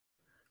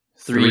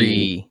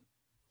3,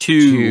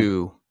 2,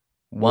 2,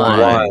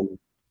 1.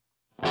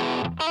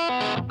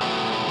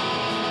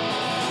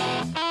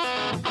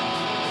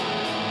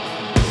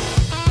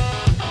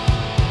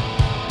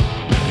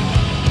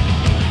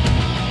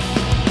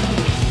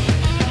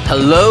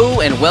 Hello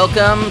and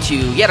welcome to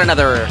yet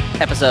another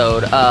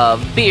episode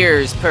of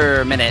Beers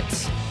Per Minute.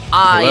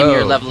 I am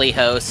your lovely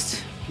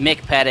host, Mick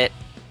Pettit,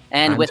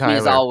 and I'm with me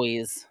as Tyler.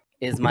 always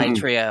is my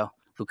trio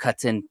who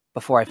cuts in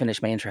before I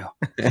finish my intro.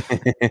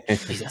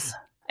 Jesus.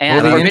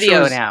 And Well, the we're video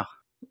intro's- now.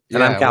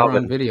 And I'm we're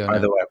Calvin, on video by now.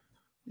 the way.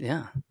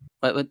 Yeah.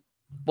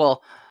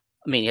 Well,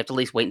 I mean, you have to at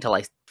least wait until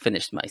I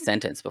finish my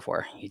sentence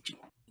before you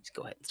just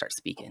go ahead and start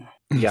speaking.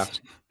 Yeah,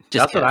 Just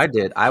that's what I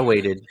did. I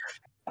waited.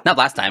 Not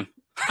last time.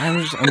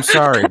 I'm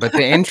sorry, but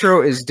the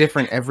intro is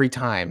different every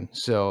time.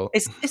 So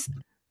It's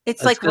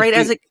It's like 'cause right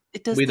as it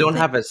does. We the don't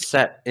thing. have a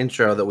set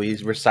intro that we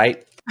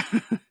recite,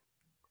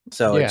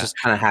 so Yeah. it just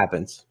kind of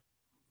happens.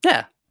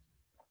 Yeah.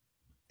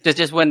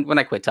 Just when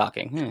I quit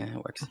talking. Yeah,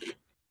 it works.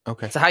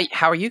 okay, So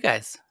how are you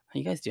guys? How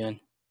you guys doing?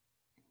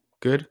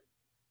 good.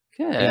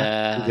 Good.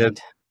 Yeah,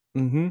 good.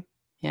 Mm-hmm.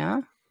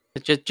 Yeah.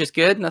 It's just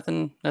good.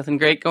 Nothing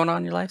great going on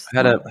in your life. I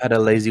had a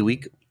lazy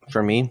week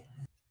for me.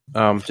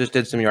 Just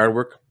did some yard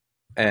work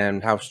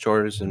and house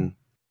chores and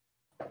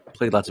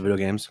played lots of video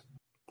games.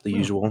 The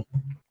usual.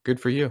 Good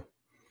for you.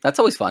 That's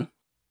always fun.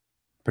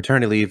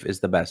 Paternity leave is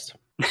the best.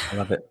 I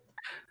love it.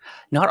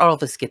 Not all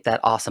of us get that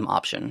awesome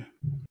option.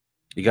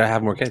 You gotta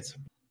have more kids.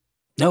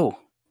 No.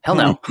 Hell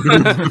no.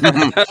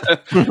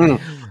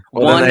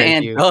 Well, One then,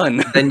 and you.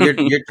 done. then you're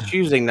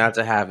choosing not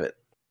to have it.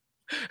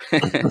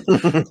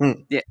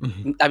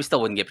 I still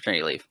wouldn't get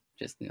paternity leave.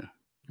 Just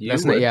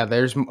That's not, yeah,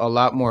 there's a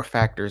lot more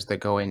factors that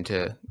go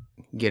into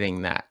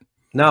getting that.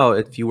 No,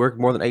 if you work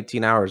more than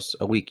 18 hours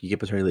a week, you get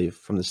paternity leave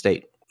from the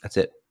state. That's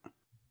it.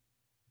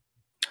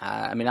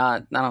 I mean,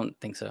 I don't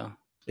think so.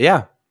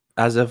 Yeah,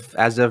 as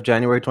of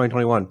January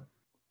 2021.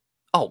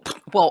 Oh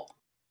well,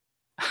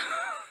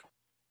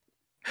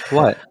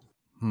 What?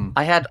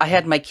 I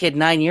had my kid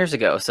 9 years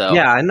ago. So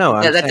Yeah, I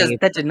know. yeah,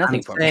 that did nothing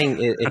I'm for me. saying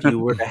if you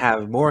were to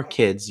have more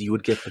kids, you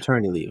would get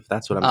paternity leave.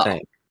 That's what I'm Oh.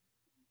 saying.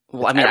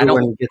 Well, I mean,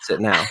 Everyone gets it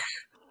now.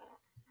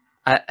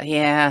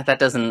 Yeah, that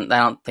doesn't. I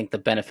don't think the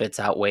benefits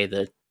outweigh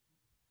the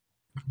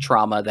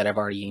trauma that I've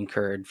already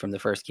incurred from the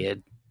first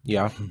kid.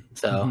 Yeah.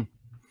 So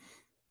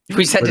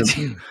we just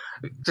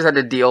had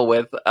to deal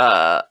with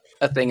a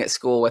thing at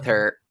school with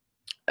her.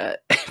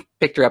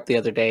 Picked her up the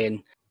other day,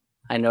 and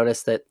I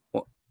noticed that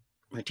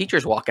her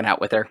teacher's walking out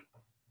with her,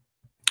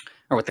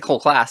 or with the whole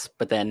class.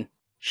 But then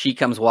she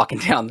comes walking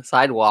down the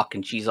sidewalk,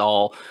 and she's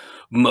all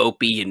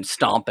mopey and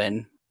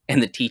stomping.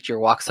 And the teacher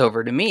walks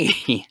over to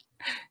me.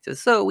 Says,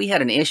 "So we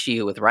had an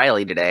issue with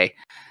Riley today.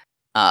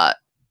 At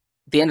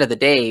the end of the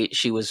day,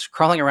 she was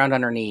crawling around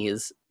on her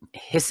knees,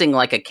 hissing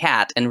like a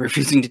cat, and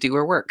refusing to do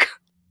her work."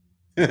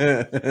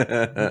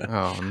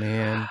 Oh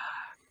man.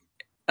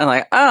 I'm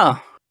like,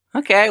 "Oh,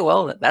 okay.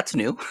 Well, that's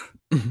new.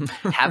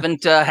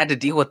 Haven't had to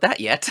deal with that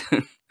yet."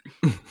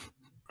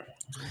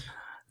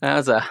 That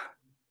was a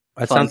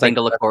That fun sounds thing like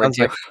to look forward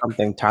to. like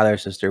something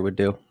Tyler's sister would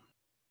do.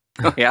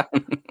 Oh, yeah.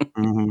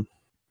 Mhm.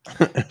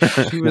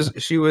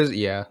 She was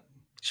yeah.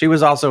 She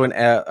was also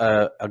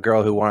a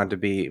girl who wanted to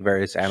be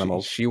various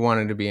animals. She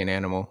wanted to be an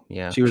animal.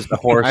 Yeah. She was the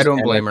horse. I don't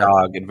and blame the her.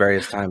 dog at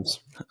various times.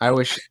 I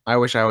wish I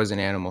was an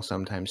animal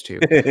sometimes too.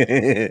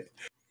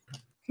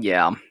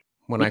 Yeah.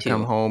 When Me I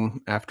come too.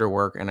 home after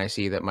work and I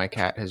see that my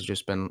cat has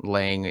just been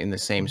laying in the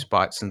same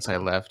spot since I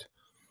left.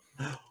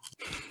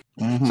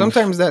 Mhm.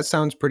 Sometimes that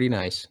sounds pretty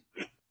nice.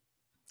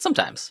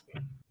 Sometimes.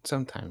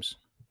 Sometimes.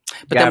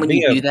 But Yeah, then when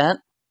you do that,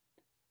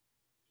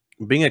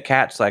 Being a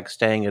cat's like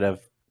staying at a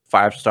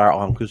 5-star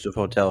all-inclusive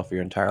hotel for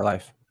your entire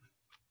life.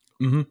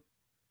 Mm-hmm.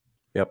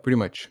 Yep. Pretty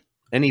much.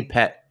 Any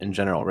pet in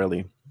general,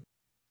 really,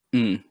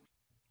 mm,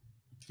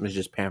 is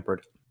just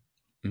pampered.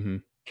 Mm-hmm.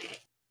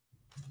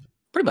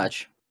 pretty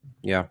much.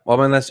 Yeah.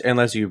 Well,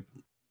 unless you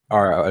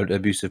are an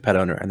abusive pet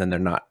owner, and then they're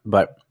not.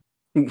 But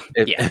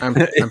Yeah. I'm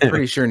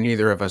pretty sure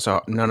none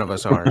of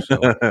us are.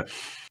 So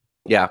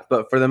Yeah,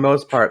 but for the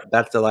most part,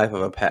 that's the life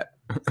of a pet.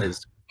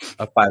 Is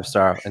a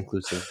 5-star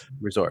inclusive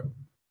resort.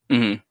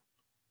 hmm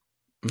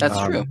That's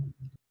Um, true.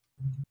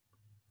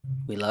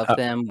 We love uh,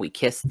 them. We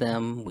kiss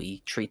them.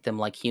 We treat them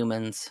like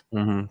humans.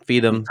 Feed We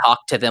them.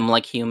 talk to them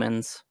like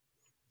humans.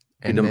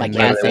 and them then like they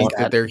cats think and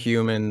that cat. they're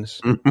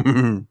humans.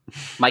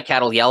 My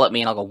cat will yell at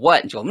me, and I'll go,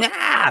 "What?" And she'll go,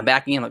 "Nah!"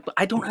 Back me. I'm like,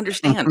 "I don't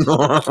understand."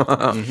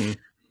 Mhm.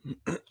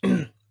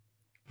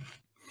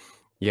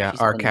 Yeah,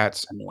 She's our been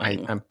cats.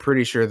 annoying. I'm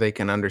pretty sure they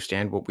can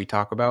understand what we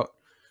talk about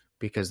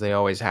because they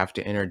always have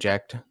to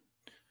interject,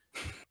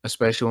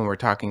 especially when we're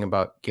talking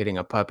about getting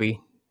a puppy.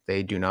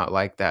 They do not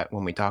like that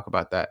when we talk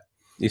about that.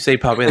 You say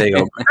puppy, they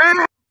go.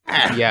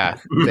 Yeah,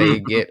 they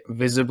get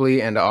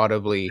visibly and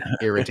audibly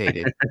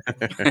irritated.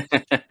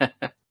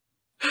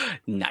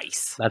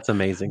 Nice. That's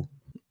amazing.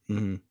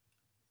 hmm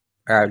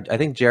I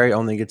think Jerry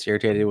only gets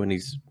irritated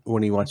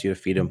when he wants you to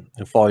feed him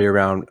and follow you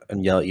around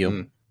and yell at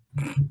you.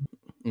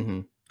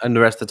 hmm And the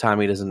rest of the time,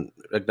 he doesn't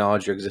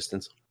acknowledge your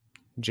existence.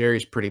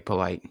 Jerry's pretty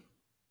polite.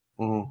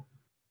 Mhm.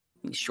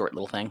 short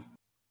little thing.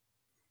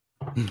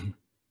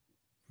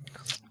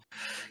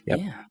 Yep.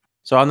 Yeah.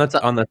 So on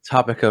the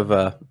topic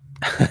of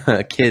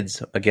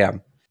kids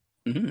again,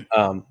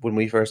 Mhm. when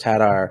we first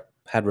had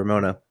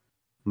Ramona,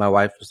 my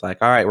wife was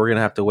like, "All right, we're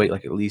gonna have to wait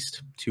like at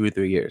least 2 or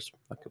 3 years,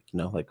 like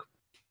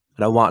I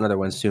don't want another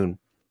one soon."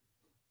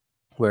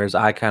 Whereas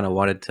I kind of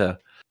wanted to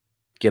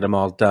get them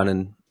all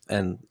done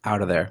and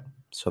out of there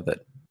so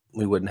that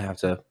we wouldn't have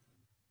to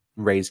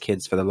raise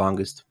kids for the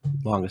longest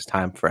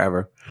time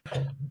forever.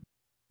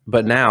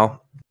 But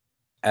now,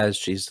 as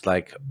she's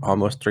like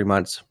almost 3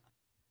 months,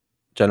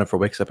 Jennifer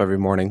wakes up every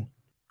morning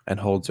and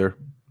holds her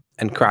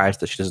and cries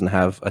that she doesn't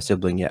have a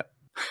sibling yet.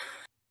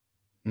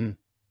 Mm.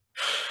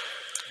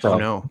 So Oh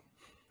no.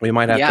 we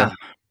might have to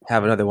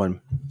have another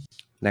one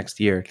next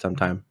year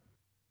sometime.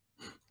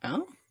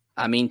 Oh,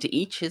 I mean, to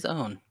each his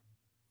own.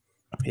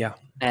 Yeah.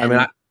 And, I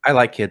mean, I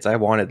like kids. I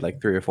wanted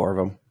like 3 or 4 of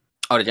them.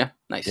 oh, did you?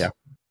 Nice. Yeah.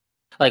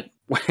 Like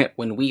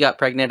when we got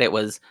pregnant,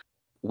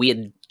 we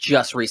had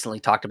just recently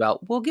talked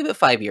about, we'll give it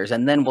 5 years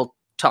and then we'll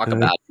talk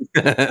about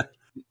it.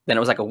 Then it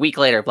was like a week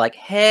later, like,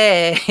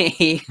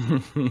 hey,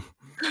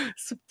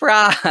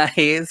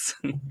 surprise.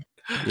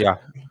 Yeah.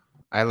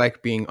 I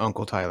like being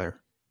Uncle Tyler.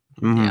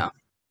 Mm-hmm. Yeah.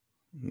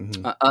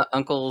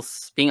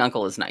 Mm-hmm. Being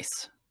uncle is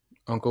nice.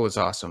 Uncle is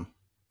awesome.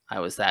 I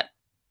was that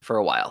for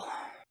a while.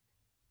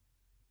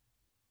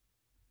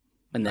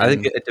 And then, I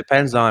think it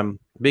depends on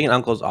being an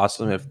uncle is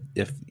awesome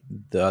if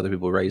the other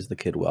people raise the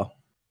kid well.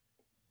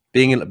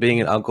 Being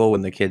an uncle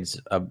when the kid's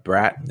a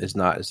brat is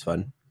not as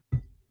fun.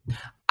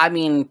 I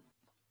mean,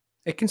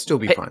 it can still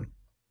be fun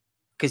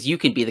because you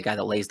can be the guy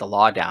that lays the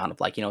law down of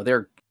like,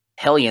 they're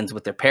hellions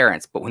with their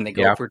parents, but when they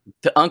go over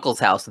to uncle's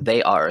house,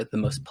 they are the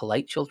most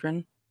polite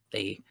children.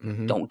 They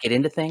don't get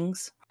into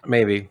things.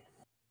 Maybe.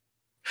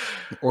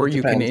 Or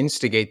you can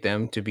instigate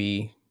them to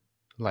be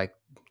like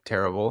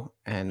terrible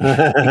and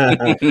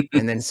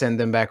and then send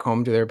them back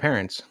home to their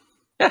parents.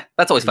 Yeah,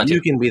 that's always fun.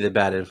 You can be the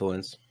bad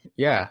influence.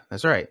 Yeah,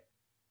 that's right.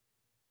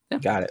 Yeah.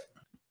 Got it.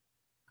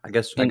 I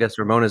guess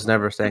Ramona's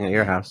never staying at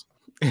your house.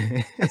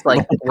 It's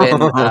like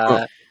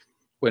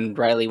when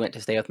Riley went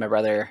to stay with my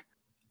brother,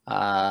 it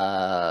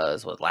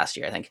was last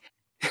year, I think.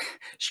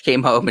 She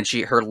came home and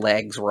her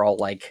legs were all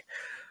like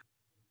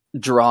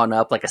drawn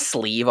up like a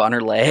sleeve on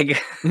her leg.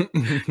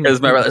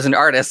 Because my brother's an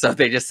artist, so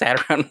they just sat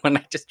around one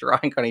night just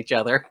drawing on each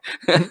other.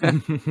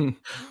 We're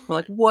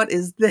like, what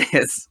is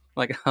this?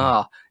 I'm like,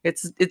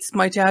 it's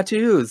my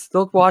tattoos.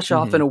 They'll wash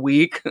off in a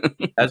week.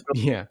 That's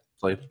yeah.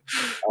 I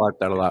like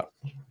that a lot.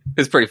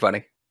 It's pretty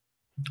funny.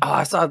 Oh,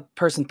 I saw a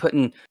person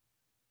putting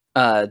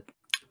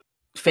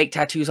fake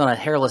tattoos on a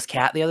hairless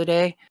cat the other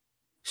day.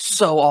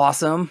 So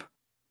awesome.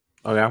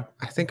 Oh yeah?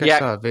 I think I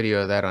saw a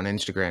video of that on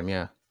Instagram,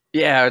 yeah.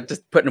 Yeah,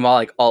 just putting them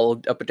all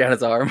all up and down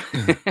his arm.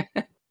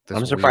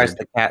 I'm surprised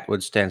the cat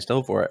would stand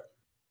still for it.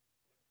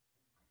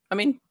 I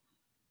mean,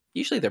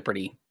 usually they're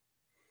pretty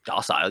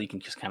docile. You can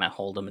just kind of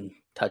hold them and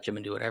touch them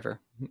and do whatever.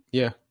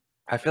 Yeah.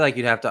 I feel like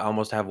you'd have to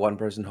almost have one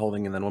person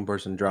holding and then one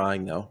person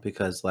drawing though,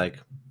 because like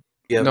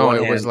no,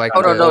 it was like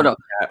no.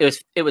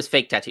 It was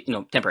fake tattoo,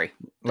 temporary.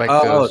 Like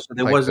so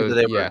it wasn't that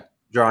they were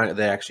drawing;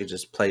 they actually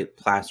just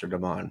plastered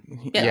them on.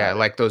 Yeah,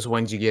 like those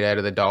ones you get out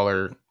of the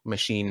dollar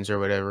machines or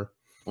whatever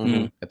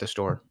at the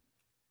store.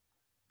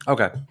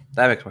 Okay,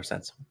 that makes more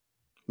sense.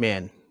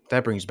 Man,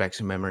 that brings back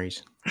some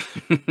memories.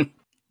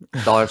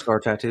 Dollar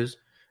store tattoos.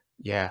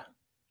 Yeah.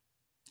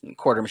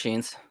 Quarter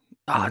machines.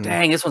 Oh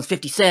dang! This one's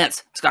 50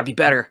 cents. It's got to be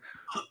better.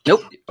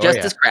 Nope, just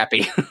as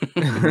crappy.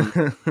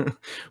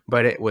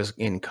 But it was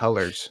in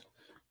colors.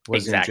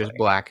 Wasn't just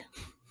black.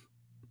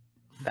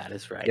 That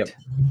is right. Yep.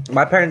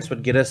 My parents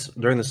would get us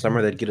during the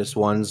summer. They'd get us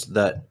ones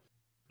that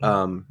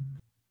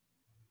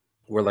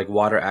were like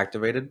water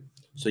activated.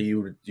 So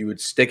you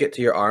would stick it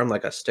to your arm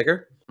like a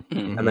sticker,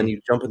 and then you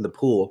jump in the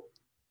pool,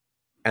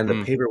 and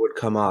the paper would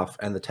come off,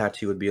 and the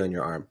tattoo would be on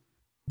your arm.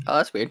 Oh,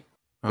 that's weird.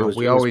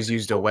 We always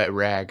used a wet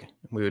rag.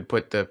 We would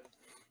put the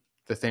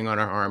thing on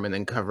our arm and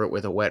then cover it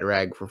with a wet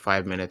rag for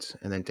 5 minutes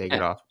and then take it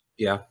off.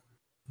 Yeah.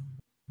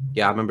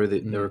 Yeah, I remember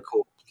they were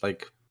cool,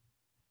 like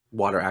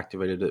water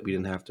activated that we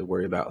didn't have to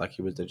worry about. Like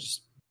he was there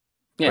just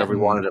wherever we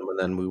wanted them, and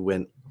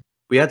then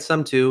we had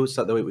some too.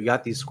 So that we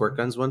got these squirt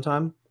guns one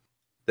time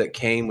that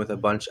came with a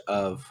bunch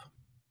of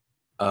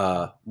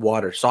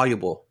water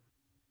soluble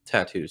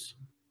tattoos.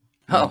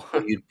 Oh,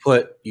 you'd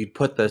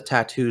put the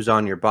tattoos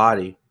on your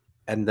body,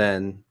 and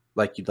then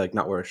like you'd like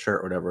not wear a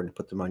shirt or whatever, and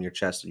put them on your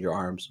chest and your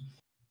arms.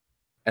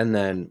 And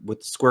then with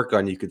the squirt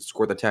gun, you could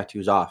squirt the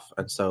tattoos off.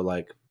 And so,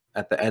 like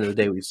at the end of the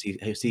day, we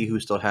see who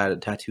still had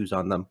tattoos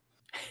on them.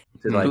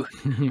 To, like,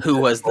 who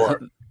was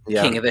the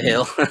king of the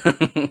hill?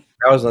 That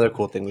was another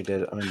cool thing we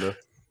did. I remember.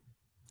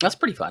 That's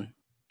pretty fun.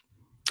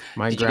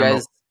 My grandma.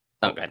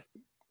 Oh, God.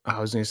 I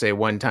was going to say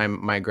one time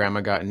my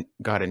grandma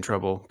got in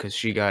trouble because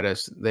she got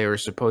us. They were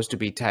supposed to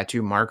be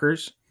tattoo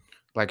markers,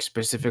 like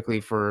specifically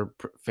for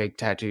fake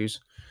tattoos.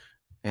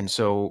 And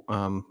so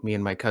me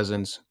and my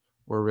cousins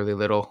were really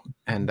little,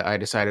 and I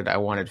decided I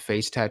wanted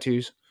face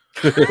tattoos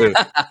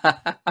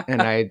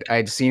And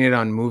I'd seen it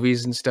on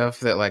movies and stuff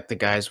that like the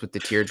guys with the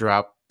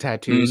teardrop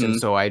tattoos, and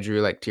so I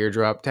drew like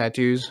teardrop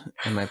tattoos,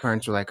 and my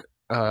parents were like,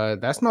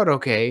 that's not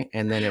okay,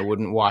 and then it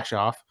wouldn't wash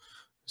off.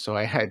 So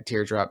I had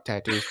teardrop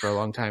tattoos for a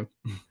long time.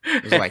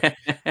 It was like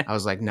I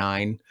was like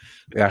 9.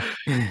 Yeah,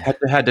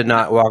 had to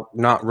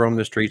not roam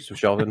the streets of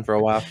Shelton for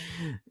a while.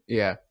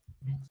 Yeah,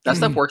 that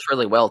stuff works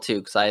really well too,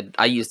 because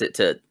I used it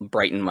to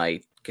brighten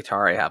my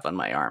guitar I have on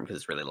my arm because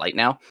it's really light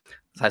now.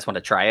 So I just want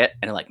to try it,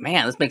 and I'm like,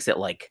 man, this makes it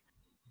like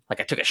I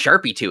took a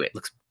Sharpie to it.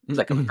 Looks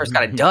like when I first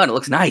got it done. It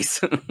looks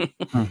nice.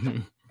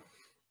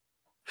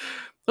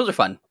 Those are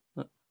fun.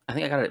 I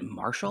think I got it at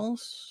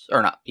Marshall's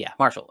or not. Yeah,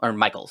 Marshall or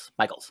Michael's.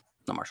 Michael's,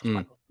 not Marshall's.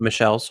 Michael's.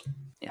 Michelle's.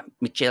 Yeah,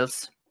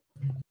 Michelle's.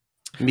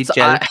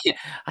 Michelle. So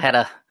I had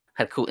a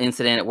cool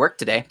incident at work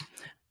today.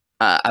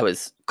 I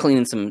was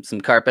cleaning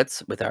some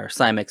carpets with our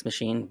Cymex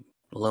machine,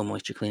 low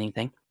moisture cleaning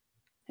thing,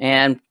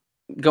 and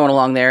going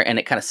along there, and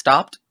it kind of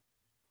stopped.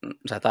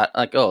 So I thought,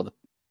 like, oh, there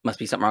must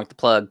be something wrong with the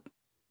plug.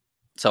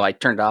 So I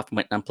turned it off and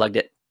went and unplugged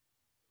it.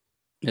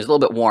 It was a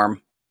little bit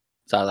warm.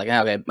 So I was like,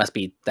 oh, okay, it must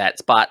be that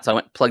spot. So I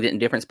went and plugged it in a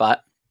different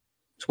spot.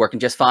 It's working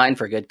just fine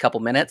for a good couple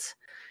minutes.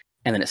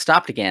 And then it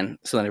stopped again.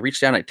 So then I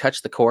reached down and I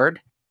touched the cord,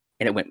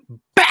 and it went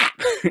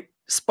BAP!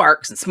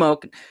 Sparks and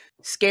smoke.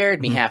 Scared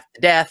me half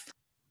to death.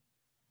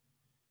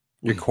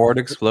 Your cord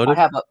exploded?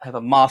 I have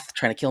a moth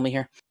trying to kill me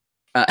here.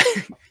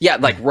 Yeah,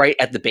 like right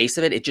at the base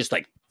of it. It just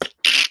like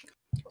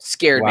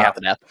scared me half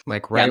to death.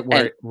 Like right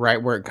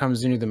where it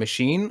comes into the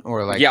machine,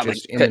 or like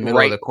just in the middle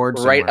of the cord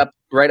somewhere?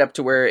 Right up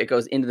to where it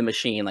goes into the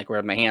machine, like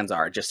where my hands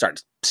are. It just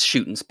starts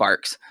shooting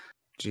sparks.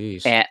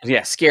 Jeez. And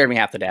yeah, scared me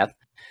half to death.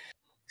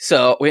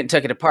 So we went and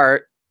took it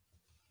apart.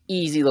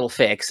 Easy little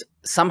fix.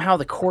 Somehow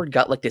the cord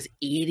got like this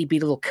itty bitty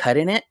little cut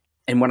in it,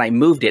 and when I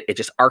moved it, it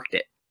just arced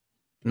it,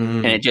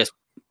 and it just,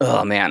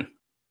 oh man,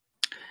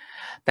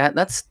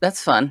 that's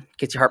fun.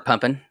 Gets your heart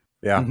pumping.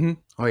 Yeah.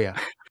 Oh yeah.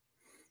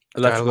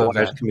 Electrical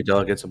wires can be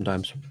delicate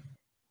sometimes.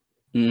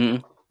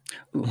 Ooh,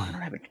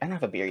 I don't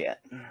have a beer yet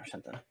or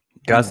something.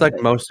 Yeah, that's like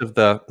most of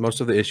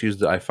the issues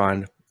that I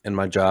find in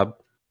my job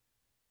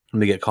when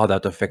we get called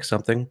out to fix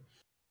something.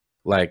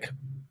 Like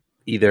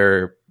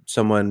either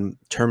someone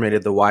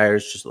terminated the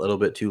wires just a little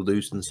bit too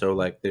loose, and so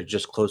like they're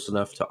just close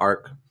enough to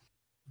arc,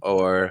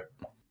 or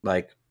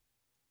like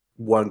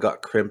one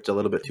got crimped a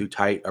little bit too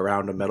tight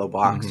around a metal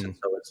box, and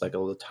so it's like a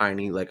little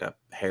tiny, like a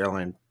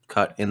hairline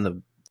cut in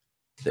the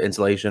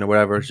insulation or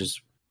whatever. It's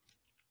just,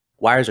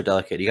 wires are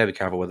delicate. You gotta be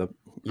careful with them.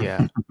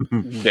 Yeah.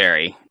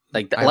 Very.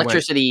 Like the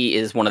electricity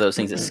is one of those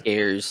things that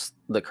scares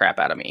the crap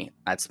out of me.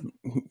 That's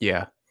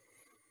yeah.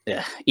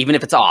 Even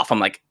if it's off, I'm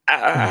like,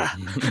 ah.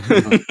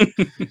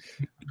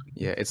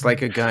 Yeah, it's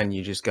like a gun.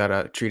 You just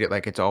gotta treat it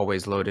like it's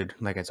always loaded,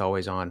 like it's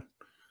always on.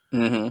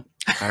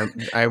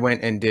 I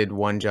went and did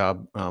one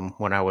job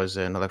when I was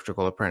an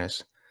electrical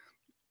apprentice,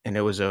 and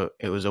it was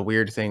a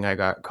weird thing. I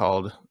got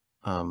called.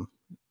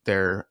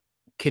 Their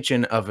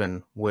kitchen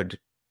oven would,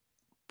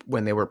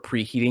 when they were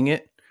preheating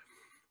it,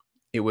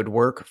 it would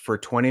work for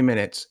 20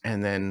 minutes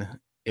and then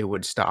it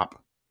would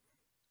stop.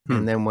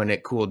 And then when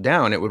it cooled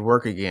down, it would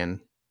work again,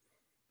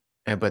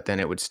 but then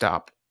it would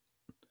stop.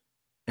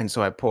 And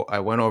so I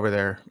went over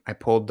there, I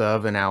pulled the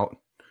oven out,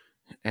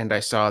 and I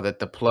saw that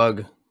the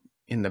plug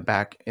in the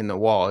back in the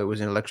wall, it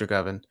was an electric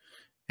oven,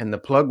 and the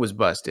plug was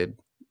busted.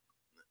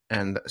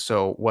 And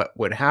so what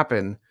would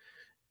happen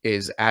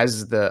is,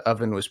 as the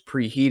oven was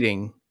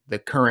preheating, the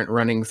current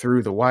running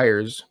through the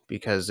wires,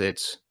 because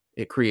it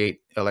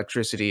create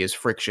electricity as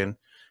friction,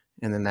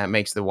 and then that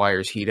makes the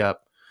wires heat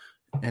up.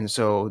 And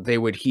so they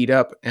would heat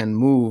up and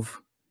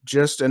move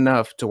just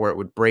enough to where it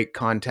would break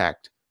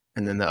contact,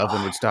 and then the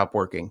oven would stop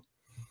working.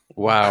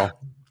 Wow.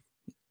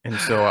 And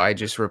so I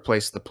just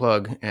replaced the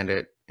plug, and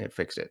it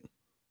fixed it.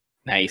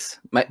 Nice.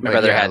 My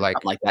brother had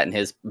something like that in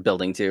his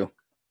building too.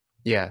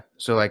 Yeah.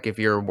 So like if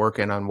you're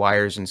working on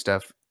wires and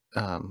stuff,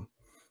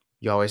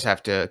 you always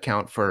have to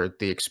account for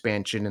the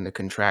expansion and the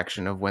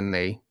contraction of when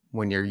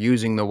you're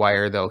using the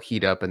wire, they'll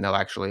heat up and they'll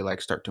actually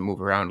like start to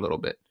move around a little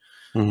bit.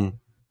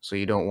 So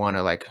you don't want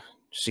to like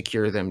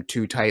secure them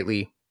too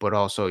tightly, but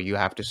also you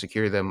have to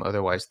secure them.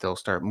 Otherwise they'll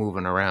start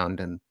moving around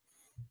and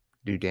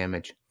do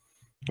damage.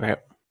 Right.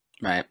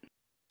 My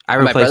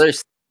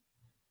brother's.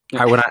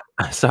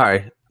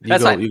 Sorry.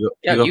 That's fine. You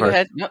go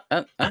ahead. No,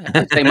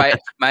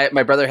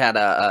 my brother had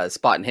a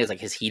spot in his, like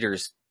his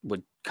heaters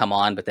would come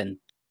on, but then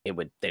they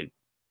would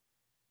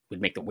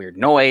make the weird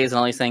noise and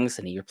all these things,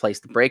 and he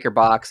replaced the breaker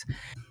box,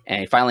 and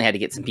he finally had to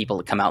get some people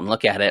to come out and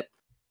look at it,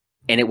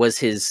 and it was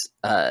his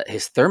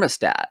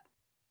thermostat.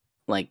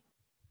 Like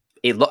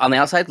it on the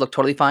outside looked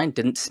totally fine,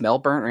 didn't smell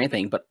burnt or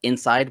anything, but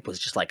inside was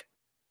just like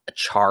a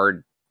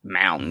charred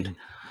mound,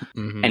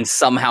 and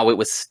somehow it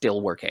was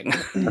still working.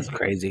 That's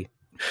crazy.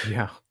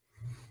 Yeah.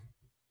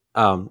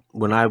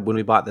 When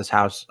we bought this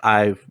house,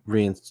 I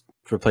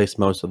replaced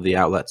most of the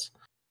outlets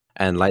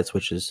and light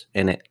switches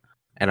in it,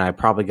 and I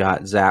probably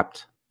got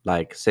zapped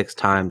like 6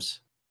 times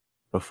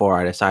before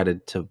I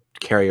decided to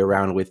carry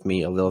around with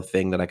me a little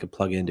thing that I could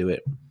plug into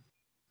it,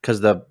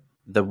 because the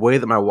the way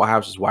that my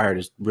house is wired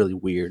is really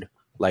weird.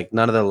 Like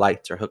none of the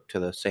lights are hooked to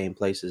the same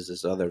places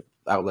as other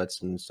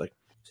outlets, and it's like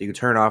so you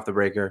turn off the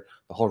breaker,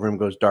 the whole room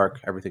goes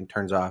dark, everything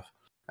turns off,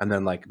 and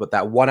then like but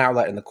that one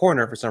outlet in the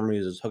corner for some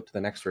reason is hooked to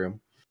the next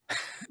room,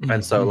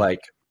 and so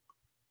like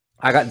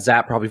I got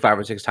zapped probably 5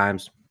 or 6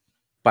 times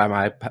by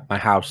my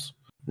house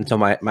until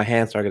my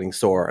hands started getting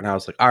sore, and I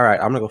was like, all right,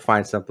 I'm gonna go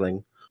find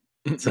something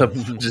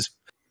to just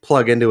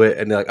plug into it,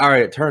 and they're like, all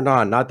right, it turned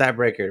on, not that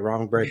breaker,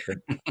 wrong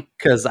breaker,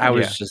 because I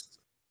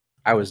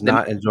was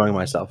not enjoying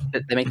myself.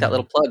 They make that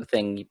little plug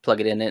thing. You plug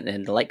it in it,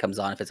 and the light comes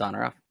on if it's on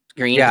or off.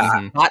 Green Yeah,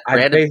 if it's hot,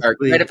 red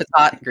if it's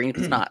hot, green if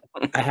it's not.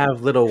 I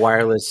have little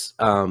wireless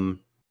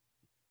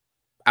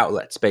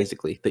outlets,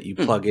 basically, that you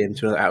plug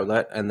into another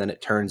outlet, and then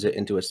it turns it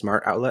into a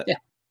smart outlet. Yeah.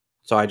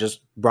 So I just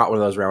brought one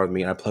of those around with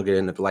me, and I plug it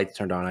in. If the lights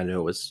turned on, I knew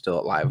it was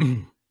still alive.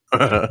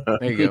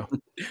 There you go.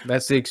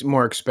 That's the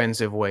more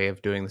expensive way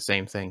of doing the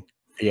same thing.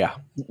 Yeah.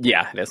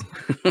 Yeah, it is.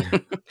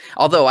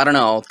 Although, I don't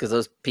know, because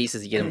those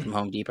pieces, you get them from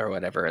Home Depot or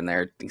whatever, and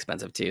they're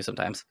expensive too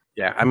sometimes.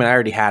 Yeah, I mean, I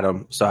already had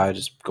them, so I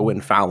just go in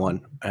and found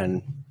one,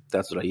 and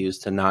that's what I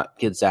used to not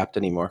get zapped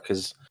anymore,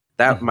 because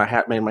that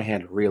made my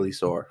hand really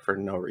sore for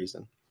no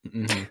reason.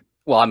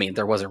 Well, I mean,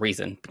 there was a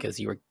reason, because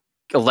you were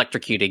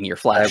electrocuting your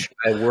flesh.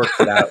 I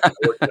worked it out. I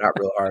worked it out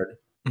real hard.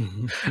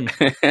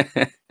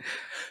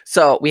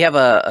 So we have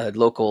a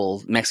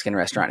local Mexican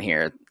restaurant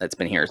here that's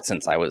been here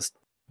since I was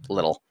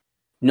little.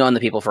 Known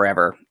the people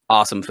forever.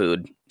 Awesome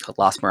food called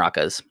Las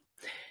Maracas.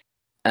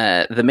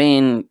 The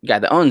main guy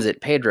that owns it,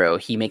 Pedro,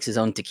 he makes his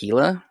own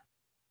tequila.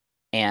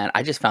 And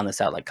I just found this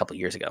out like a couple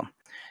years ago.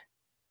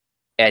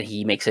 And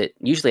he makes it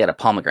usually out of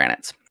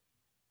pomegranates.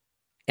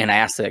 And I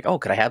asked him, like, oh,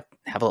 could I have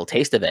a little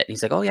taste of it? And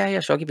he's like, oh, yeah,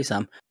 sure, I'll give you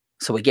some.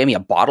 So he gave me a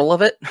bottle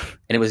of it,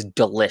 and it was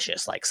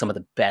delicious. Like some of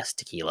the best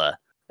tequila.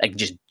 Like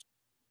just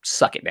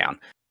suck it down.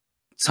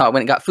 So I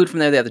went and got food from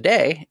there the other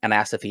day and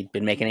asked if he'd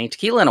been making any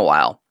tequila in a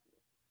while.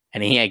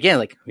 And he, again,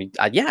 like,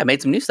 yeah, I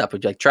made some new stuff.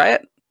 Would you like to try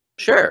it?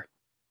 Sure.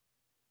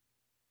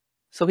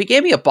 So he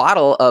gave me a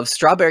bottle of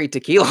strawberry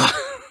tequila.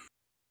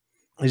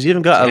 He's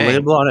even got a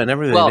label on it and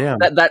everything. Well,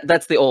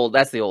 that's the old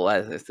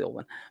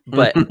one.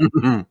 But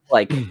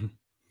like,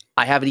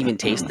 I haven't even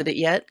tasted it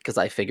yet because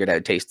I figured I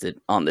would taste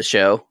it on the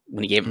show.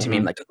 When he gave it to me,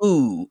 I'm like,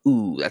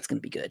 ooh, that's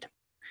gonna be good.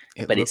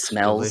 But it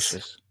smells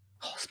delicious.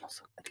 Oh, it smells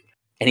so good.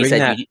 And he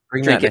said,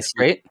 drink it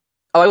straight.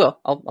 Oh, I will.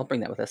 I'll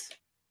bring that with us.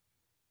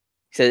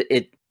 He said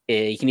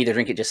you can either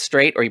drink it just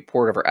straight or you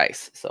pour it over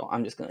ice. So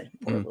I'm just gonna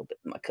pour a little bit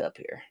in my cup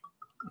here.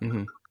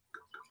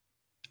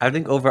 I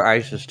think over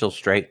ice is still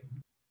straight.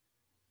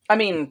 I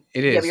mean,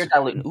 it is. Yeah, but you're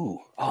diluting. Ooh,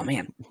 oh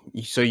man.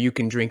 So you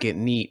can drink it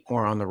neat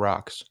or on the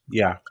rocks.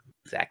 Yeah,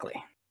 exactly.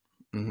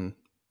 Oh,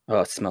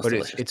 it smells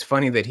delicious. It's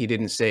funny that he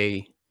didn't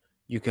say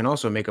you can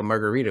also make a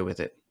margarita with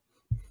it.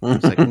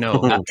 It's like,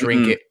 no,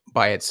 drink it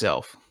by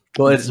itself.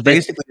 Well, it's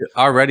basically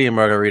already a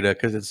margarita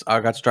because I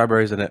got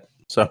strawberries in it.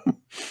 So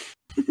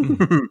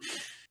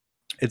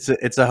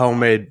it's a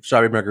homemade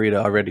strawberry margarita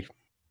already.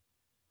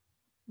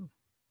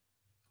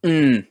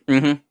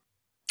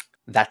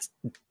 That's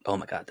oh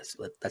my god,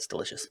 that's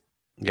delicious.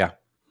 Yeah.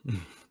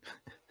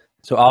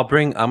 So I'm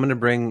gonna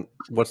bring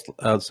what's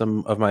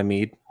some of my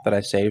mead that I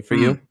saved for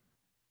you.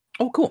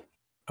 Oh, cool.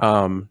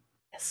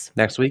 Yes.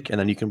 Next week, and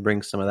then you can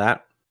bring some of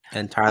that,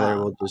 and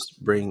Tyler will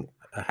just bring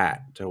a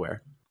hat to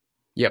wear.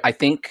 Yep. I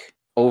think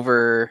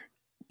over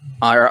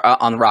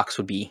on the rocks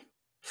would be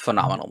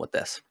phenomenal with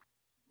this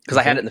because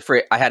I had it in the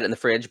fridge. I had it in the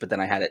fridge, but then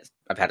I've had it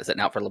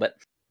sitting out for a little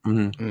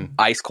bit.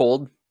 Ice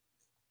cold.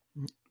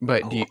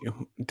 But do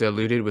you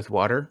dilute it with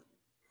water?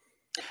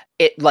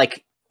 It's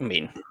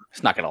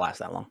not going to last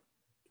that long.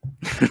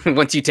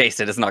 Once you taste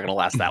it, it's not going to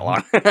last that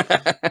long.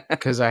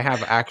 Because I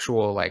have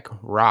actual like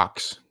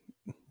rocks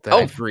that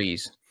I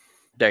freeze.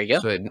 There you go.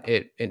 So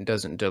it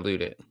doesn't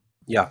dilute it.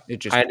 Yeah, it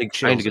just I had to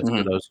get some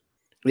of those.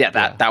 Yeah,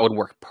 that would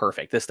work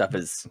perfect. This stuff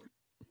is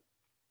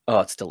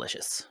it's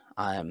delicious.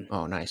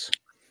 Oh, nice.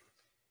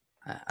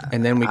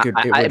 And then it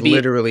would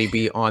literally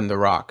be on the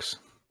rocks.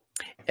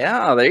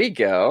 Yeah, there you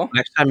go.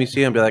 Next time you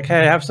see him, be like,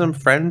 "Hey, I have some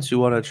friends who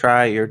want to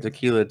try your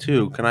tequila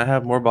too. Can I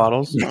have more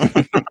bottles?"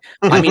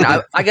 I mean,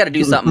 I got to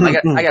do something.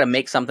 I got to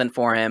make something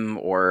for him,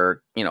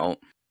 or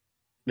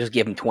just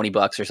give him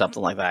 $20 or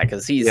something like that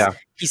because he's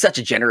such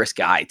a generous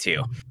guy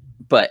too.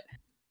 But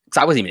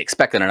because I wasn't even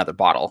expecting another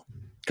bottle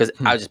because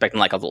I was expecting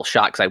like a little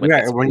shot. Because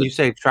when you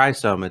say try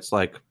some, it's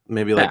like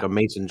maybe like a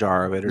mason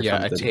jar of it or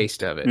something. A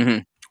taste of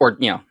it, or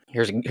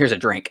here's a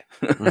drink.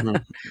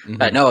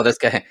 No, this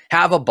guy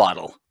have a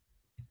bottle.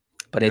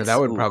 But that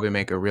would probably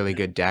make a really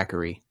good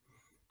daiquiri.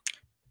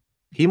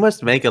 He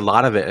must make a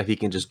lot of it if he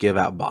can just give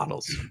out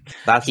bottles.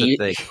 That's the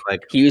thing.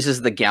 Like he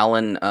uses the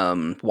gallon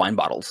wine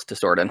bottles to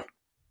store it in.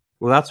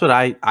 Well, that's what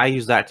I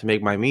use that to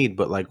make my mead.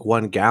 But like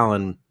 1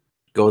 gallon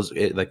goes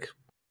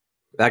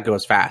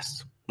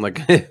fast.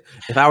 Like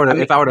if I were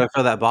to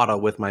fill that bottle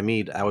with my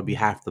mead, I would be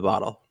half the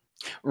bottle.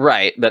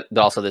 Right, but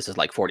also this is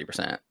like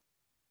 40%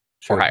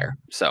 or higher.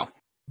 So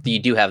you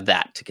do have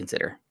that to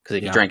consider, because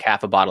if you drink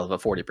half a bottle of a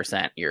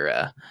 40%, you're.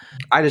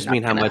 I just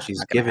mean how much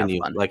he's given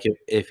you. Fun. Like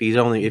if he's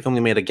only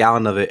made a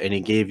gallon of it and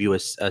he gave you a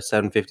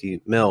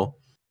 750 ml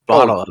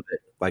bottle of it,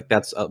 like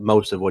that's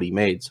most of what he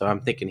made. So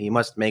I'm thinking he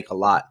must make a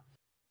lot.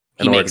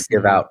 He makes to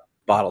give out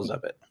bottles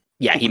of it.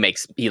 Yeah, he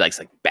likes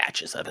like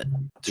batches of it.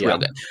 It's real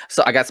good.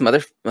 So I got some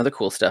other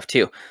cool stuff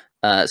too.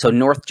 So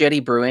North Jetty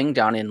Brewing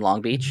down in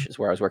Long Beach is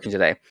where I was working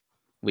today.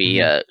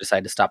 We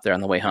decided to stop there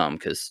on the way home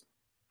because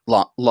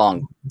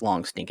long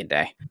stinking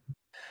day.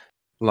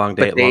 Long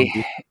day at Long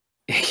Beach.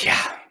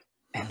 Yeah,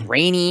 and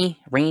rainy.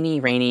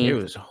 It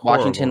was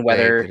Washington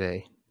weather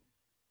today.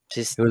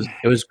 Just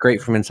it was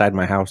great from inside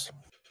my house.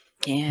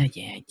 Yeah.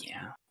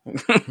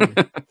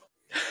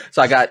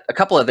 So I got a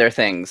couple of their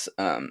things.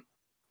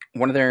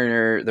 One of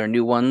their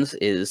new ones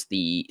is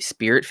the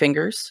Spirit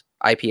Fingers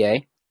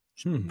IPA.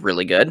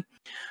 Really good.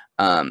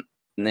 And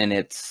then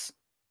it's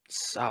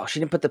she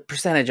didn't put the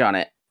percentage on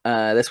it.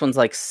 This one's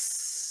like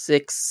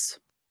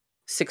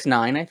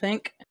 6.9, I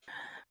think.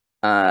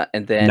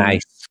 And then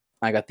nice.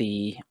 I got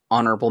the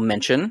Honorable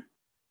Mention,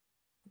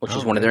 which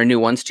is one of their new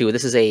ones too.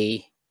 This is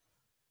a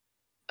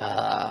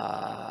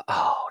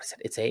what is it?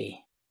 It's a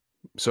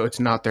so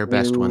it's not their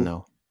best one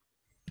though.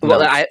 Well,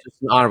 no,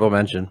 it's an honorable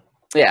mention.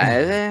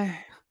 Yeah.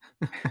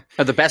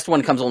 The best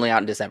one comes only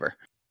out in December.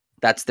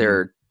 That's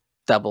their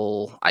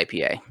double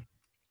IPA.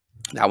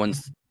 That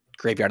one's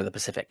Graveyard of the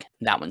Pacific.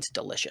 That one's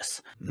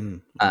delicious.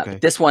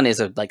 This one is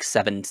a like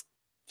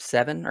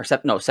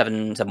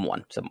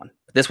 7.1.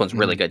 This one's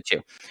really good too.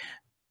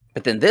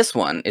 But then this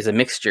one is a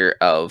mixture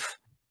of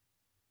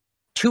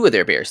two of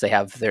their beers. They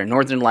have their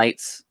Northern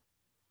Lights,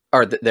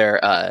 or their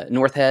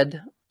North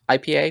Head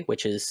IPA,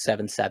 which is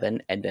 7.7,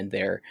 and then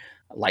their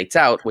Lights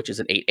Out, which is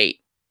an 8.8.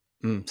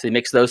 So they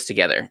mix those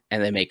together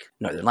and they make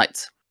Northern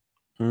Lights.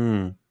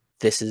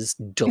 This is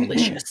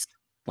delicious.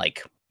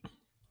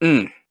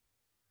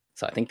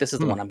 So I think this is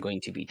the one I'm going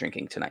to be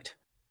drinking tonight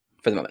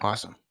for the moment.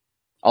 Awesome.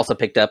 Also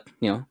picked up,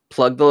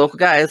 plug the local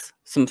guys,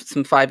 some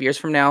 5 years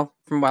from now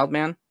from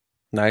Wildman.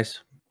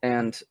 Nice.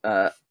 And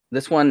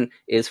this one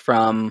is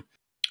from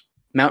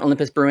Mount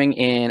Olympus Brewing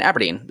in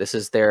Aberdeen. This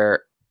is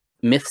their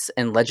Myths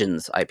and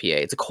Legends IPA.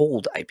 It's a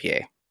cold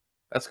IPA.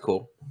 That's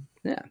cool.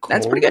 Yeah,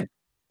 that's pretty good.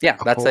 Yeah,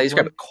 that's how you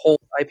describe it. Cold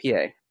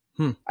IPA.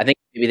 I think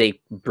maybe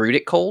they brewed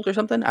it cold or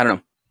something. I don't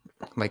know.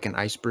 Like an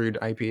ice brewed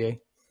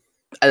IPA?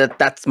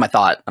 That's my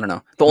thought. I don't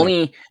know.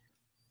 The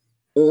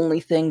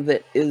only thing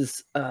that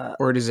is...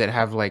 or does it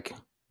have like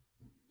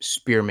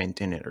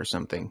spearmint in it or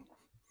something?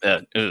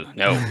 No.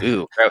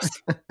 Gross.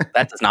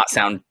 That does not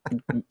sound...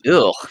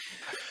 Ew.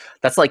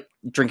 That's like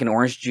drinking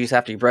orange juice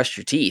after you brush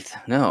your teeth.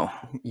 No.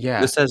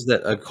 Yeah. This says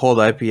that a cold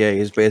IPA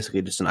is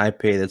basically just an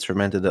IPA that's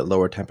fermented at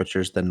lower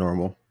temperatures than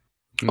normal.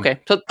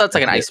 Okay, so that's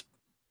like an ice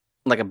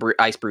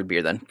brewed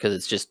beer then, because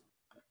it's just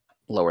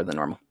lower than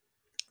normal.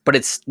 But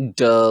it's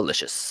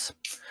delicious.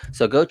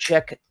 So go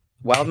check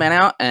Wildman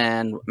out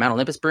and Mount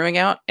Olympus Brewing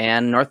out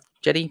and North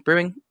Jetty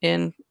Brewing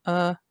in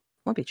Long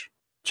Beach.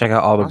 Check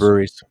out all the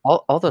breweries.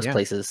 All those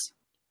places.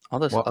 All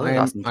those other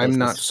awesome places. I'm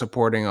not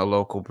supporting a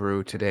local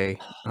brew today.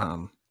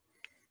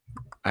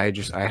 I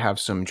have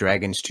some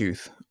Dragon's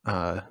Tooth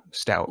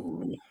stout.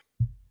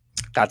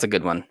 That's a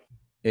good one.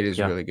 It is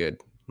really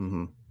good.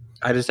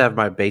 I just have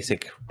my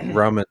basic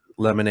rum and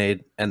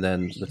lemonade and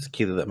then the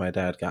tequila that my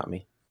dad got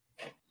me.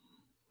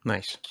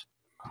 Nice.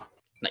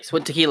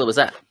 What tequila was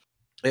that?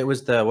 It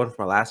was the one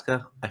from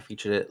Alaska. I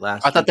featured it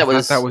last. I thought that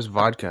was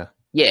vodka.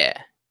 Yeah.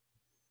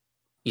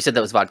 You said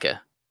that was vodka.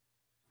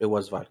 It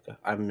was vodka.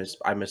 I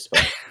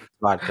misspoke.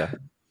 Vodka.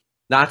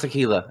 Not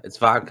tequila. It's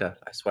vodka.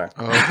 I swear.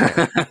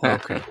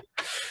 Okay.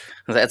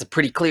 That's a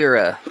pretty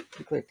clear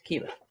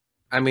tequila.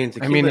 I mean,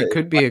 it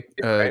could be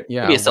could be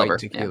a silver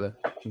tequila.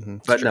 Yeah.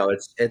 But no,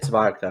 it's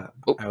vodka.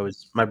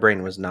 My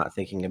brain was not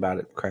thinking about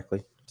it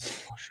correctly.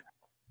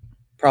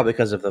 Probably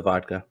because of the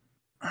vodka.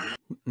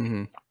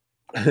 I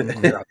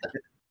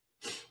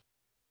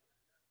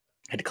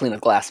had to clean the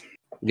glass.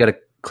 You got to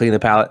clean the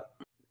palate.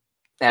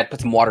 I had to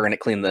put some water in it,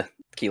 clean the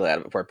tequila out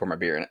of it before I pour my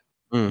beer in it.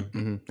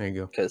 There you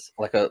go. Because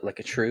like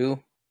a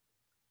true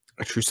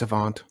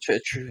savant.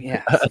 True,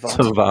 yeah.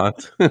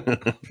 Savant.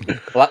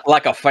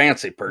 like a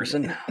fancy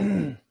person.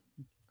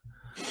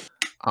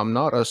 I'm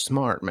not a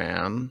smart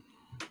man,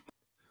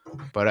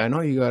 but I know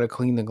you got to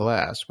clean the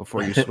glass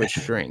before you switch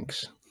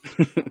drinks.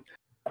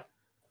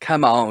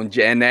 Come on,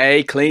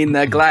 Jenny, clean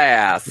the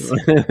glass.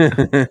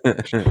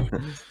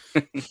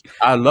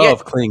 I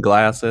love clean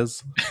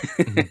glasses.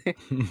 You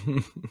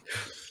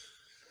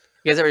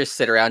guys ever just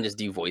sit around and just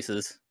do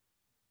voices?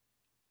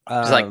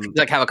 Just like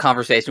have a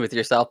conversation with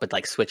yourself, but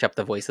like switch up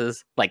the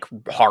voices, like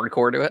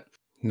hardcore to it.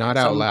 Not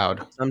out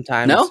loud.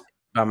 Sometimes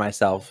by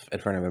myself in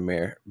front of a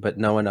mirror, but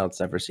no one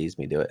else ever sees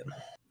me do it.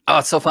 Oh,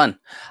 it's so fun.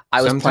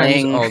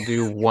 Sometimes I'll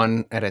do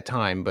one at a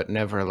time, but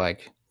never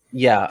like.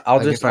 Yeah,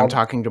 if I'm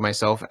talking to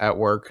myself at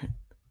work,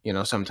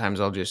 sometimes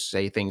I'll just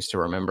say things to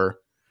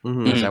remember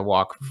as I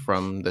walk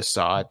from the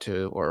saw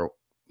or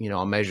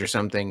I'll measure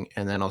something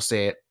and then I'll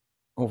say it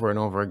over and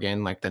over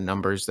again, like the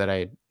numbers that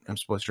I'm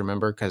supposed to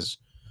remember, because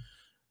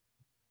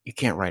you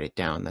can't write it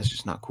down. That's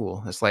just not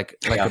cool. It's like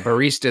a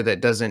barista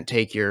that doesn't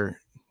take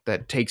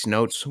that takes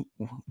notes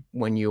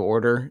when you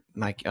order.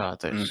 Like, oh,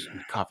 this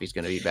coffee's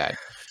gonna be bad.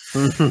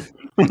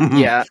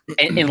 Yeah,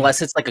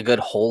 unless it's like a good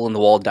hole in the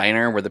wall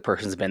diner where the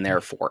person's been there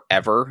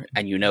forever,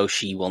 and you know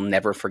she will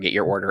never forget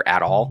your order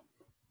at all.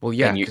 Well,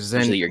 yeah, because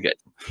then usually you're good.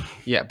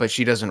 Yeah, but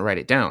she doesn't write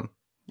it down.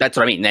 That's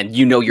what I mean. Then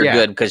you know you're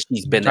good because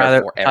she's been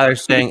there forever.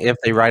 Tyler's saying if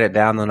they write it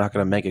down, they're not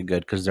going to make it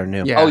good because they're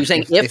new. Yeah, oh, you're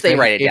saying if they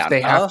write it down. If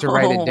they have to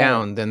write it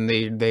down, then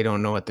they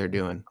don't know what they're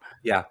doing.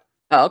 Yeah.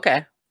 Oh,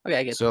 okay. Okay,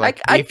 I guess. So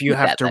like, if you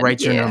have to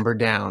write your number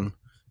down,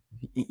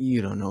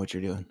 you don't know what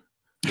you're doing.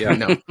 Yeah,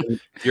 no,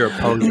 you're a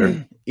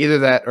poser. Either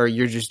that, or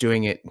you're just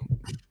doing it,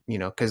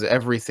 because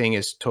everything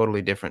is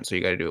totally different. So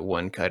you got to do it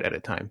one cut at a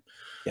time.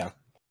 Yeah.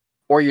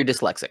 Or you're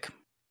dyslexic.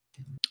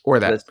 Or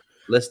that.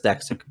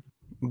 Dyslexic.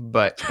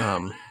 But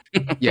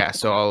yeah.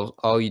 So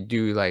I'll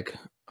do like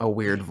a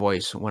weird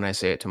voice when I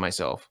say it to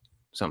myself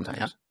sometimes.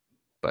 Yeah.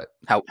 But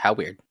how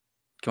weird?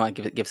 Come on,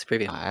 give us a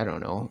preview. I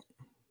don't know.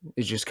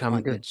 It just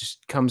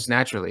comes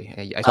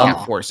naturally. I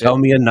can't force it. Tell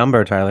me a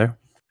number, Tyler.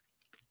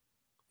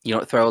 You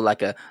don't throw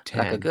like a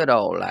good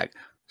old like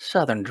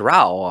Southern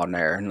drawl on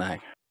there and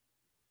like.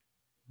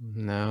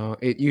 No,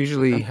 it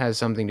usually has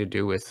something to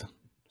do with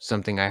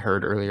something I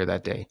heard earlier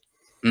that day.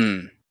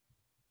 And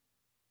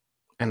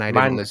I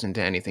didn't listen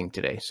to anything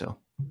today, so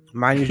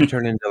mine usually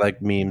turn into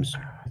like memes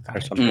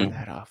or something.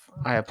 That off.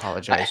 I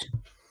apologize.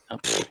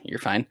 You're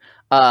fine.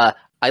 I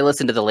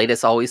listened to the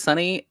latest Always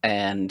Sunny,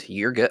 and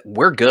you're good.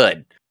 We're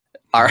good.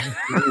 All right.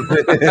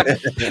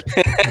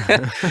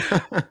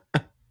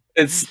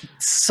 It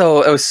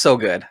was so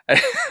good.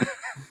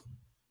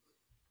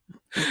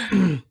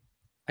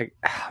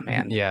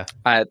 Man. Yeah.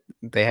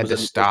 They had to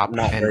stop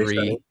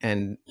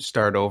and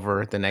start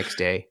over the next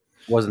day.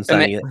 Wasn't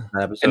sunny in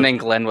that episode. And then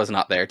Glenn was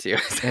not there too.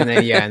 and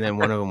then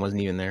one of them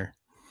wasn't even there.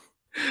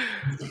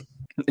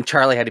 And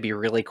Charlie had to be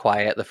really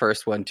quiet the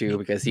first one too,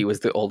 because he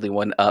was the only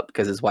one up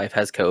because his wife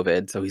has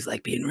COVID. So he's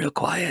like being real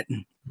quiet.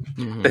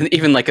 And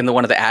even like in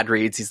one of the ad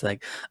reads, he's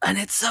like, and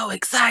it's so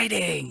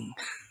exciting.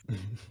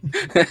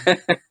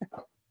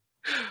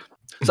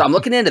 So I'm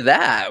looking into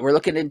that. We're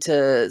looking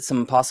into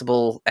some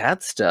possible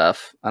ad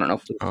stuff. I don't know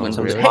if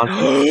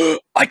really?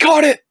 I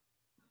caught it.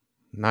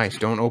 Nice.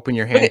 Don't open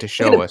your hand to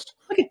show us.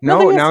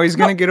 No, now he's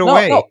gonna get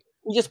away. No.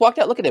 He just walked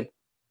out. Look at him.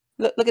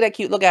 Look at that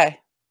cute little guy.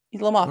 He's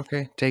a little moth.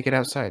 Okay, take it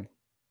outside.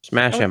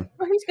 Smash him.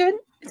 Oh, he's good.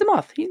 It's a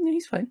moth.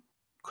 He's fine.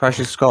 Crush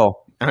his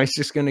skull. Now he's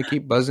just gonna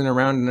keep buzzing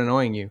around and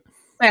annoying you.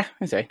 I'm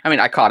sorry. I mean,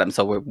 I caught him,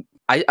 so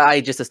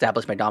I just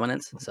established my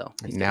dominance. So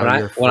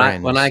now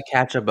when I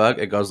catch a bug,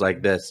 it goes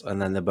like this,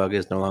 and then the bug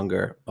is no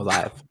longer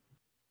alive.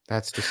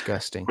 That's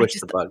disgusting. Push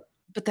the bug.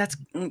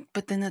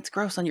 But then that's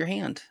gross on your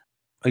hand.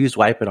 I just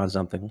wipe it on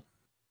something.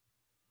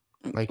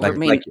 Like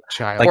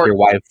your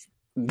wife.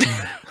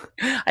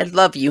 I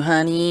love you,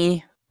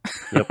 honey.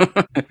 Yep.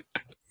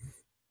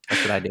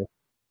 That's what I do.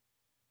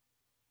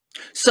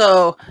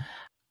 So,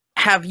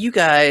 have you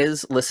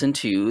guys listened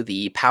to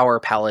the Power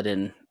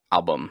Paladin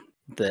album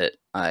that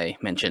I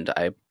mentioned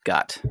I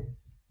got?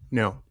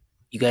 No.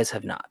 You guys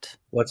have not.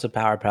 What's a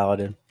Power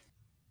Paladin?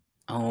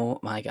 Oh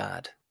my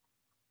god.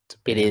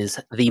 It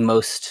is the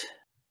most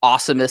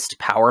awesomest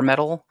power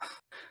metal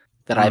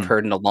that I've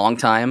heard in a long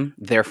time.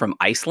 They're from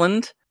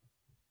Iceland.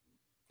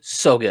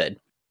 So good.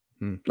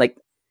 Like,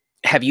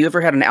 have you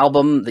ever had an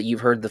album that you've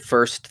heard the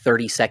first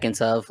 30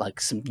 seconds of? Like,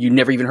 you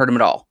never even heard them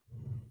at all.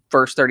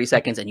 First 30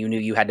 seconds and you knew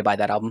you had to buy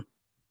that album?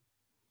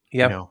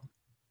 Yeah. No.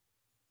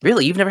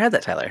 Really? You've never had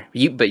that, Tyler?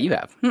 But you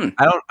have.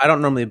 I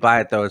don't normally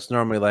buy it, though. It's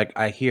normally like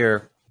I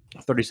hear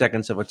 30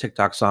 seconds of a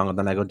TikTok song and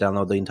then I go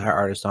download the entire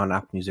artist on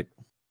Apple Music.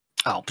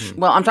 Oh,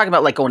 well, I'm talking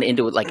about like going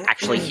into it, like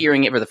actually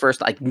hearing it for the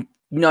first, like, you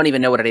don't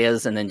even know what it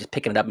is, and then just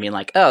picking it up and being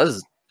like, oh, this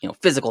is,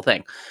 physical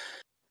thing.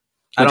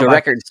 I don't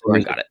record store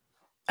and got it.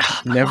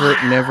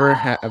 Never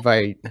have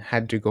I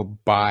had to go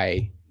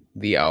buy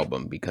the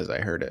album because I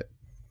heard it.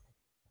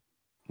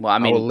 Well, I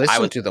mean, I will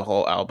listen to the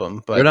whole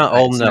album, but you're not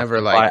old enough never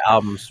to buy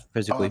albums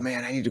physically. Oh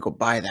man, I need to go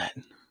buy that.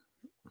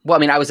 Well, I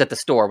mean, I was at the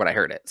store when I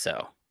heard it,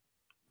 so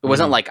it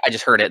wasn't like I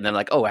just heard it and then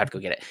like, oh, I have to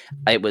go get it.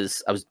 I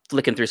was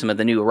flicking through some of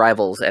the new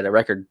arrivals at a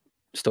record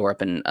store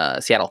up in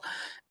Seattle,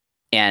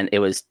 and it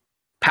was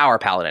Power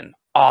Paladin,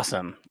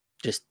 awesome,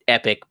 just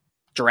epic,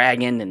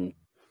 dragon, and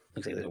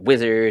looks like there's a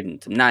wizard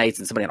and some knights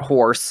and somebody on a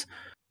horse.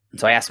 And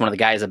so I asked one of the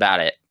guys about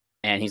it,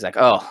 and he's like,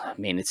 "Oh, I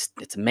mean, it's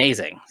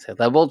amazing." So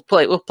we'll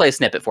play a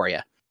snippet for you.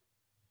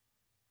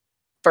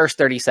 First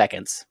 30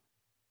 seconds,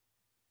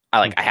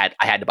 I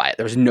had to buy it.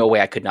 There was no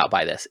way I could not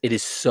buy this. It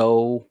is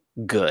so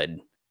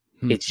good.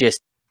 It's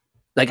just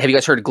like, have you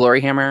guys heard of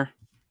Glory Hammer?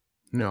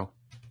 No.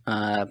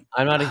 I'm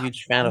not a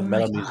huge fan of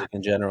metal music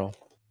in general.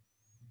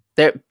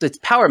 It's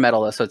power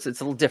metal though, so it's a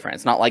little different.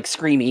 It's not like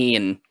screamy,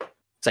 and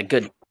it's like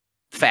good,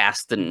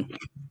 fast, and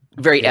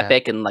very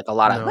epic, and like a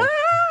lot of.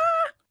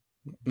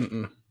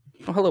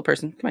 Oh, hello,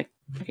 person. Come on.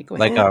 Okay, go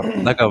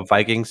ahead. Like a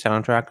Viking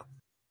soundtrack.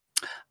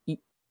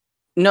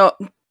 No,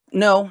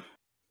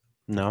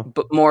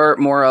 but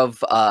more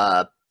of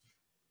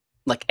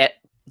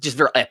just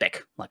very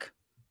epic, like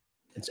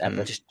It's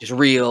epic. Just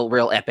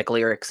real epic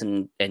lyrics,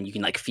 and you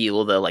can like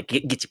feel the like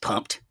get you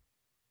pumped.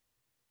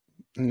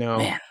 No,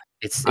 man,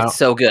 it's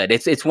so good.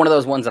 It's one of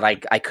those ones that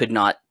I could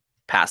not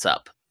pass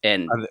up.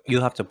 And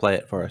you'll have to play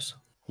it for us.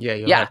 Yeah,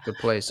 you'll have to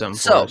play some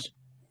for us.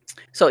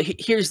 So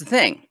here's the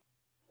thing.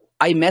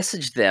 I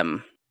messaged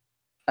them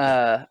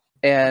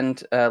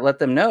and let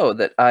them know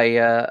that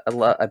I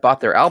bought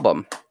their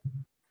album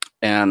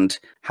and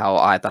how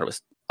I thought it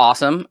was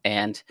awesome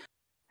and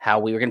how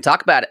we were going to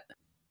talk about it.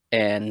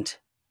 And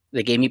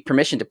they gave me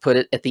permission to put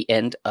it at the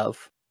end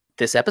of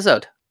this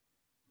episode.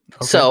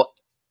 Okay. So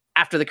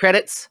after the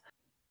credits,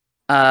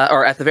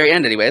 or at the very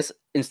end anyways,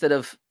 instead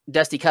of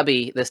Dusty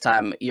Cubby this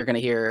time, you're going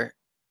to hear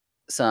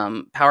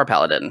some Power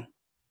Paladin.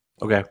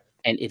 Okay.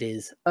 And it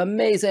is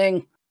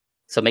amazing.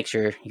 So make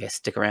sure you guys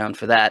stick around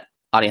for that,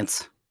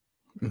 audience.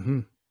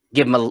 Mm-hmm.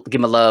 Give them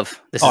a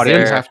love. This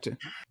audience is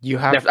you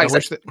have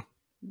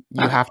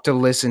to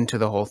listen to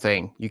the whole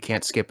thing. You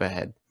can't skip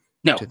ahead.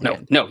 No.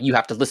 You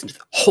have to listen to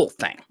the whole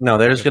thing. No,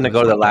 they're just going to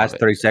go to the last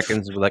 30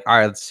 seconds and be like, all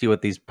right, let's see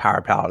what these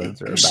Power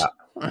Paladins are about.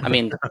 I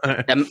mean,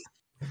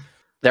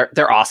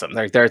 they're awesome.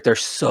 They're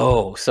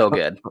so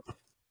good.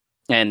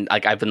 And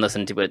like I've been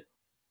listening to it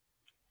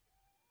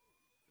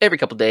every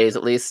couple of days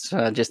at least,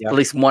 at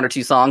least one or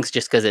two songs,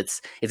 just because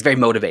it's very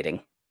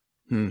motivating.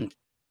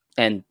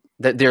 And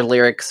their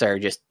lyrics are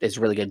it's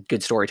really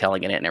good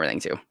storytelling in it and everything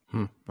too.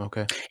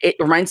 Okay. It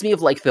reminds me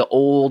of like the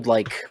old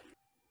like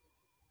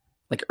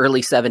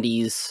early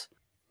 70s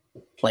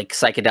like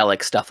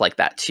psychedelic stuff like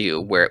that too,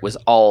 where it was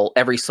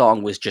every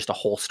song was just a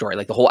whole story.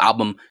 Like the whole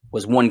album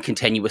was one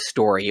continuous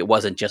story. It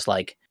wasn't just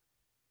like,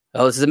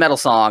 oh, this is a metal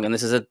song and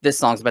this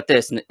song's about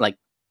this, and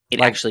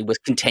it actually was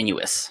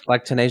continuous.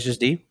 Like Tenacious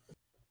D?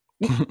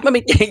 I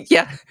mean,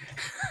 yeah.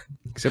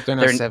 Except they're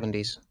not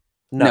 70s.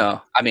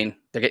 No, I mean,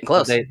 they're getting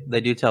close.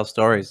 They do tell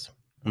stories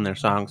in their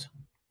songs.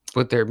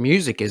 But their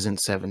music isn't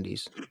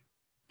 70s.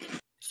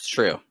 It's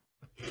true.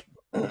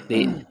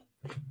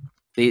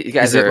 These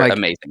guys are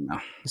amazing, though.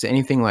 Is it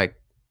anything like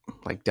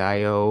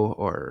Dio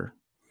or...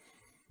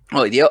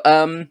 Oh, Dio?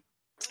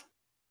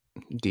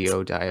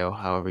 Dio,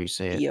 however you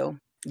say it.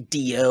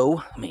 Dio.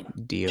 I mean,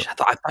 Dio.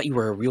 I thought you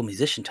were a real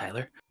musician,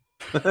 Tyler.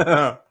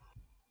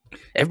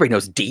 Everybody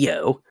knows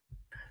Dio.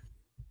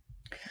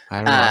 I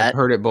don't know. I've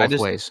heard it both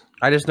ways.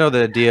 I just know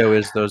that a Dio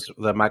is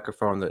the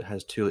microphone that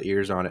has 2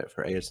 ears on it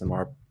for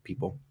ASMR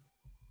people.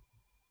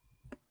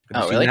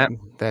 Oh, really?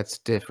 That's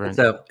different.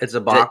 It's a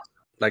box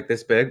like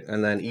this big,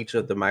 and then each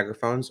of the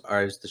microphones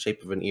is the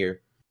shape of an ear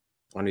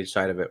on each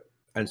side of it.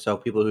 And so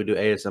people who do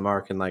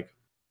ASMR can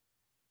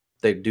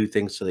they do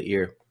things to the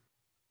ear.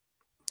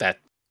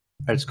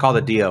 It's called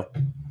a Dio.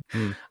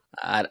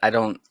 I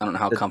don't know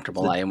how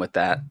comfortable I am with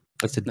that.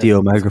 It's a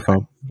Dio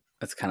microphone.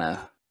 That's kind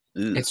of...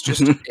 It's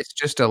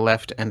just a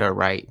left and a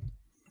right.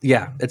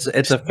 Yeah, it's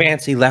a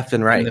fancy left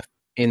and right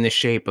in the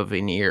shape of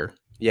an ear.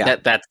 Yeah,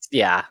 that's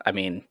I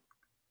mean,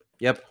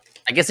 yep.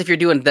 I guess if you're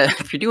doing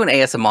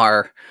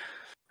ASMR,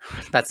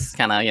 that's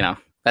kind of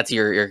that's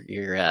your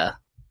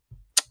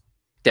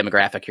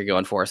demographic you're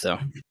going for. So,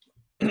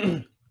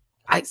 it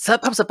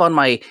pops up on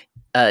my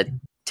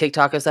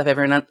TikTok and stuff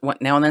every now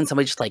and then.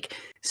 Somebody just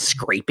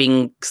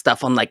scraping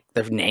stuff on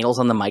their nails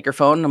on the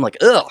microphone. I'm like,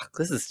 ugh,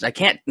 I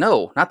can't.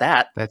 No, not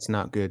that. That's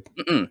not good.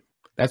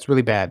 That's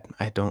really bad.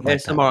 I don't like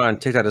ASMR on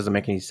TikTok doesn't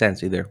make any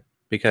sense either,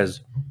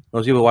 because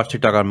most people watch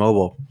TikTok on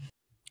mobile.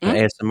 And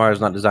ASMR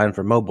is not designed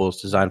for mobile;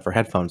 it's designed for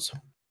headphones.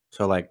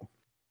 So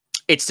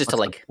it's just to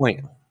look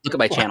at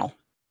my channel.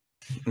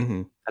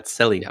 That's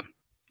silly. Yeah.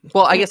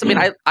 Well, I guess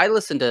I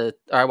listen to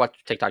or I watch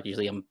TikTok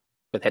usually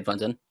with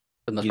headphones in for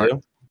the most part.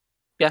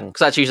 Yeah,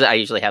 because I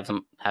usually have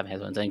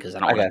headphones in because I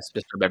don't want to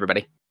disturb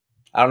everybody.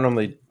 I don't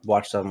normally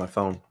watch stuff on my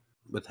phone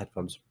with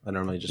headphones. I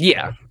normally just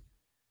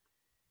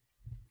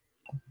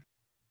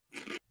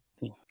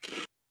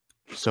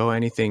So,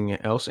 anything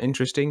else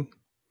interesting?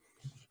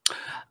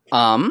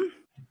 I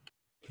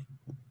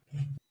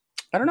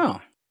don't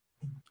know.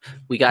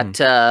 We got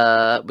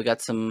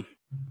some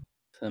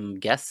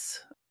guests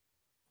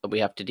that we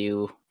have to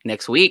do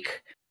next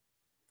week,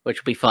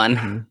 which will be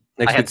fun.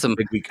 I had some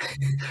big week.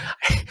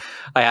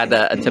 I had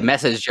to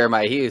message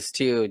Jeremiah Hughes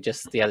too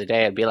just the other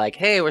day. I'd be like,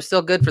 "Hey, we're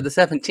still good for the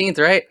 17th,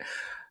 right?" And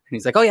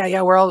he's like, "Oh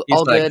yeah, we're all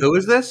good." Who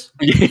is this?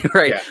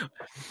 Right. Yeah.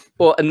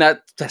 Well, and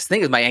that's the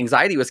thing is my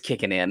anxiety was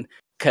kicking in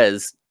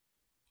because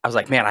I was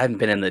like, "Man, I haven't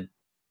been in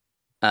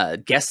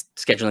the guest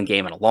scheduling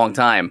game in a long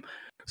time."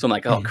 So I'm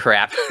like, "Oh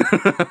crap."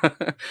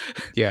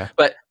 Yeah.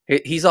 But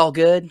he's all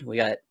good. We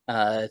got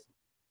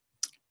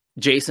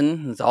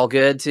Jason is all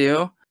good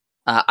too.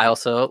 I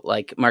also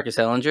like Marcus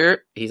Hellinger.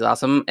 He's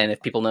awesome. And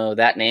if people know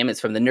that name,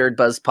 it's from the Nerd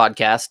Buzz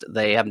podcast.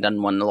 They haven't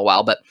done one in a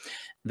while, but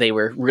they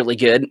were really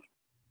good.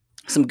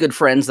 Some good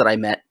friends that I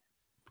met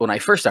when I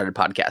first started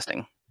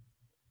podcasting.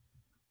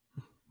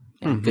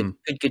 Yeah,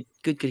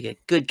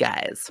 good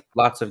guys.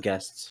 Lots of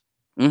guests.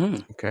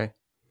 Okay.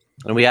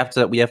 And we have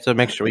to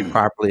make sure we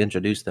properly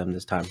introduce them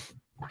this time.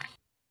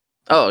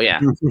 Oh yeah.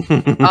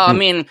 I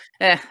mean,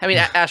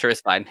 Asher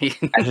is fine.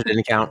 Asher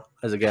didn't count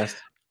as a guest.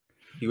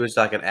 He was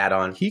like an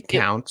add-on. He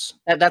counts.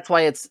 That's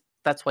why it's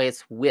that's why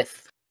it's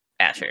with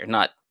Asher,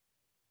 not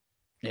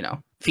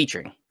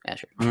featuring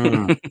Asher.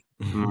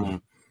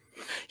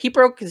 He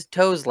broke his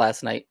toes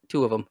last night,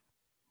 2 of them.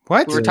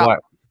 What? We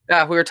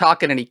were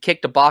talking, and he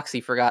kicked a box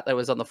he forgot that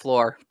was on the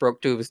floor.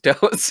 Broke 2 of his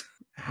toes.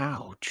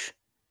 Ouch.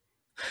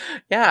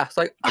 Yeah, it's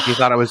like he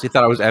thought it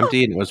was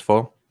empty and it was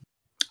full,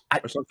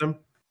 or something.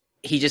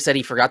 He just said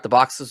he forgot the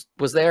box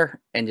was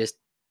there, and just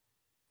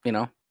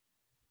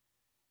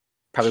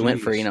probably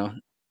went for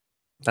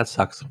that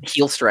sucks.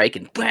 Heel strike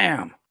and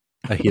bam,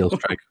 a heel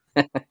strike.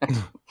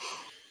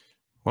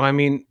 Well, I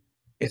mean,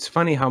 it's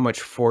funny how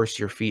much force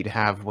your feet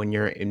have when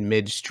you're in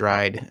mid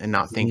stride and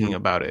not thinking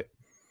about it.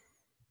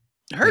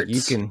 It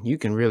hurts. Like you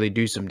can really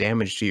do some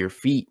damage to your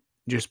feet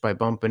just by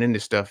bumping into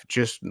stuff,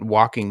 just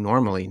walking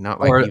normally, not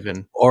like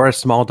or a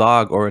small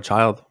dog or a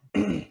child.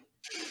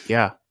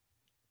 Yeah.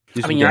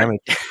 I mean, damage.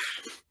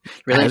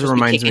 Really, it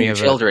reminds me of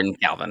children,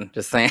 Calvin.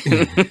 Just saying.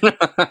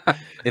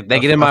 If they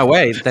get in my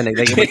way, then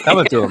they can be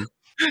coming to them.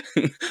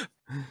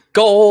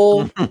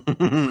 Goal.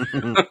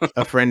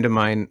 A friend of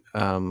mine,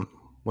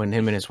 when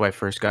him and his wife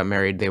first got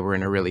married, they were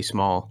in a really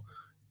small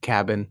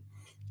cabin,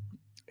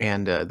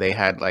 and they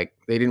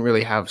didn't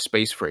really have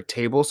space for a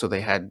table, so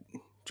they had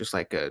just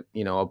like a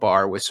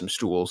bar with some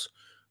stools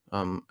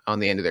on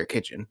the end of their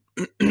kitchen.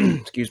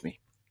 Excuse me.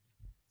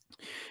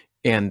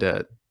 And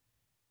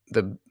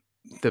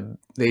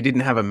they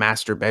didn't have a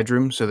master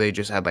bedroom, so they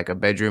just had like a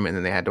bedroom, and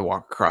then they had to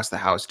walk across the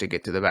house to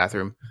get to the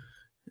bathroom.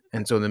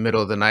 And so in the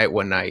middle of the night,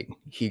 one night,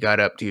 he got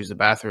up to use the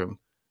bathroom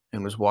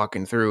and was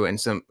walking through, and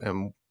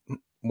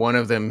one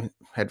of them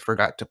had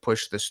forgot to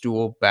push the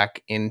stool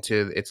back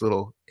into its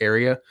little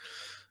area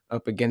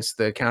up against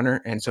the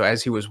counter. And so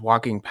as he was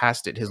walking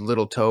past it, his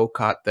little toe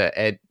caught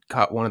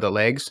one of the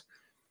legs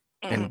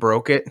and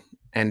broke it.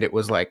 And it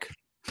was like,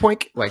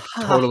 poink, like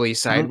totally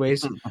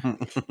sideways.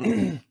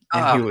 And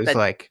he was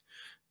like,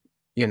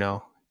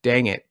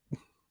 dang it.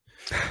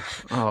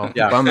 Oh,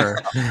 yeah. Bummer.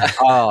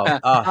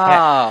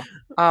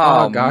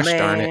 Gosh,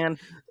 man.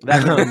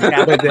 Darn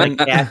it. But then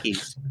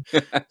khakis.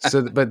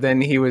 But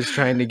then he was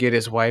trying to get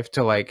his wife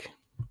to like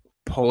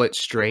pull it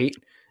straight,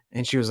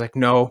 and she was like,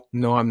 no,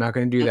 I'm not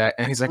going to do that.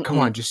 And he's like, come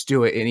on, just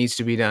do it. It needs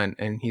to be done.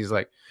 And she's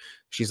like,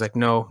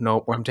 no,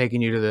 I'm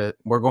taking you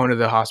we're going to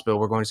the hospital.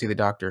 We're going to see the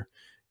doctor.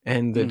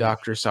 And the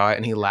doctor saw it,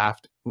 and he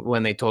laughed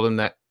when they told him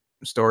that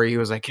story. He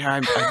was like,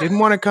 yeah, I didn't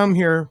want to come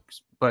here,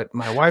 but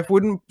my wife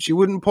wouldn't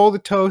pull the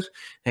toes.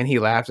 And he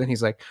laughed, and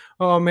he's like,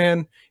 oh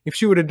man, if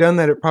she would have done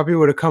that, it probably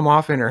would have come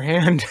off in her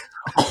hand.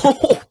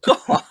 Oh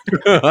God.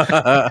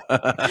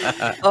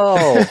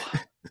 Oh,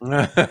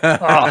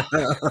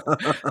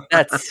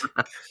 that's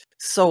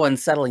so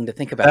unsettling to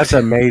think about. That's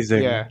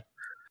amazing. Yeah.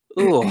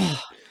 Ooh.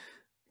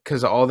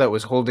 Because all that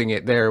was holding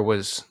it there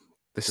was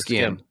the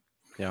skin.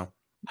 Yeah.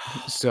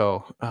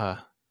 So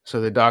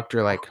the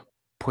doctor like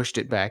pushed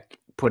it back,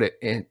 put it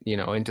in,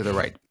 into the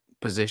right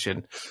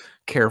position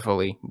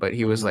carefully, but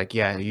he was like,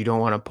 yeah, you don't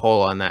want to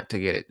pull on that to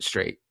get it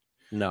straight.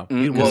 No,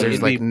 because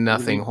there's like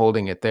nothing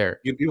holding it there.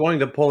 You'd be wanting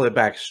to pull it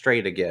back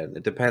straight again.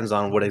 It depends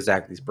on what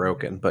exactly is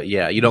broken, but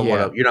yeah, you don't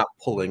want to. You're not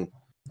pulling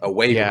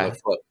away from the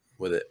foot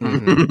with it.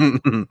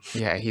 Mm-hmm.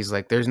 Yeah, he's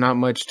like, there's not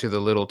much to the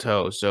little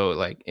toe, so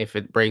like if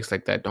it breaks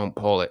like that, don't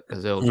pull it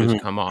because it'll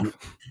just come off.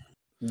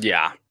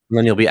 Yeah, and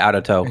then you'll be out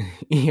of toe.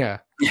 Yeah,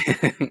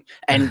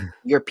 and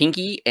your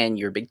pinky and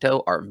your big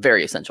toe are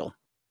very essential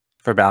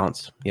for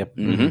balance. Yep.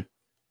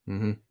 Mm-hmm.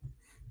 Mm-hmm.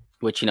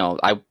 Which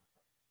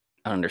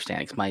I don't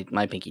understand because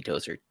my pinky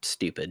toes are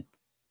stupid.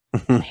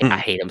 I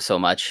hate them so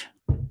much.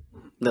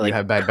 You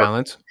have bad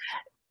balance?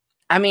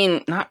 I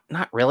mean, not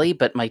really,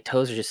 but my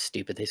toes are just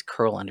stupid. They just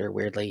curl under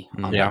weirdly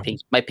on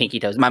my pinky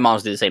toes. My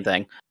mom's do the same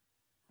thing.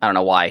 I don't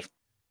know why,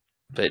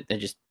 but they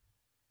just.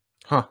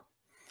 Huh.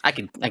 I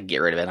can get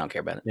rid of it. I don't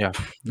care about it. Yeah.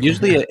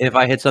 Usually, if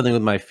I hit something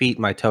with my feet,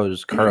 my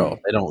toes curl.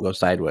 They don't go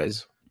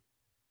sideways.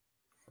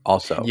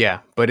 Also.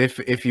 Yeah, but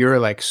if you're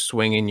like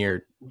swinging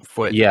your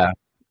foot. Yeah.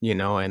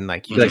 And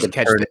like you just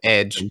catch the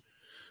edge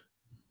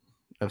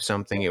of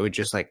something, it would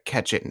just like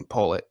catch it and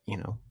pull it,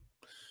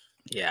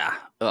 Yeah.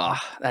 Ugh,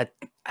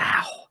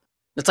 ow.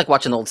 It's like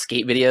watching old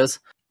skate videos.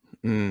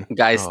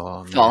 Guys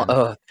fall.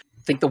 I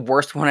think the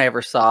worst one I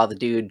ever saw, the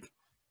dude,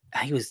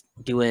 he was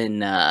doing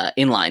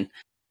inline,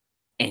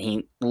 and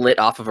he lit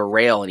off of a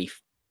rail, and he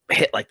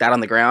hit like that on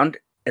the ground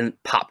and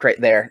popped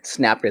right there,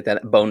 snapped it.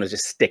 That bone was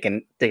just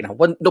sticking out.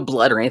 Wasn't no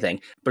blood or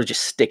anything, but it was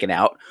just sticking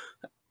out.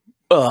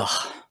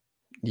 Ugh.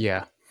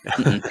 Yeah.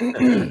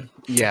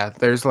 Yeah,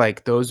 there's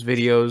like those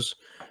videos,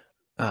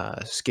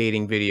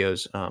 skating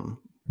videos,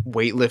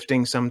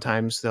 weightlifting.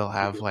 Sometimes they'll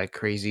have like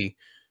crazy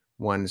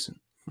ones.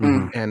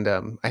 And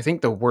I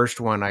think the worst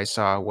one I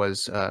saw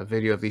was a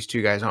video of these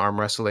two guys arm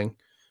wrestling.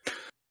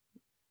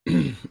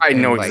 I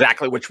know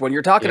exactly which one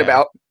you're talking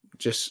about.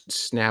 Just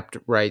snapped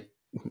right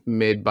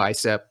mid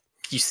bicep.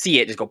 You see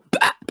it just go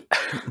bap.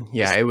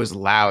 Yeah, it was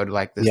loud,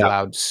 like this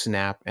loud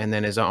snap, and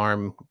then his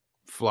arm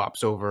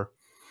flops over.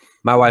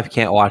 My wife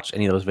can't watch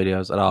any of those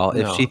videos at all.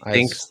 If she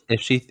thinks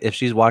if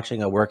she's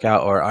watching a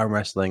workout or arm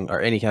wrestling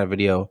or any kind of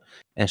video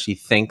and she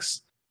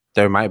thinks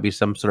there might be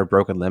some sort of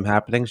broken limb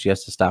happening, she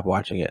has to stop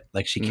watching it.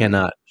 Like she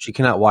cannot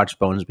watch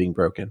bones being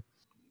broken.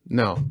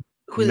 No.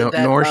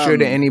 Nor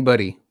should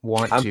anybody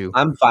want to.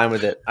 I'm fine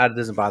with it. It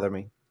doesn't bother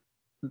me.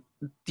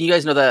 Do you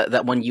guys know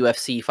that one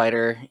UFC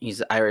fighter? He's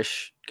an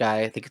Irish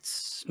guy. I think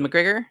it's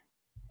McGregor.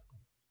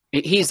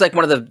 He's like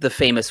one of the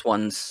famous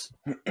ones.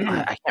 I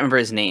can't remember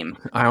his name.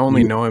 I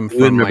only know him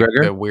from like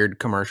the weird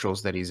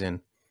commercials that he's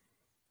in.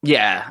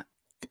 Yeah.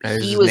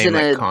 He was in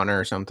like Connor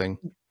or something.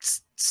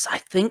 I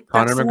think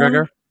Conor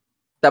McGregor?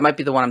 That might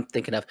be the one I'm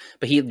thinking of.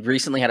 But he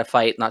recently had a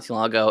fight not too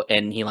long ago,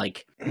 and he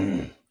like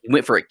he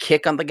went for a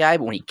kick on the guy,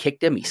 but when he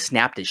kicked him, he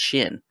snapped his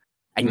shin.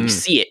 And you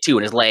see it too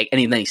in his leg, and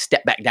then he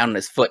stepped back down on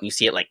his foot, and you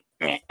see it like.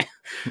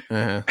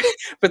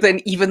 But then,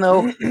 even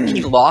though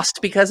he lost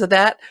because of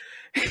that,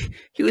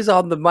 he was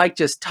on the mic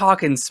just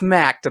talking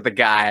smack to the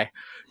guy,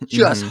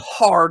 just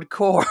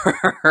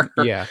hardcore.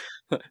 Yeah,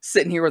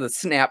 sitting here with a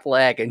snap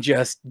leg and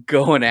just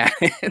going at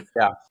it.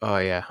 Yeah. Oh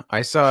yeah,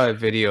 I saw a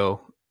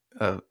video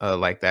of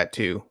like that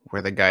too,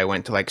 where the guy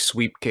went to like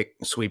sweep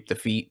the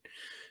feet,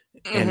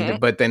 and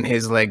but then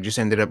his leg just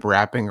ended up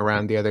wrapping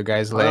around the other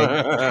guy's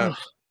leg.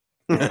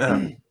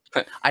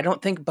 I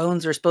don't think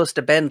bones are supposed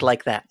to bend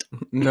like that.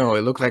 No,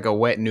 it looked like a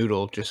wet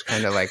noodle, just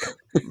kind of like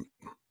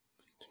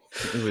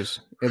it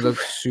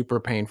looked super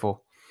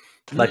painful.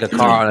 Like a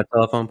car on a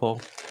telephone pole.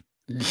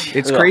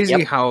 It's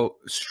crazy how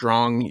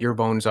strong your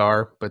bones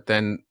are, but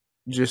then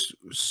just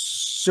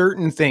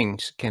certain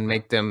things can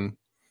make them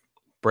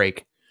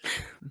break.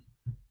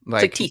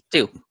 Like teeth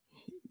too.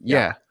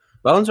 Yeah.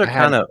 Bones are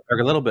kind of a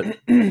little bit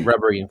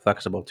rubbery and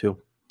flexible too.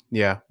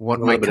 Yeah.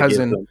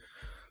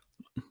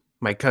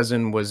 My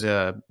cousin was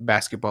a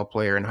basketball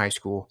player in high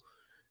school,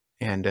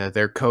 and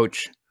their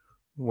coach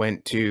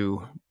went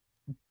to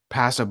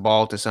pass a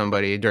ball to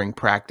somebody during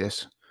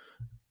practice,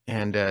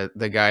 and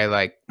the guy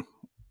like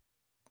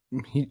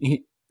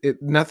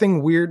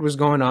nothing weird was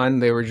going on.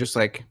 They were just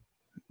like,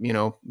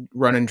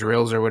 running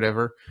drills or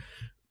whatever.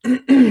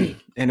 And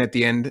at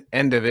the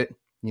end of it,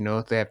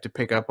 they have to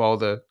pick up all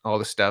the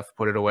stuff,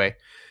 put it away.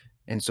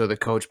 And so the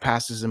coach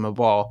passes him a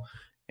ball,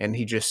 and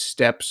he just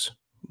steps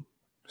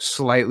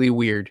slightly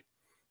weird,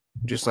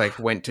 just like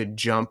went to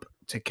jump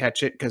to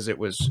catch it because it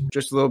was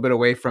just a little bit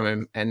away from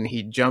him, and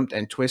he jumped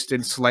and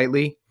twisted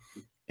slightly,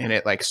 and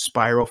it like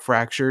spiral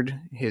fractured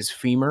his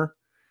femur.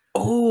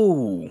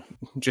 Oh,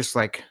 just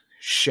like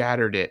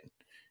shattered it,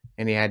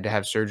 and he had to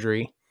have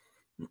surgery.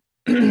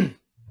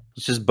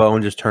 It's just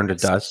bone just turned to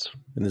dust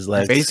in his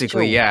legs.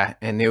 Basically, yeah.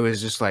 And it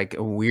was just like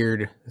a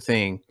weird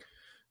thing.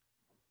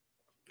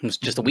 It was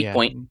just a weak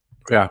point.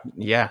 Yeah.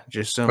 Yeah,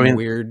 just some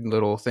weird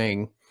little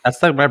thing.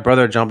 That's like my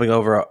brother jumping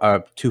over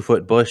a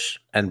 2-foot bush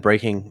and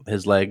breaking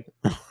his leg.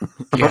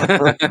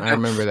 Yeah, I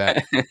remember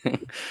that.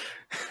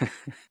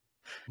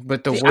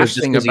 But the worst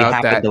thing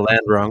about that, to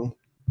land wrong.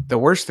 The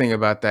worst thing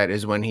about that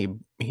is when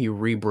he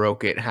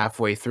re-broke it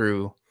halfway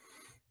through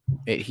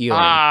it healing.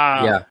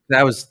 Yeah,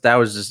 that was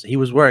just, he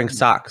was wearing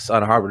socks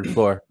on a hardwood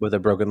floor with a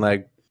broken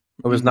leg.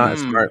 It was not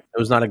smart. It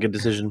was not a good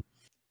decision.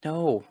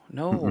 No.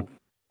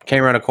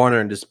 Came around a corner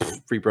and just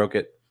re-broke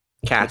it.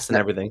 Cats and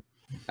everything.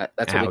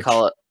 That's what we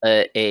call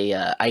it, a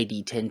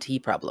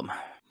ID10T problem.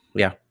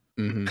 Yeah.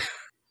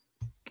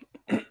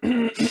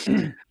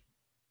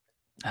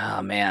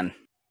 Oh man.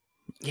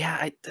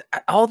 Yeah,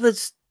 all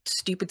this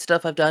stupid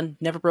stuff I've done,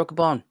 never broke a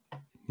bone.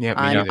 Yeah,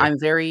 I'm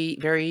very,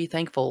 very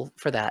thankful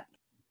for that.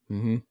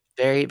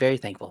 Very, very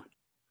thankful.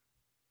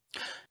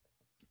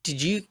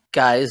 Did you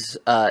guys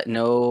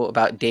know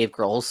about Dave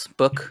Grohl's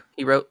book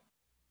he wrote?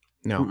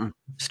 No.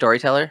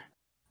 Storyteller.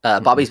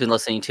 Bobby's been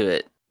listening to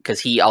it because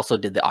he also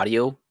did the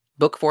audio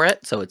book for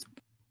it, so it's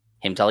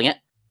him telling it.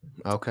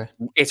 Okay.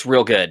 It's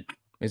real good.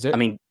 Is it? I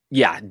mean,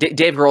 yeah,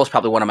 Dave Grohl is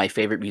probably one of my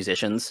favorite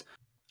musicians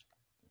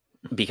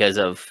because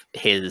of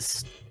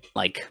his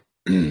like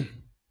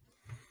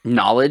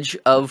knowledge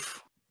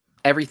of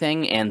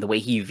everything and the way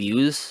he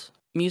views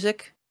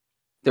music.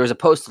 There was a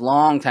post a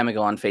long time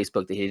ago on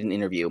Facebook that he did an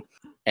interview,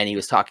 and he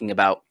was talking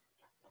about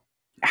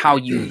how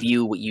you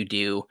view what you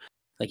do.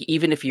 Like,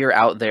 even if you're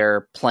out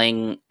there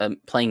playing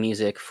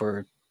music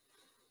for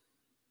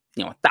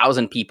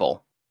 1,000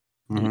 people,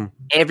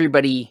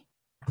 everybody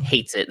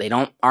hates it. They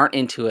aren't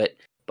into it,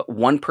 but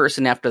one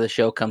person after the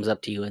show comes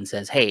up to you and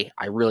says, "Hey,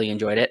 I really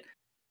enjoyed it."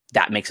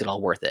 That makes it all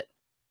worth it.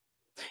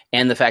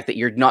 And the fact that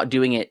you're not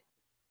doing it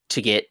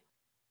to get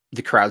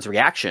the crowd's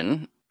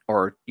reaction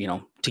or,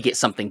 to get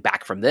something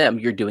back from them,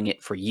 you're doing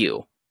it for you.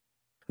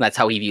 And that's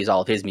how he views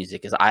all of his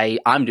music, is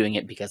I'm doing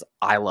it because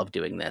I love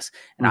doing this.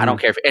 And I don't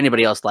care if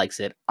anybody else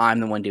likes it. I'm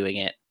the one doing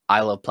it.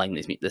 I love playing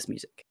this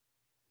music.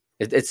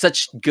 It's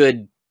such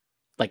good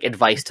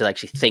advice to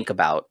actually think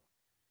about,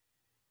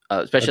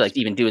 especially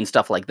even doing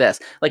stuff like this.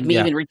 Like me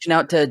even reaching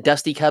out to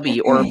Dusty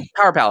Cubby or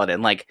Power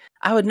Paladin. Like,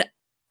 I would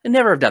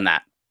never have done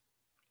that.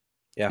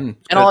 Yeah. And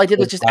all I did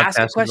was just ask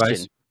a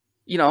question.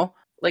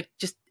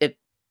 Advice.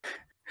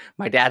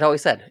 My dad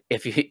always said,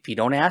 if you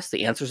don't ask,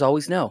 the answer's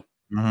always no.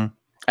 And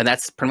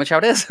that's pretty much how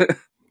it is.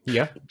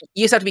 Yeah.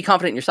 You just have to be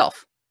confident in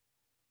yourself.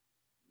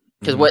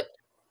 Because what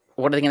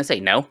are they going to say?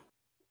 No?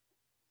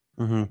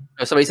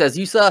 If somebody says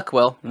you suck,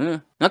 well,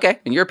 okay,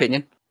 in your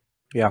opinion.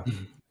 Yeah.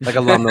 Like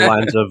along the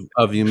lines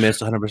of you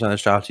miss 100% of the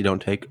shots you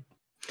don't take.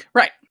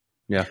 Right.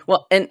 Yeah.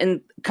 Well,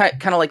 and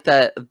kind of like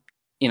that,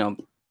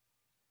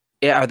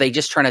 are they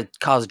just trying to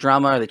cause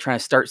drama? Are they trying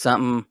to start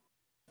something?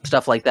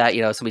 Stuff like that,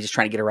 somebody just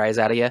trying to get a rise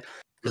out of you.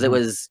 Because it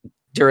was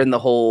during the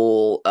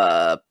whole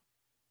Black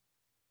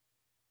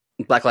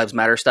Lives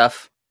Matter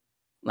stuff,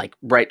 like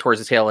right towards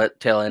the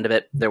tail end of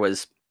it, there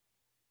was,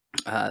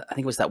 I think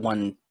it was that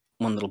one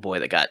little boy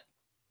that got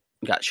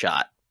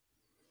shot.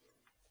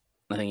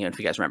 I think if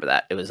you guys remember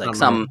that, it was like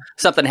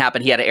something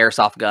happened. He had an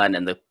airsoft gun,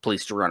 and the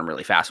police were running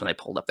really fast when they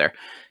pulled up there.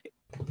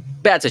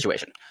 Bad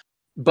situation.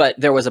 But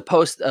there was a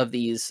post of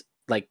this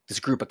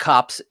group of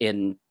cops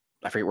in,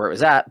 I forget where it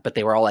was at, but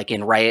they were all like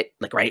in riot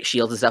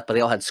shields and stuff. But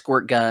they all had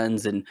squirt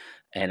guns and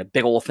a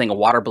big old thing of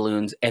water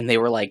balloons, and they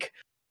were like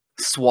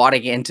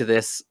swatting into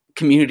this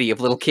community of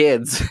little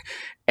kids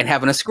and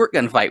having a squirt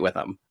gun fight with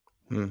them.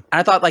 And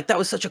I thought that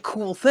was such a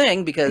cool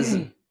thing because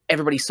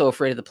everybody's so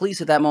afraid of the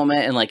police at that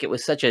moment, and it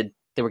was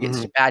they were getting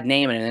such a bad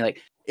name, and they're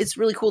it's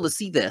really cool to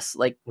see this.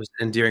 It was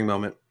an endearing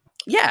moment.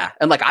 Yeah.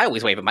 And I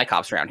always wave at my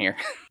cops around here.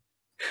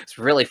 It's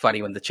really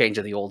funny when the change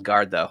of the old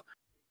guard, though.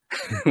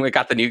 We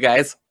got the new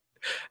guys.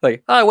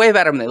 I wave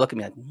at them, and they look at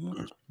me like, what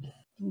are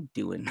you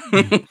doing?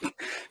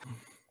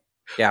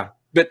 Yeah.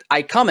 But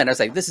I comment, I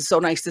was like, this is so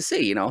nice to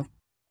see,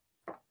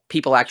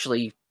 people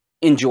actually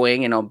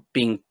enjoying,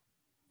 being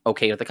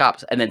okay with the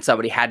cops. And then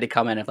somebody had to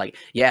come in and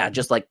yeah,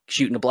 just like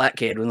shooting a black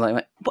kid.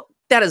 And but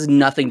that has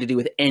nothing to do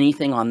with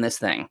anything on this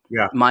thing.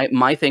 Yeah.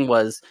 My thing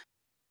was,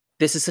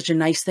 this is such a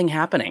nice thing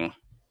happening.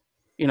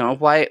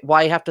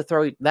 Why have to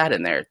throw that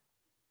in there?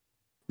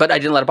 But I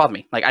didn't let it bother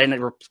me. I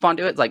didn't respond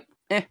to it.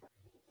 It's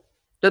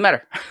doesn't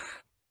matter.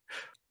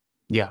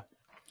 Yeah.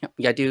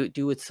 Yeah.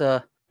 Do it's,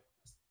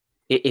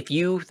 if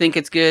you think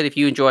it's good, if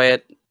you enjoy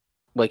it,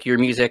 your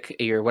music,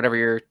 your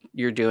whatever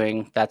you're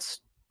doing,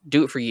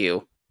 do it for you.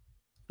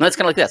 And that's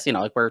kind of like this,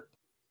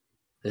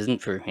 this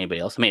isn't for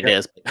anybody else. I mean, it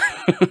is,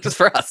 but just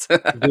for us.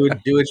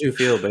 do what you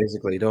feel,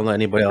 basically. Don't let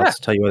anybody else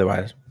tell you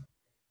otherwise.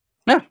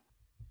 Yeah,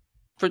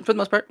 for the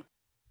most part.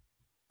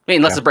 I mean,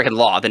 unless it's breaking the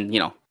law, then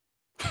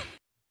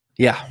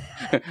Yeah,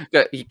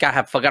 you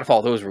gotta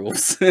follow those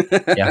rules.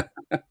 Yeah,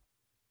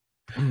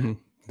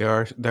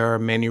 there are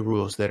many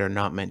rules that are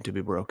not meant to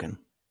be broken.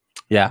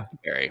 Yeah,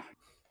 very.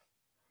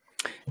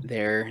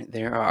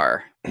 There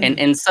are,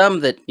 and some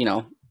that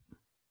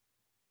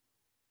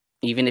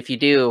even if you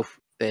do,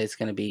 it's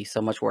going to be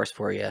so much worse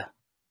for you.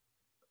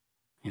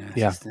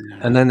 Yeah,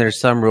 and then there's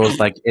some rules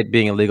like it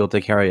being illegal to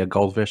carry a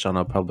goldfish on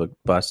a public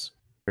bus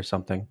or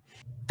something.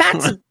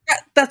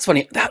 That's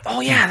funny.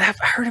 I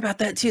heard about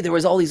that too. There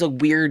was all these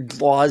weird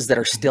laws that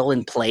are still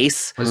in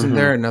place. Wasn't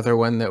there another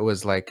one that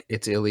was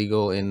it's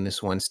illegal in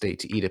this one state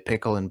to eat a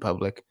pickle in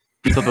public?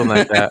 Something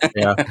like that.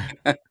 Yeah.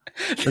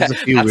 There's a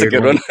few That's weird a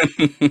good ones.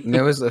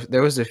 one.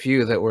 there was a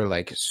few that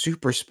were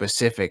super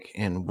specific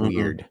and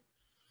weird.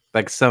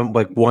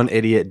 One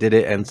idiot did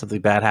it and something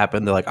bad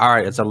happened. They're all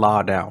right, it's a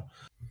law now.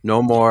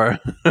 No more.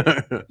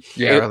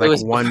 Yeah,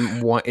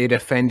 it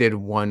offended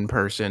one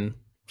person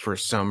for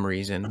some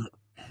reason.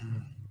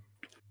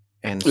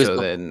 And so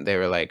then they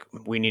were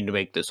we need to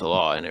make this a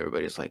law. And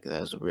everybody's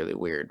that's really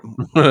weird.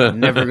 I'm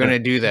never going to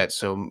do that.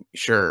 So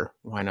sure,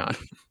 why not?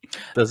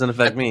 Doesn't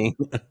affect me.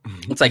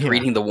 It's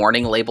reading the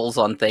warning labels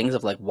on things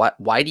of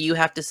why do you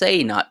have to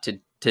say not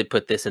to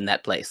put this in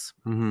that place?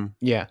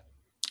 Yeah.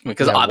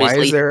 Because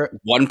obviously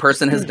one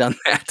person has done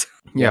that.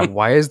 Yeah.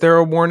 Why is there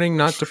a warning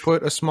not to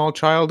put a small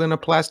child in a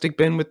plastic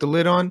bin with the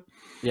lid on?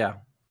 Yeah.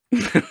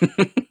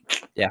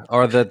 Yeah.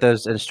 Or that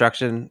there's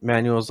instruction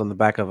manuals on the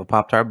back of a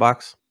Pop-Tart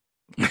box.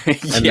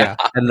 And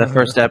and the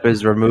first step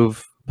is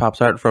remove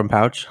Pop-Tart from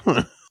pouch.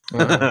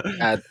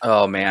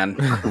 Oh man.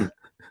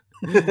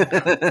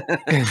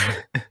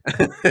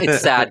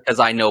 It's sad because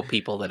I know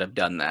people that have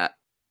done that.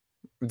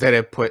 That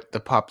have put the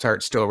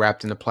Pop-Tart still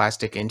wrapped in the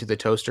plastic into the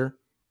toaster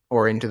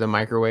or into the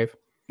microwave.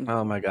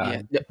 Oh my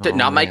god. Yeah.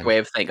 Not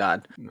microwave, thank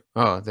God.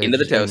 Oh, into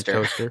the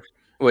toaster.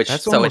 Which I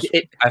feel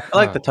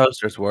like the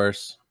toaster's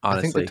worse, honestly.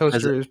 I think the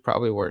toaster is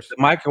probably worse. The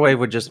microwave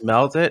would just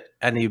melt it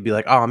and you'd be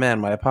like, oh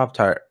man, my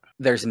Pop-Tart.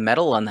 There's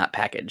metal on that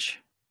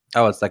package.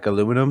 Oh, it's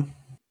aluminum?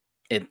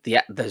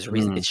 There's a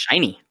reason it's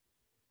shiny.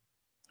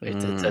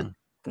 It's a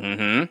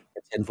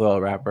It's tinfoil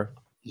wrapper.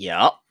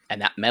 Yeah,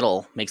 and that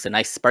metal makes a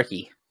nice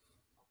sparky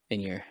in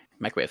your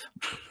microwave.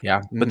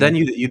 Yeah, but then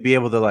you'd be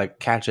able to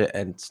catch it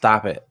and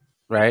stop it,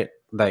 right?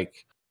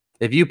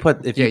 You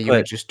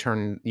would just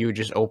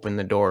open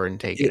the door and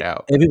take it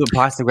out. If you put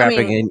plastic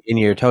wrapping in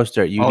your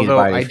toaster, you need to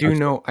buy. I do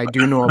know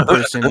a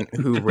person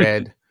who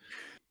read.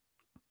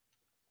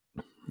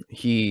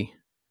 He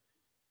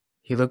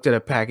looked at a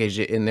package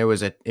and it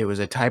was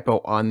a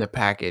typo on the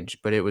package,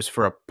 but it was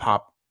for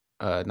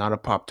not a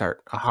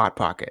Pop-Tart, a Hot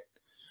Pocket.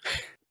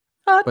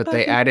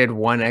 They added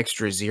one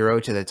extra zero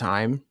to the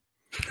time.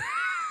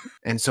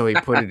 And so he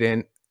put it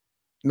in.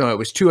 No, it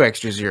was 2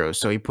 extra zeros.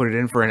 So he put it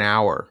in for an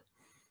hour.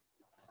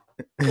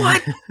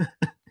 What?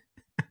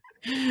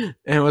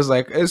 And was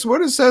like, it's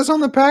what it says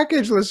on the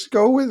package. Let's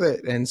go with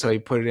it. And so he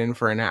put it in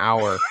for an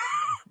hour.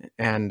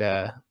 And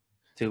the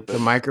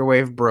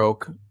microwave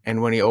broke.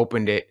 And when he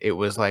opened it, it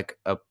was like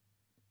a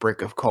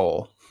brick of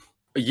coal.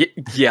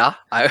 Yeah.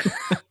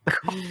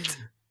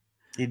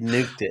 He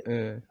nuked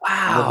it.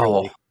 Wow.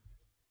 Literally.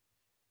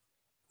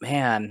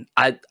 Man,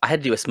 I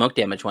had to do a smoke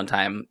damage one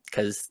time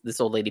because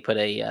this old lady put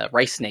a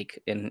rice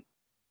snake in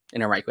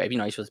her microwave. You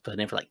know, you're supposed to put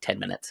it in for like 10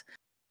 minutes.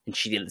 And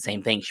she did the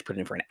same thing. She put it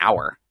in for an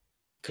hour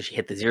because she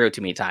hit the 0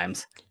 too many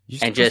times.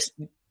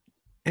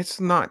 It's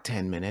not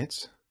 10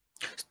 minutes.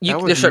 You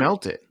that would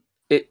melt it.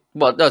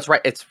 Well, no, it's right.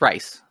 It's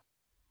rice.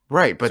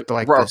 Right, but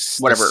like the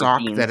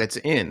sock that it's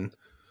in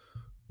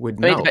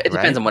would melt. It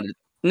depends on what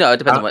it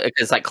depends on what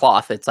it's like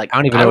cloth. It's like I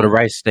don't even know what a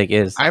rice snake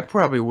is. I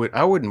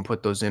wouldn't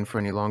put those in for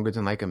any longer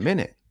than like a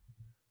minute.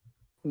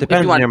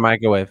 Depends on your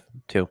microwave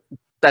too.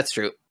 That's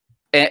true.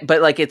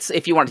 But like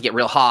if you want to get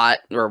real hot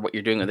or what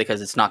you're doing with it,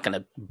 because it's not going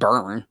to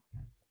burn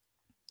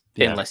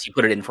unless you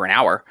put it in for an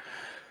hour.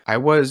 I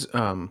was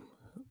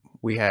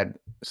we had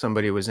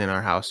somebody was in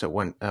our house at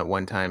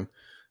one time,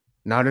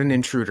 not an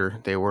intruder.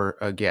 They were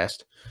a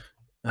guest.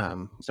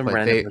 But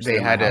they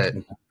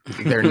had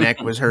their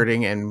neck was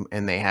hurting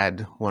and they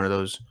had one of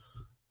those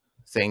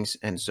things,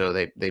 and so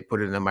they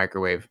put it in the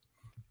microwave,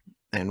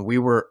 and we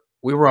were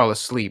all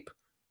asleep.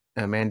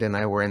 Amanda and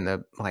I were in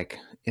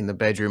the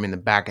bedroom in the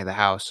back of the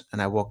house,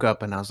 and I woke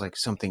up and I was like,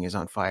 something is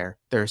on fire.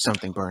 There's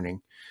something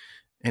burning.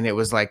 And it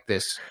was like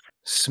this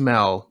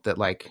smell that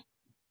like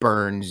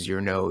burns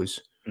your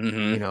nose.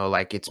 You know,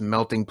 like it's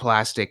melting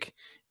plastic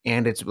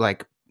and it's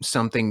like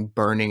something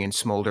burning and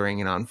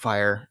smoldering and on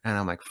fire. And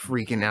I'm like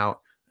freaking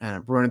out and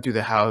I'm running through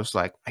the house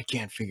like, I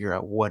can't figure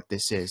out what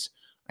this is.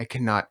 I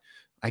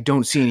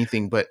don't see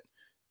anything, but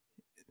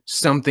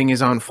something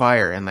is on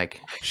fire, and like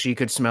she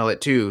could smell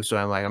it too. So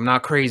I'm like, I'm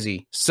not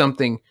crazy,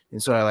 something.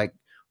 And so I like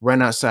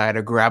run outside,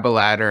 I grab a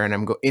ladder, and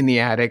I'm in the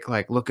attic,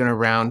 like looking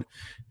around,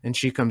 and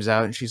she comes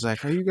out and she's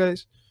like, are you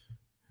guys,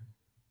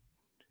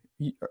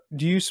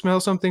 do you smell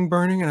something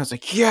burning? And I was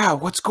like, yeah,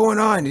 what's going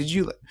on?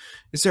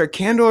 Is there a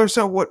candle or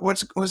something?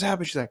 What's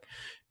happening? She's like,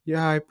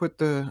 yeah, I put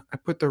the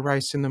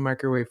rice in the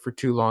microwave for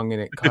too long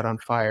and it caught on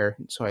fire,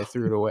 so I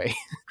threw it away.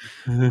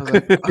 I was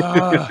like,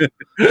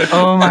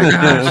 oh my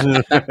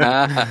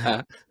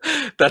gosh.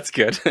 That's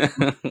good.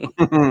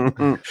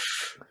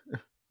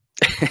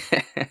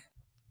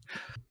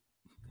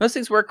 Most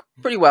things work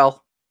pretty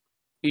well.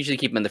 Usually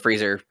keep them in the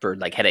freezer for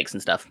like headaches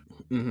and stuff.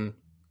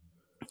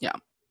 Yeah.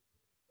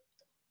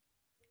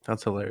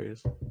 That's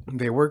hilarious.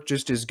 They work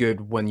just as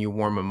good when you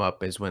warm them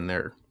up as when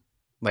they're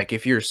like,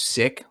 if you're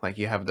sick, like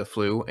you have the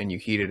flu and you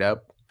heat it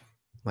up,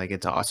 like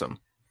it's awesome.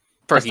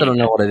 I still don't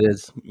know what it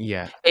is.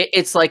 Yeah.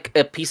 It's like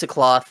a piece of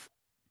cloth,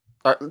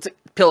 or it's a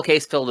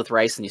pillowcase filled with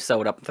rice, and you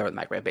sew it up and throw it in the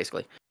microwave,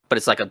 basically. But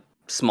it's like a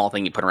small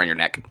thing you put around your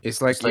neck.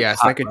 It's like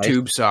a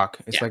tube sock.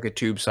 It's like a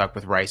tube sock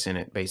with rice in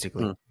it,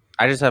 basically.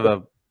 I just have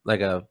a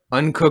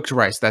uncooked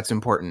rice. That's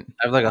important.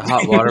 I have like a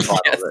hot water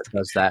bottle that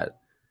does that.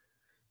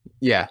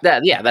 Yeah.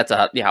 That's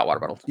a hot water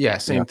bottle. Yeah,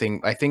 same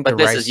thing. I think but the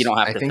this rice, is, you don't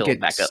have to fill it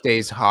back up.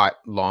 Stays hot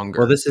longer.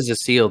 Well, this is a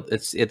sealed.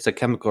 It's a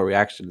chemical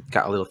reaction. It's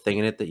got a little thing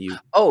in it that you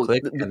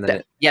click, and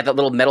then that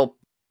little metal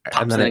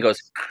pops and then it goes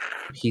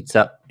heats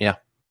up. Yeah.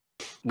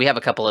 We have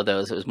a couple of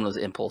those. It was one of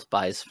those impulse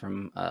buys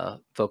from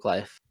Folk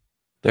Life.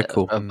 They're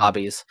cool.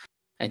 Bobby's,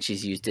 and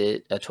she's used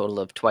it a total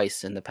of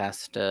twice in the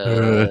past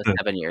 7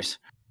 years.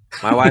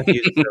 My wife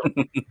uses them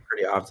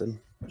pretty often.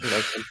 She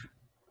likes them.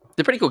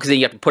 They're pretty cool because then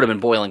you have to put them in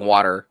boiling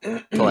water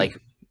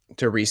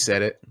to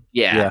reset it.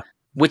 Yeah.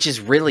 Which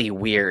is really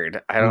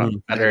weird. I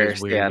don't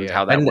understand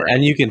how that works.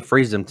 And you can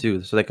freeze them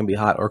too, so they can be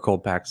hot or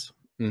cold packs.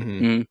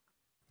 Yep.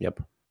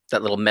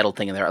 That little metal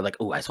thing in there, I'm like,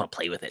 oh, I just want to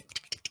play with it.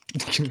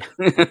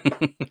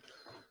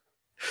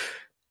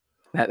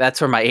 That's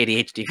where my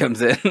ADHD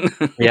comes in.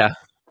 Yeah.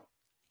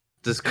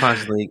 Just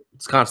constantly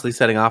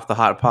setting off the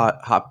hot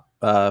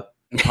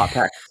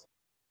packs.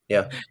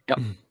 Yeah. Yep.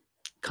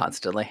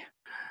 Constantly.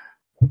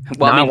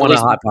 Well, I want a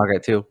hot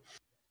pocket too.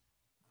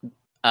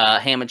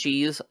 Ham and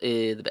cheese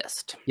is the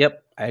best.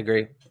 Yep, I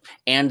agree.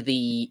 And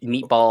the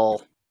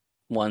meatball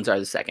ones are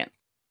the second.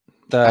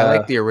 I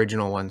like the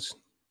original ones.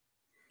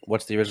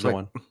 What's the original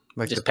one?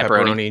 Like just the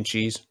pepperoni and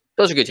cheese.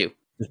 Those are good too.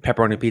 Just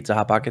pepperoni pizza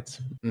hot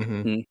pockets.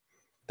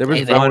 There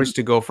was always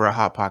to go for a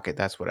hot pocket.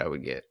 That's what I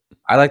would get.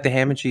 I like the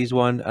ham and cheese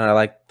one, and I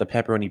like the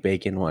pepperoni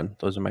bacon one.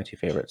 Those are my two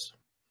favorites.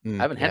 I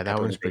haven't had that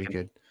one's pretty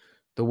good.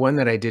 The one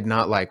that I did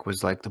not like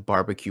was like the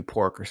barbecue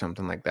pork or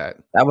something like that.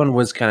 That one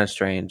was kind of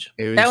strange.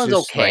 That one's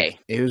okay.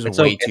 It was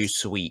way too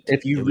sweet.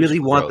 If you really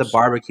want the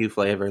barbecue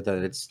flavor,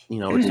 then it's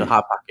it's a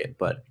hot pocket.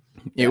 But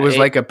it was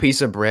like a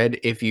piece of bread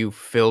if you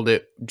filled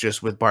it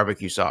just with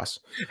barbecue sauce.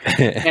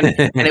 and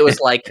it was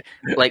like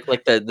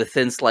the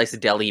thin slice of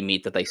deli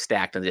meat that they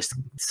stacked and just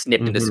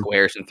snipped into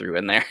squares and threw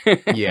in there.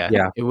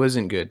 Yeah. It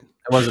wasn't good.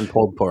 It wasn't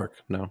pulled pork.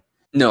 No.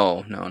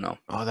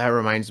 Oh, that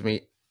reminds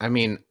me. I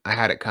mean, I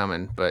had it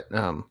coming, but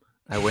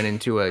I went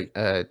into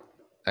a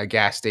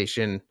gas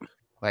station,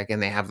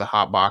 and they have the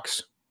hot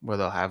box where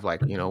they'll have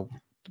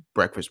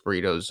breakfast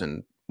burritos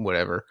and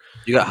whatever.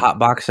 You got hot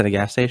box at a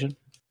gas station?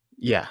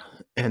 Yeah.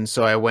 And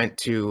so I went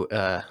to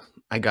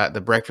I got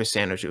the breakfast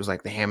sandwich. It was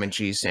like the ham and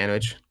cheese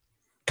sandwich.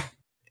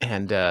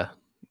 And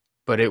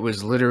but it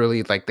was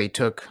literally like they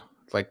took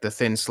like the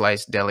thin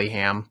sliced deli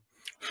ham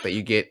that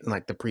you get in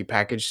like the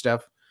prepackaged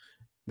stuff.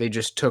 They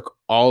just took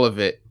all of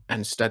it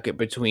and stuck it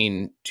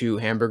between 2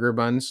 hamburger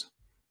buns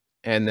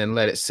and then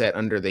let it set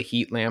under the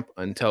heat lamp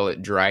until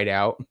it dried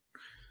out.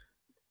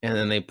 And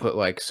then they put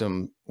like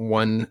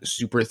one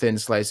super thin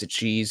slice of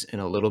cheese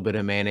and a little bit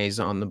of mayonnaise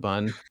on the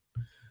bun.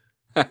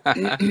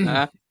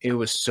 It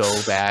was so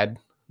bad.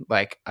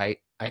 Like I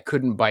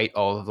couldn't bite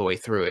all of the way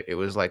through it. It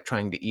was like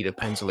trying to eat a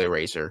pencil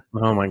eraser.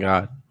 Oh my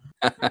God.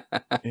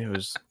 It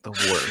was the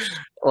worst.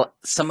 Well,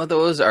 some of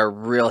those are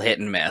real hit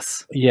and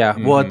miss. Yeah.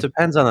 Well, it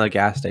depends on the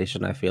gas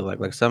station, I feel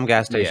like some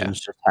gas stations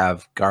just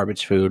have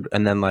garbage food,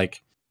 and then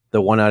like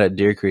the one out at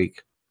Deer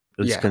Creek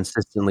is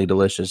consistently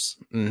delicious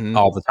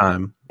all the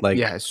time. Like,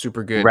 yeah, it's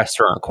super good.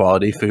 Restaurant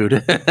quality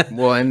food.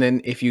 Well, and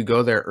then if you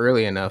go there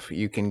early enough,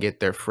 you can get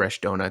their fresh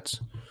donuts.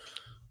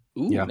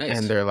 Ooh, yeah. nice.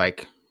 And they're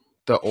like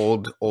the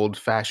old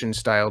fashioned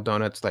style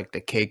donuts, like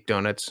the cake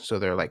donuts. So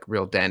they're like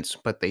real dense,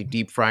 but they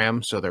deep fry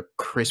them. So they're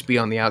crispy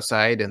on the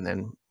outside and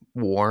then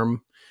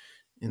warm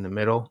in the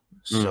middle.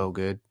 So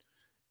good.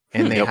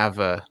 And they have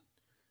a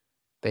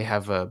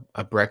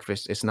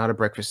breakfast. It's not a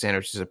breakfast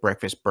sandwich. It's a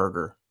breakfast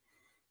burger.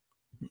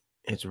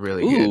 It's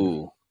really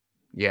good.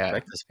 Yeah.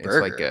 Breakfast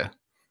burger.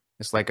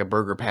 It's like a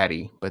burger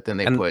patty, but then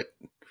they put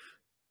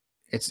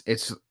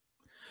it's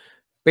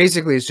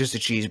basically it's just a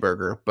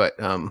cheeseburger, but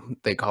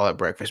they call it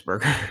breakfast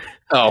burger.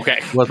 Oh, okay.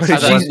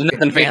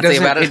 Nothing fancy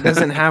about it. It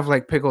doesn't have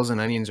like pickles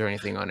and onions or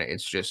anything on it.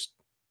 It's just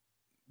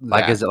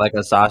like, is it like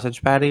a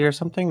sausage patty or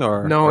something?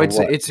 Or no, or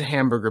it's a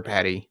hamburger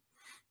patty.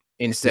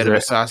 Instead of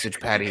a sausage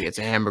patty, it's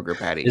a hamburger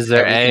patty. Is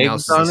there Everything eggs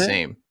else on is the it?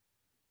 same.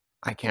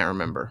 I can't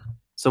remember.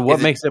 So what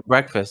makes it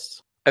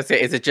breakfast? I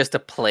say, is it just a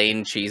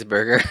plain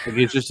cheeseburger? Like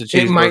it's just a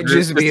cheeseburger. It might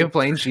just be a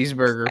plain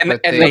cheeseburger, and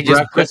but they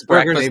just put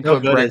they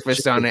put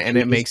breakfast on it, and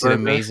it makes it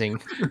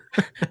amazing.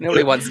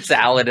 Nobody wants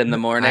salad in the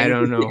morning. I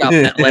don't know. Got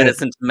that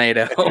lettuce and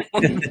tomato.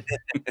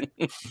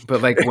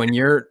 But like when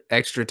you're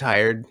extra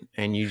tired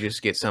and you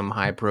just get some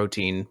high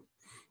protein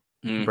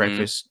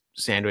breakfast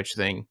sandwich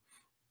thing,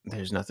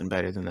 there's nothing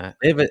better than that.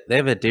 They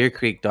have a Deer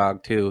Creek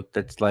dog too.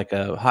 That's like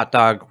a hot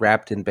dog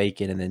wrapped in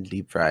bacon and then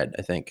deep fried,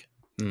 I think.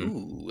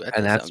 Ooh,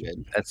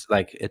 that's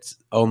like it's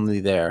only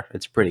there.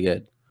 It's pretty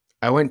good.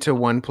 I went to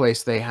one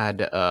place. They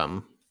had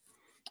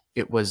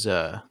it was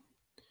oh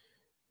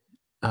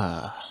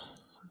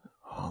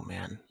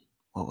man,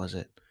 what was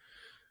it?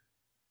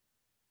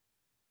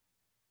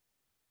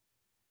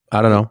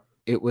 I don't know.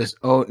 It was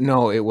now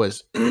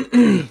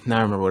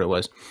I remember what it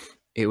was.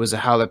 It was a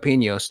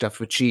jalapeno stuffed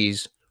with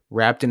cheese,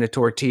 wrapped in a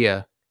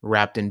tortilla,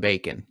 wrapped in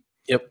bacon.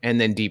 Yep. And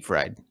then deep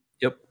fried.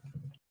 Yep.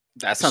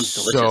 That sounds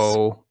delicious.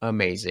 So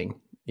amazing.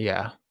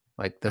 Yeah.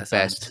 Like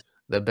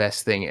the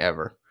best thing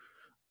ever.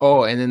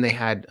 Oh, and then they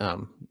had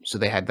so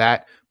they had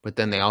that, but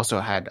then they also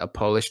had a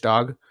Polish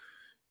dog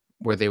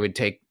where they would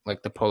take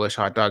like the Polish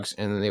hot dogs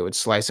and then they would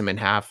slice them in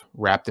half,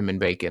 wrap them in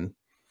bacon,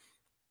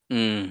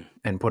 and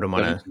put them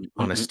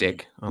on a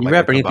stick. You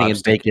wrap anything in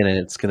bacon and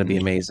it's gonna be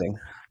amazing.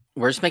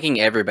 We're just making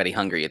everybody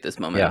hungry at this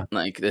moment. Yeah.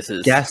 Like this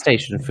is gas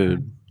station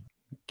food.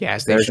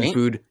 Gas station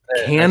food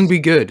can be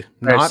good.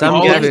 Not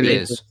all of it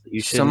is.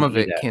 Some of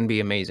it can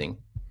be amazing.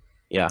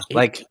 Yeah,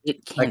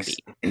 it can be.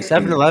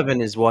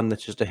 7-Eleven is one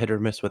that's just a hit or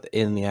miss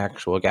within the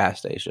actual gas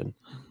station.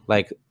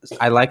 Like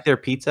I like their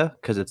pizza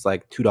because it's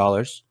like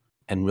 $2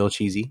 and real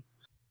cheesy,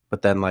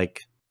 but then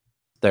like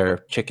their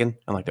chicken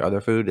and like their other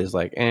food is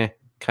like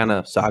kind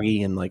of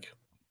soggy and like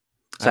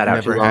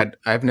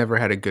I've never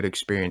had a good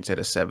experience at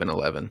a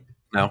 7-Eleven.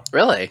 No,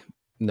 really.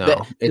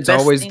 No, it's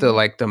always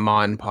the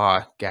ma and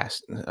pa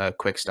gas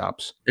quick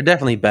stops. They're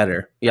definitely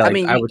better. Yeah, I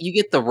mean, you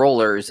get the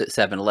rollers at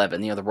 7-Eleven,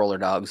 the roller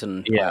dogs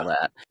and all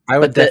that. I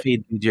would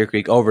definitely do Deer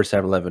Creek over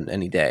 7-Eleven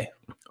any day.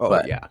 Oh,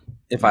 but yeah.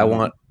 If I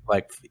want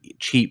like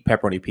cheap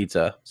pepperoni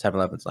pizza,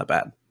 7-Eleven's not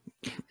bad.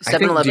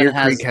 7-Eleven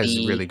has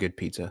really good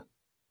pizza.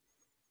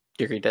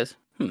 Deer Creek does?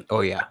 Oh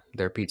yeah,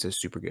 their pizza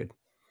is super good.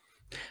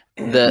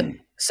 The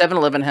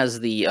 7-Eleven has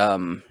the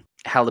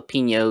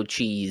jalapeno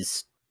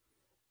cheese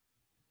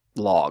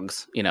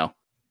logs,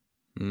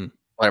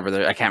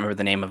 whatever I can't remember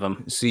the name of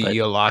them. See,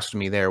 you lost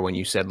me there when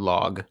you said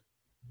log.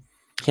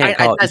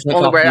 That's the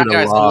only word I know.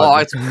 It's a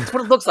log. It's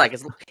what it looks like.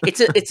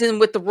 It's in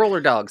with the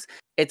roller dogs.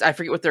 I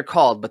forget what they're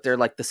called, but they're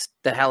like the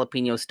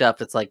jalapeno stuff.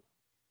 That's like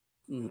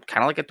kind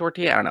of like a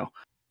tortilla. I don't know,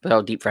 but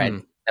all deep fried.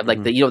 They have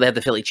like they have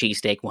the Philly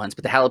cheesesteak ones,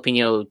 but the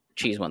jalapeno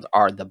cheese ones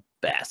are the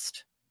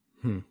best.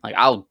 Like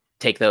I'll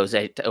take those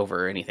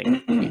over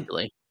anything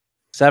usually.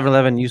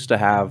 7-Eleven used to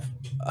have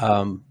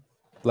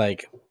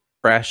like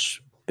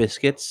fresh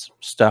biscuits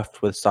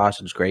stuffed with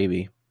sausage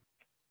gravy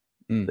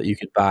that you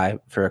could buy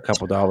for a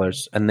couple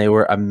dollars, and they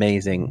were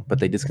amazing, but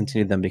they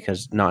discontinued them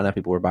because not enough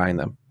people were buying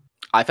them.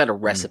 I've had a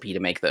recipe to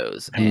make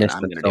those, and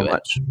I'm going to do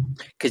it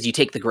because you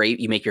take the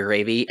gravy, you make your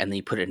gravy, and then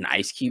you put it in an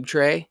ice cube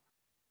tray,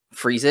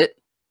 freeze it,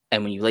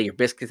 And when you lay your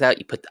biscuits out,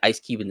 you put the ice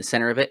cube in the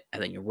center of it,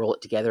 and then you roll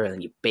it together, and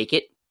then you bake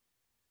it.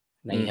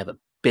 Now you have a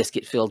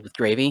biscuit filled with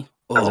gravy.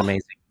 That's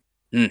amazing.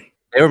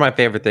 They were my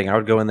favorite thing. I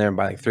would go in there and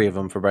buy like 3 of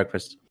them for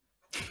breakfast.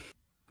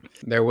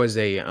 There was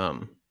a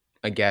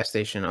gas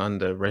station on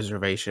the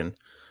reservation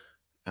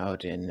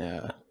out in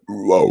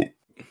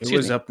it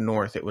was up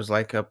north. It was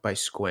like up by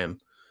Squim.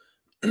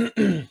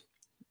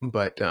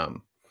 But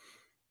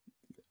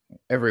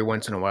every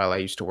once in a while I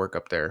used to work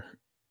up there.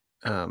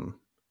 And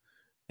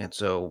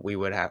so we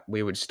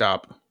would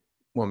stop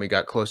when we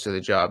got close to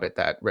the job at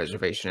that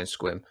reservation in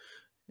Squim.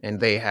 And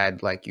they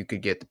had like, you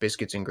could get the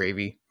biscuits and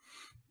gravy,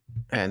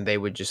 and they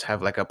would just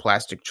have like a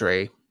plastic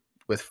tray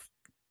with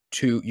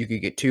you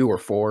could get 2 or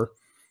 4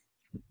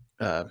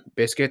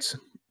 biscuits.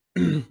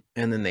 And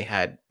then they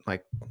had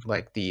like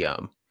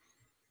the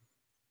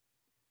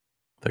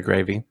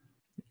gravy.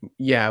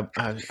 Yeah.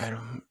 I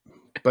don't,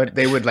 but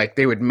they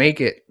would make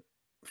it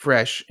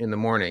fresh in the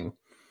morning,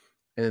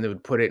 and then they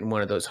would put it in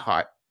one of those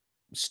hot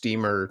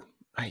steamer,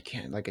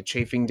 like a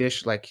chafing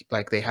dish, like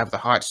they have the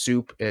hot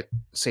soup at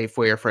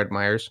Safeway or Fred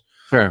Meyer's.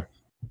 Sure.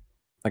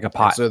 Like a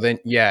pot. And so then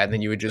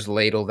you would just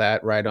ladle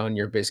that right on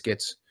your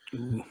biscuits.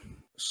 Ooh.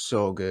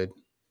 So good.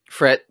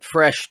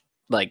 Fresh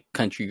like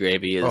country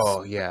gravy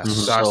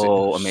is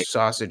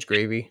sausage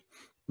gravy.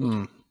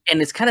 And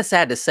it's kind of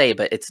sad to say,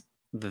 but it's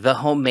the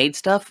homemade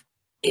stuff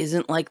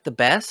isn't like the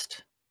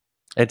best.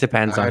 It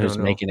depends on who's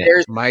making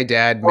it. My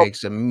dad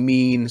makes a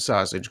mean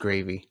sausage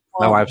gravy.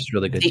 My wife's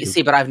really good too.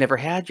 See, but I've never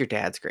had your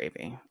dad's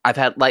gravy. I've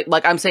had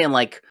like I'm saying,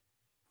 like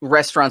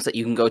restaurants that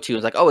you can go to.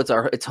 It's like, oh,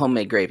 it's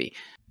homemade gravy.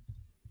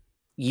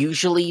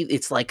 Usually,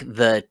 it's like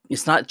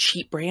it's not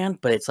cheap brand,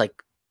 but it's like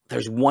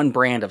there's one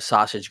brand of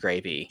sausage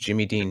gravy.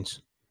 Jimmy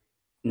Dean's.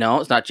 No,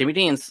 it's not Jimmy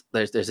Dean's.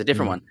 There's a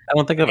different one. I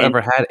don't think I've ever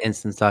had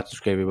instant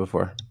sausage gravy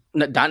before.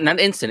 Not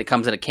instant. It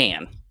comes in a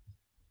can.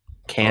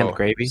 Canned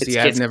gravy? See,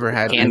 I've never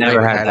had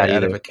that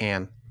out of a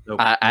can. Nope.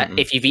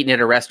 If you've eaten at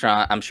a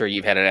restaurant, I'm sure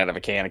you've had it out of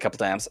a can a couple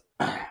times.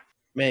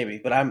 Maybe,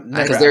 but I've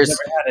never had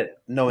it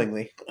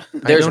knowingly. I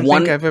don't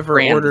think I've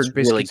ever ordered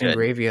biscuits and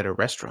gravy at a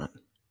restaurant.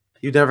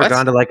 You've never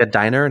gone to like a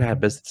diner and had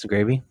biscuits and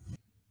gravy?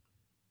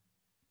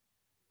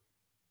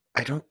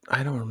 I don't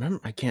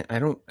remember. I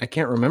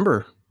can't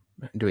remember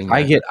doing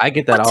that. I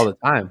get that all the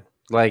time.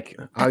 Like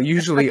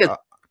usually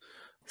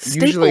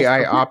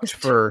I opt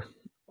for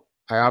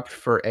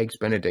eggs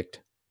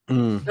Benedict.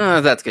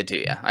 That's good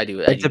too. Yeah, I do.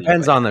 It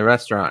depends on the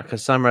restaurant,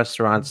 because some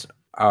restaurants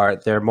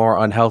they're more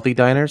unhealthy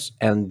diners,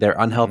 and their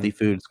unhealthy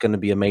food's going to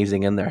be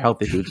amazing, and their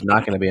healthy food's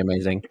not going to be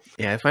amazing.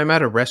 Yeah, if I'm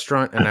at a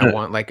restaurant and I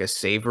want like a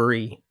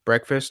savory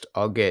breakfast,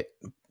 I'll get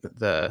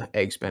the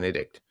eggs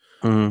Benedict.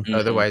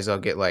 Otherwise, I'll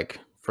get like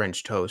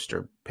French toast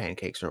or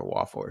pancakes or a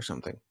waffle or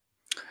something.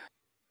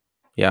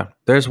 Yeah,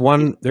 there's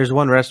one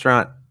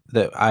restaurant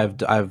that I've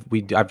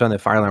done the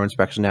fire alarm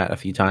inspection at a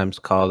few times,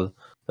 called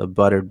the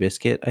Buttered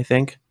Biscuit, I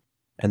think,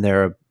 and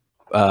they're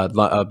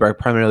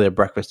primarily a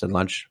breakfast and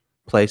lunch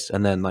place,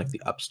 and then like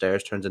the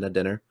upstairs turns into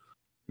dinner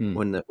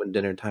when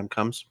dinner time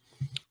comes.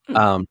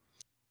 But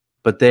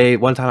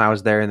one time I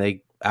was there,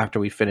 and after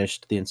we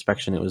finished the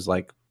inspection, it was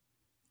like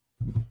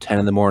 10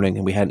 in the morning,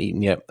 and we hadn't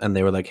eaten yet, and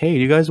they were like, "Hey, do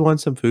you guys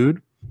want some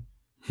food?"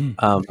 They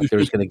were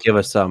just gonna give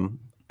us some,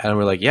 and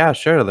we're like, "Yeah,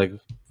 sure." Like,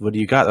 what do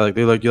you got? Like,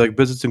 they're like, "You like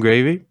biscuits and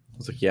gravy?" I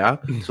was like, "Yeah."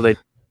 So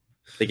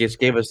they just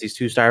gave us these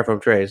 2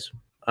 styrofoam trays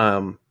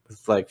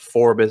with like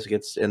 4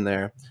 biscuits in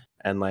there,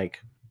 and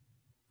like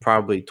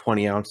probably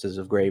 20 ounces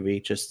of gravy.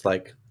 Just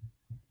like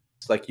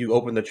it's like you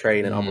open the tray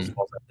and it almost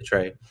falls out the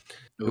tray.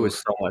 It was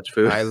so much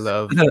food. I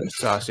love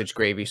sausage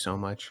gravy so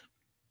much.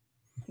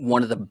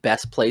 One of the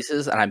best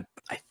places, and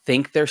I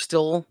think they're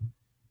still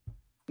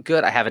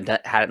good. I haven't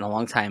had it in a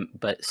long time,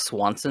 but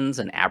Swanson's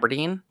in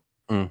Aberdeen.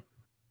 We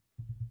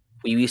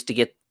used to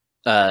get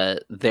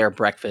their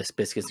breakfast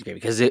biscuits and gravy,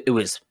 because it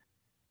was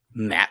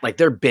like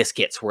their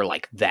biscuits were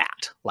like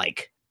that.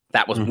 Like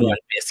that was one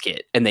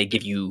biscuit, and they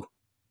give you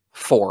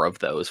 4 of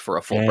those for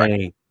a full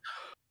breakfast.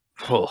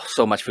 Oh,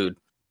 so much food.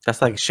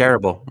 That's like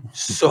shareable.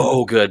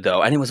 So good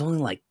though, and it was only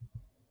like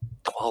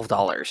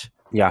 $12.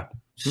 Yeah,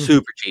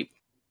 super cheap.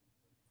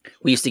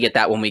 We used to get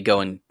that when we go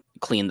and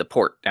clean the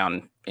port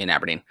down in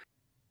Aberdeen.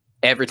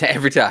 Every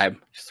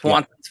time.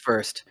 Swanson's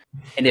first,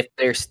 and if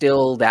they're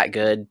still that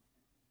good,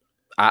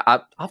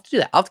 I'll have to do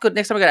that. I'll have to go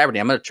next time I go to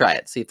Aberdeen. I'm going to try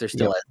it, see if they're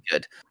still as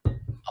good.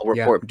 I'll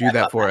report. Do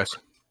that for us.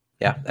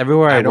 Yeah,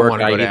 everywhere I don't work,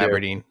 want to go to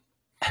Aberdeen.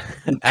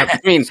 I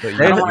mean,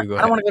 I don't want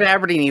to go to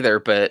Aberdeen either,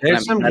 but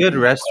there's some good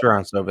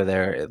restaurants over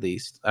there, at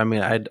least. I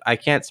mean, I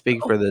can't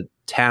speak for the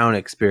town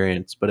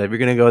experience, but if you're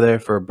going to go there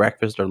for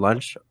breakfast or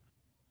lunch,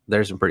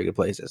 there's some pretty good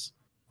places.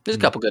 There's a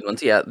couple good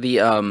ones. Yeah, the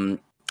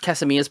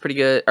Casamia is pretty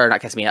good, or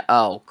not Casamia.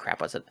 Oh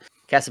crap, what's it?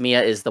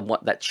 Casamia is the one,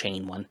 that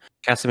chain one.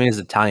 Casamia is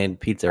an Italian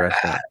pizza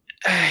restaurant.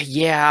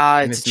 Yeah,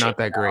 it's not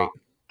that great.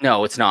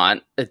 No, it's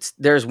not.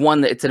 There's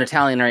one it's an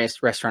Italian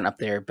restaurant up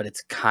there, but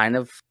it's kind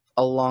of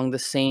along the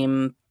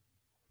same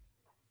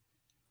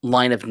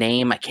line of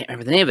name. I can't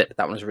remember the name of it, but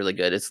that one's really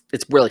good. It's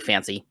really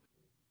fancy.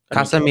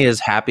 Casamia's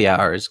happy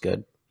hour is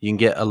good. You can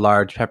get a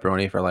large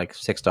pepperoni for like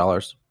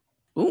 $6.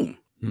 Ooh.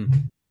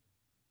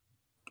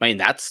 I mean,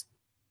 that's.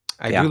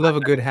 I do love a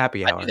good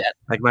happy hour.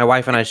 Like my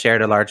wife and I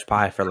shared a large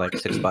pie for like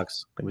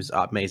 $6. It was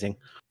amazing.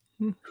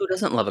 Who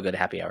doesn't love a good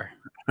happy hour?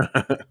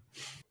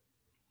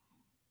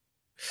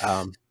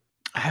 I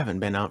haven't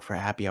been out for a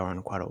happy hour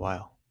in quite a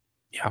while.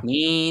 Yeah,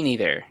 me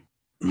neither.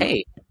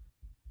 Hey,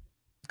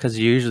 because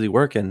you're usually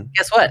working.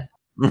 Guess what?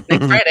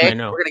 Next Friday,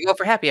 we're gonna go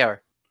for happy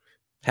hour.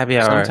 Happy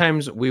hour.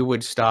 Sometimes we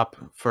would stop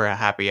for a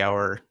happy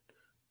hour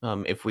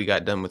if we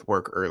got done with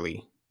work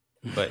early,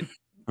 but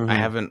I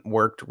haven't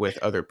worked with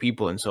other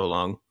people in so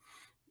long.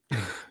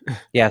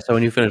 Yeah, so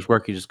when you finish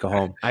work, you just go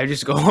home. I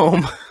just go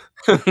home.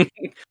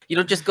 You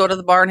don't just go to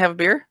the bar and have a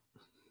beer?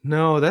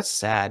 No, that's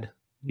sad.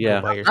 Yeah,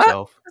 go by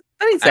yourself.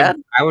 That ain't sad.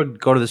 I would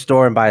go to the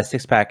store and buy a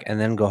 6-pack and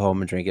then go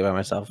home and drink it by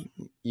myself.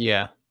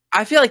 Yeah,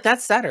 I feel like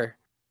that's sadder.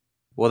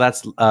 Well,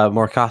 that's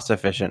more cost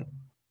efficient.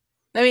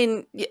 I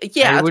mean,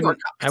 yeah, I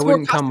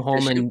wouldn't come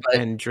home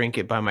and drink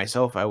it by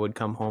myself. I would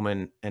come home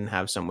and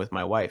have some with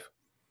my wife.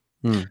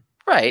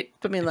 Right.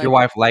 I mean, like, your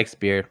wife likes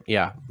beer.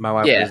 Yeah, my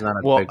wife is not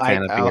a big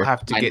fan of beer. I'll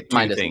have to get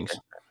two things.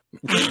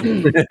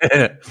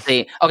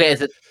 See, okay,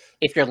 is it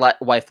if your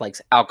wife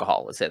likes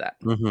alcohol? Let's say that.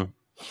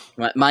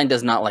 Mine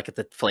does not like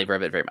the flavor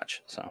of it very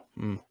much. So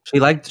she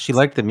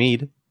liked the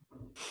mead.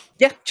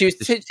 Yeah, she was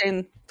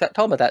saying,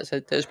 told about that. So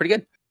it was pretty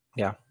good.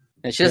 Yeah.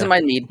 And she doesn't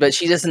mind mead, but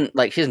she doesn't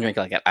drink it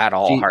like it at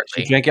all.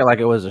 She drank it like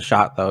it was a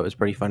shot, though. It was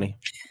pretty funny.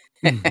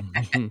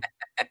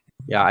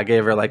 Yeah, I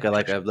gave her like a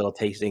little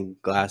tasting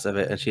glass of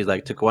it, and she's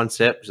like took one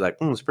sip. She's like,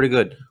 "It's pretty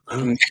good."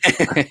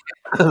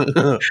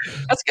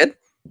 That's good.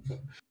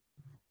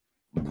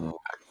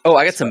 Oh,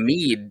 I got some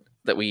mead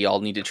that we all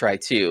need to try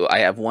too. I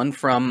have one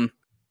from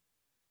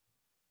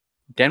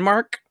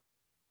Denmark.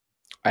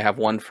 I have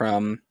one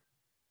from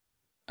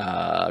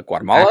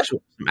Guatemala. Some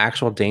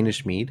actual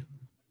Danish mead.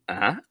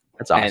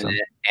 That's awesome.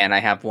 And I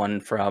have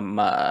one from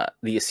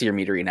the Asir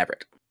Meadery in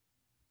Everett.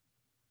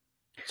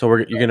 So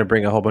you're gonna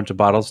bring a whole bunch of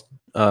bottles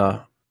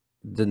the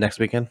next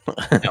weekend?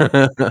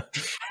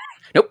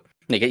 Nope.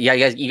 Yeah,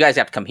 you guys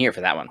have to come here for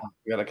that one.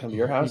 You gotta come to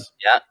your house.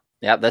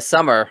 Yeah. This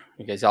summer,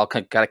 you guys all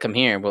gotta come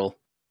here. We'll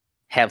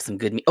have some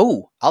good meat.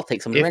 Oh, I'll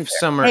take some. If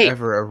summer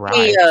ever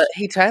arrives.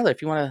 Hey, Tyler,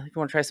 if you wanna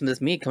try some of this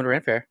meat, come to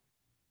Ren Fair.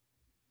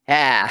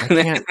 Yeah,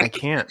 I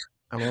can't.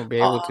 I won't be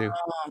able to.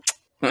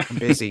 I'm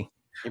busy.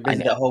 You're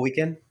busy the whole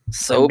weekend.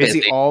 So I'm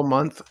busy all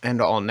month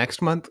and all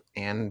next month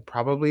and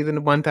probably the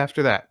month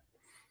after that.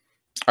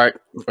 All right.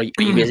 Are you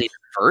busy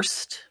the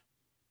 1st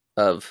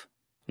of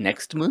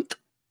next month?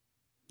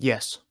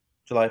 Yes.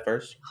 July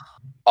 1st.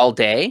 All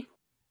day?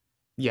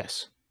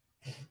 Yes.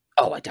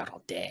 Oh, I doubt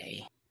all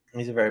day.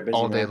 He's a very busy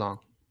all day man. long.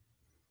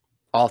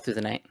 All through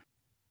the night?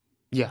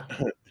 Yeah.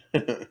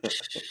 You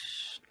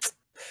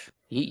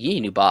need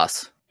a new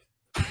boss.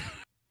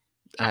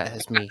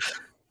 That's me.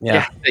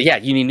 Yeah,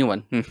 you need a new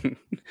one.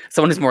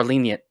 Someone who's more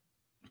lenient.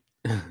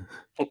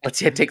 Let's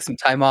take some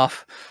time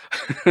off.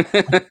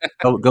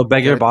 go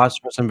beg your boss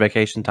for some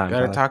vacation time.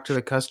 Gotta talk to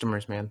the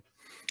customers, man.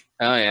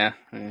 Oh yeah.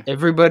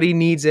 Everybody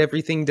needs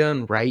everything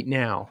done right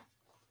now.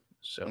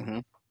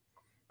 So,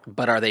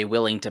 but are they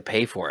willing to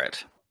pay for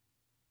it?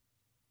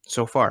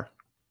 So far.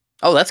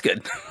 Oh, that's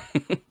good.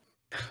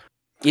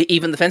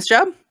 Even the fence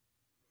job?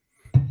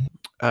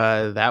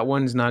 That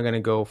one's not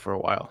gonna go for a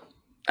while.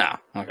 Oh,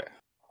 okay.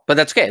 But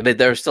that's okay. But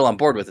they're still on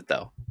board with it,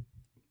 though.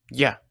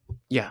 Yeah.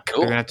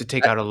 Cool. They're gonna have to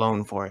take out a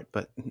loan for it,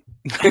 but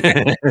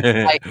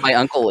my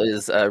uncle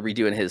is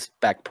redoing his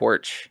back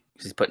porch.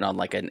 He's putting on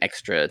like an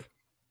extra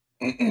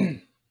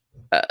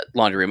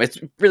laundry room. It's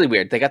really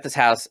weird. They got this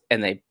house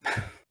and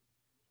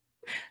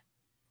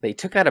they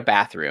took out a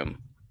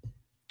bathroom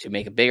to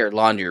make a bigger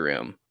laundry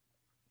room,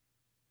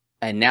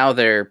 and now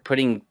they're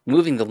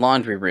moving the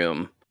laundry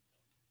room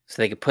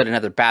so they could put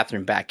another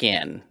bathroom back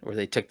in, or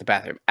they took the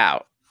bathroom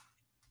out.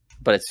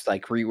 But it's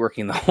like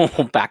reworking the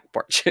whole back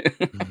porch.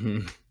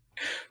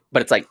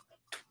 But it's like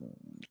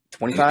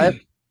 25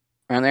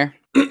 around there.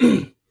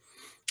 1,000.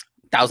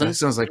 That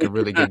sounds like a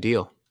really good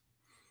deal.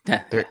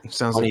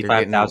 Sounds like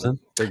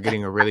they're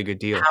getting a really good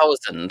deal.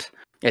 1,000.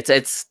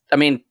 It's. I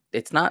mean,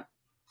 it's not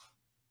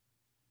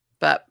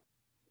that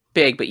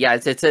big, but yeah,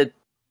 it's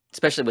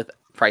especially with the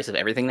price of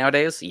everything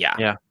nowadays. Yeah,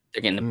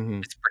 they're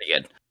getting. It's pretty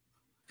good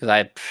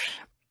because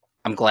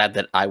I'm glad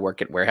that I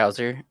work at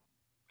Weyerhaeuser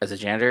as a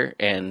janitor,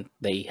 and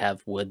they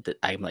have wood that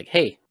I'm like,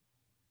 hey,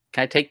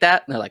 can I take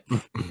that? And they're like,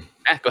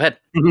 go ahead.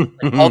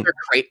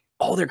 Like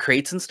all their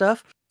crates and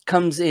stuff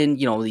comes in,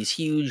 these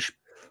huge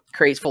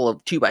crates full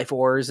of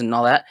 2x4s and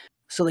all that.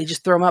 So they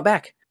just throw them out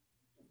back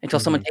until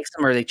someone takes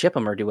them or they chip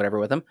them or do whatever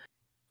with them.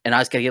 And I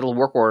just gotta get a little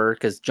work order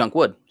because junk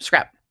wood,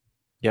 scrap.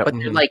 Yeah, but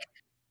they're like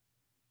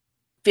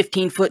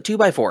 15-foot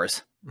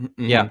 2x4s.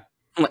 Yeah,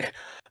 I'm like,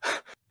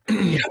 how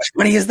much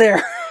money is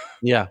there?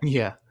 Yeah.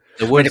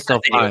 The wood's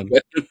still fine.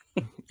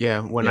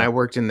 Yeah, when I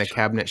worked in the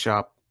cabinet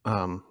shop,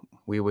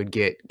 we would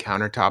get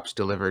countertops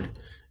delivered,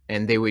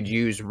 and they would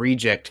use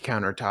reject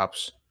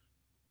countertops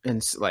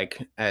and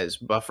as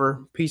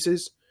buffer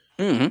pieces.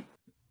 And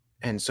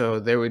so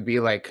there would be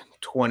like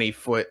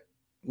 20-foot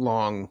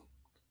long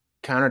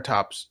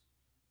countertops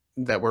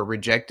that were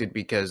rejected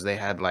because they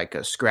had like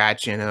a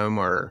scratch in them,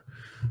 or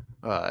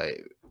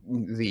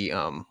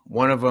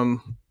one of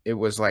them, it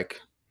was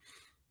like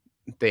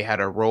they had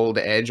a rolled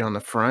edge on the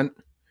front,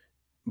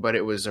 but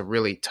it was a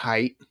really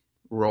tight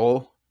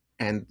roll,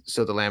 and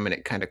so the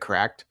laminate kind of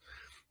cracked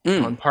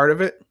on part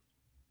of it.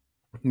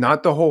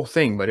 Not the whole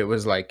thing, but it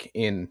was like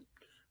in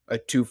a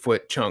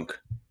 2-foot chunk,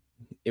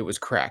 it was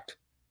cracked.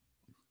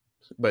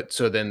 But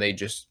so then they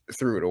just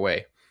threw it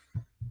away.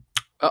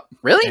 Oh,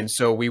 really? And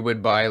so we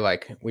would buy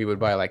like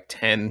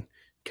 10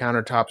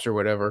 countertops or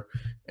whatever,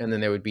 and then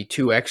there would be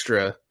 2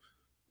 extra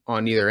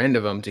on either end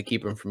of them to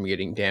keep them from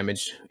getting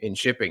damaged in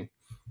shipping.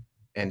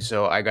 And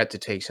so I got to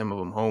take some of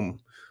them home,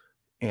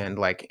 and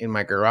like in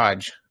my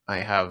garage, I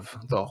have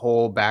the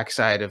whole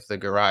backside of the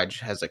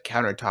garage has a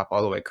countertop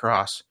all the way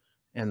across,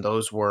 and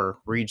those were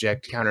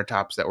reject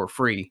countertops that were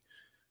free.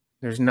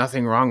 There's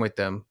nothing wrong with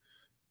them.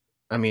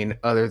 I mean,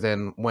 other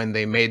than when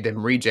they made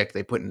them reject,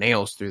 they put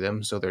nails through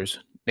them, so there's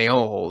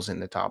nail holes in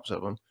the tops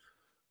of them.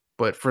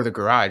 But for the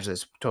garage,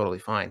 that's totally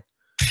fine.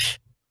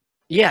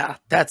 Yeah,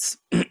 that's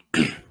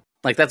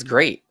like, that's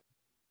great.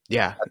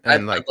 Yeah,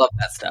 and I love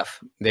that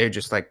stuff. They're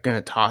just like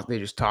gonna toss. They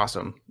just toss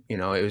them. You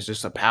know, it was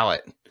just a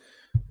pallet,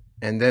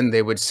 and then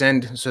they would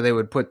send. So they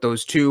would put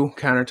those 2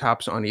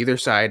 countertops on either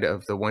side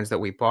of the ones that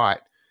we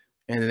bought,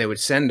 and then they would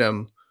send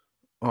them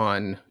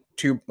on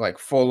 2 like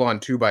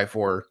full-on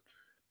 2x4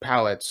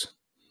 pallets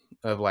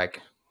of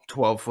like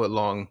 12-foot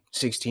long,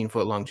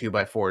 16-foot long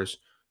 2x4s,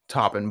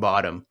 top and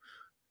bottom.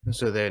 And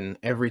so then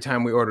every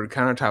time we ordered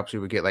countertops, we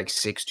would get like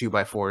 6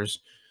 2x4s.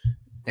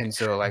 And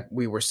so like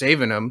we were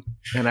saving them.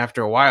 And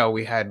after a while,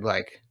 we had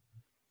like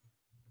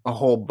a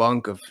whole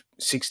bunk of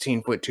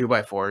 16-foot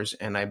 2x4s.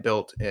 And I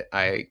built it.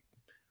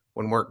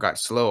 When work got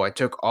slow, I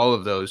took all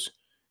of those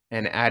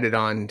and added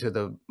on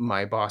to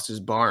my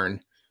boss's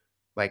barn,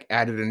 like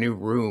added a new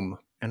room.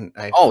 And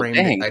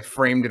I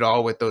framed it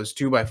all with those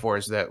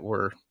 2x4s that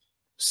were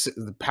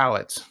the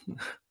pallets.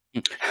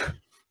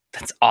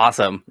 That's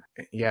awesome.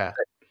 Yeah,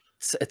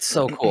 it's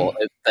so cool.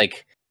 It's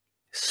like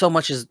so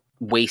much is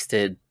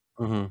wasted.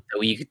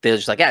 They're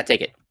just like, yeah,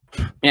 take it.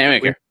 Yeah,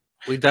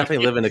 we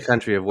definitely live in a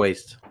country of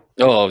waste.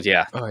 Oh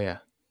yeah. Oh yeah.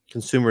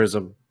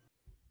 Consumerism.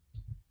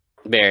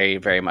 Very,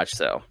 very much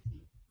so.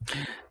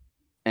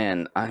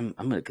 And I'm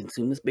gonna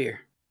consume this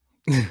beer.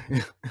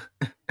 There's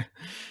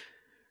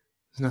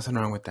nothing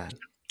wrong with that.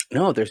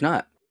 No, there's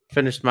not.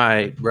 Finished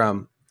my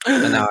rum,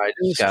 and now I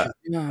just got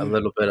a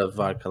little bit of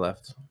vodka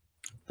left.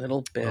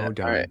 Little bit. Oh,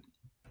 darn. All right.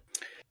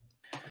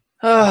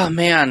 Oh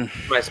man,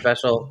 my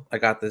special. I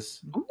got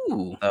this.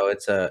 Ooh.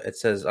 So it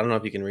says, I don't know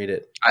if you can read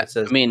it. It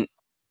says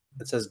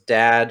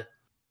Dad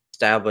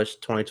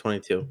established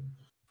 2022.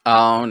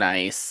 Oh,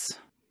 nice.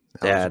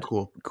 That was a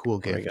cool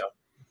gift. There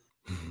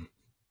we go.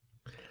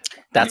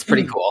 That's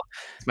pretty cool.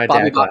 My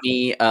Bobby dad bought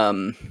me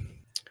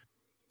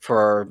for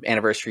our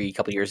anniversary a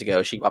couple years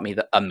ago. She bought me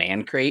a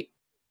man crate.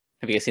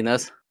 Have you guys seen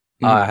those?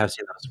 I have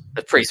seen those.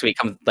 It's pretty sweet.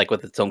 Comes like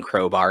with its own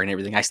crowbar and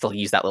everything. I still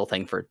use that little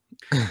thing for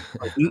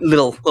like,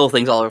 little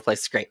things all over the place.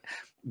 It's great.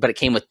 But it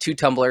came with 2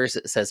 tumblers.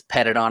 It says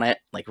 "petted" on it,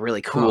 like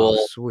really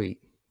cool, sweet,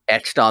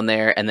 etched on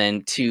there, and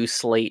then 2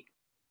 slate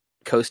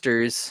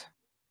coasters.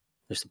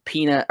 There's some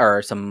peanut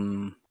or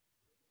some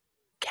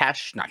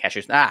not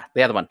cashews.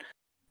 The other one,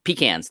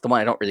 pecans. The one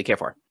I don't really care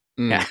for.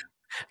 Yeah,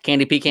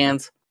 candy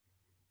pecans,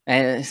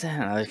 and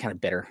they're kind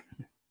of bitter.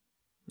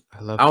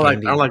 I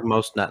don't like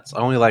most nuts. I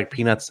only like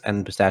peanuts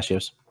and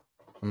pistachios.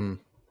 And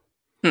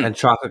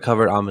chocolate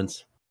covered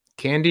almonds.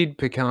 Candied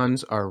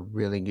pecans are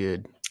really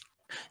good.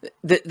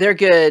 They're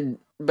good,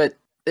 but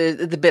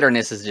the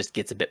bitterness just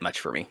gets a bit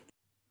much for me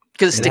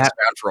because it sticks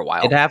around for a while.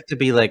 It'd have to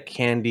be like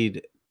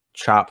candied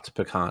chopped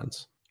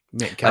pecans.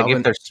 Like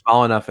if they're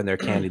small enough and they're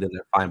candied, then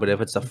they're fine. But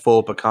if it's a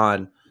full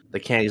pecan, the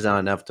candy's not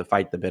enough to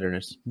fight the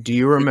bitterness. Do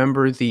you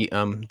remember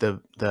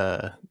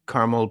the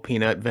caramel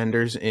peanut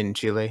vendors in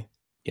Chile?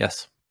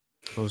 Yes.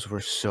 Those were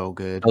so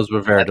good. Those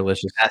were very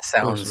delicious.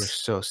 Those were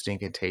so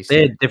stinking tasty.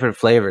 They had different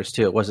flavors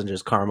too. It wasn't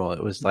just caramel.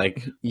 It was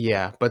like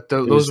but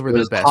those were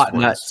the best hot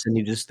ones. Nuts,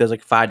 and there's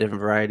like 5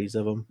 different varieties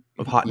of them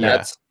of hot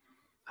nuts.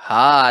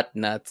 Hot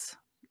nuts.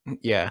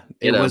 Yeah,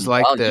 it was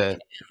like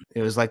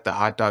the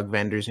hot dog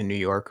vendors in New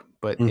York,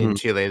 but in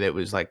Chile that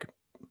was like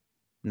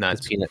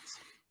nuts, peanuts.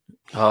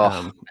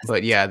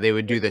 But yeah, they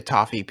would do the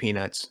toffee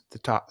peanuts,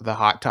 the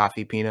hot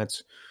toffee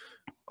peanuts.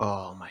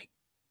 Oh my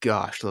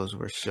gosh, those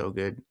were so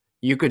good.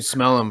 You could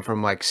smell them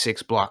from like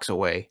 6 blocks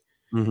away.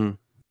 You're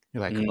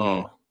like,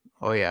 oh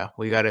yeah,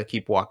 we got to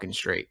keep walking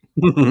straight.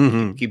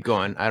 Keep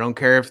going. I don't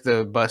care if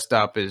the bus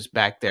stop is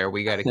back there.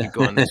 We got to keep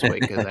going this way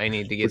because I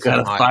need to get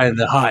some hot. Find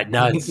the hot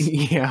nuts.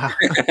 Yeah.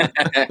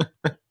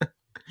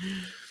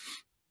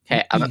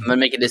 Okay, I'm gonna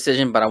make a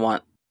decision, but I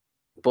want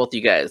both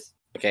you guys.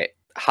 Okay,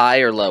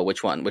 high or low?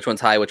 Which one? Which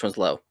one's high? Which one's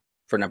low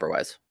for number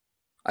wise?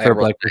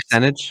 For like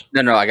percentage?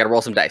 No, I got to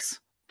roll some dice.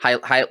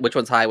 High. Which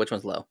one's high? Which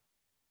one's low?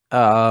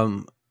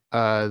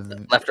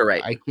 Left or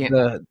right? I can't.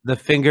 The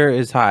finger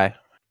is high.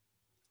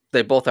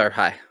 They both are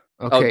high.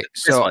 Okay,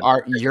 so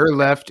your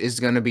left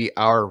is going to be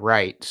our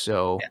right.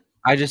 So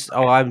I'm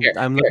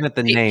looking at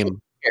the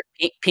name.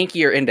 Here,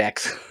 pinky or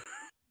index?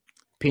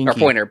 Pinky. Or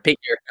pointer.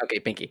 Pinky. Okay,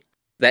 pinky.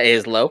 That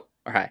is low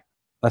or high?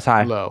 That's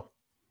high. Low.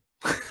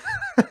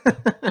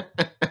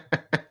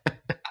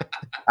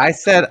 I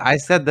said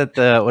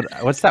that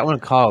what's that one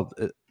called?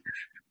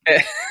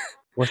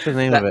 What's the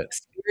name of it?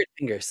 Spirit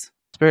fingers.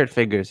 Spirit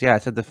fingers. Yeah, I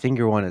said the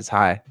finger one is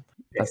high.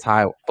 That's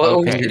high. Well,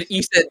 okay.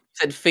 You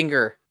said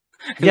finger.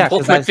 Yeah,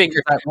 both my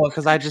fingers.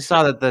 Because I just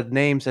saw that the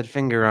name said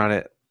finger on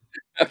it.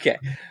 Okay.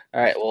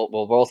 All right.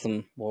 We'll roll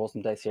some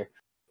dice here.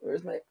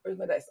 Where's my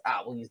dice?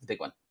 We'll use the big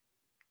one.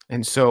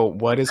 And so,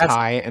 what is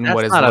high and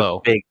what is not low?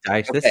 A big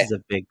dice. Okay. This is a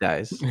big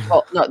dice.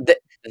 Well, no,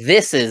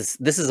 this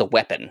is a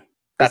weapon.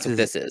 That's what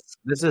this is.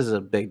 This is a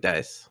big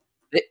dice.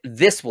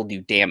 This will do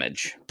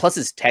damage. Plus,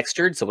 it's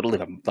textured, so it'll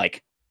leave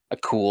a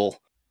cool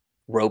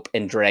rope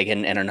and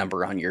dragon and a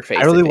number on your face.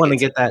 I really want to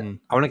get that.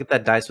 I want to get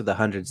that dice with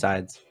 100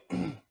 sides.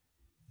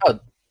 Oh,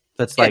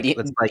 that's like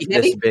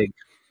this big.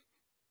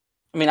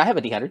 I mean, I have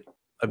a D100.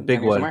 A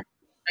big one.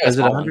 Is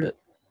it 100?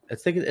 I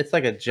think it's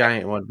like a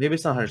giant one. Maybe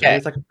it's not 100. Maybe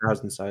it's like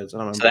 1,000 sides. I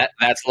don't know. So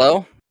that's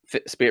low.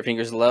 Spirit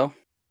fingers is low,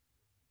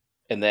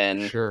 and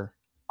then sure.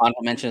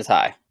 Honorable mention is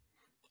high.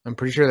 I'm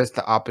pretty sure that's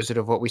the opposite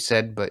of what we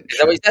said, but is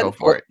that what you said? Go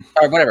for it.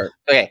 Or whatever.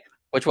 Okay,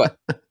 which one?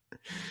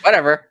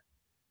 Whatever.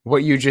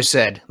 What you just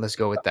said. Let's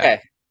go with that.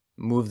 Okay.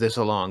 Move this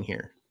along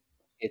here.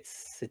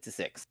 It's a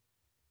 6.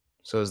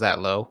 So is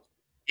that low?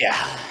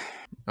 Yeah.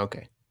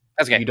 Okay.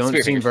 That's okay. You don't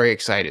seem very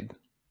excited.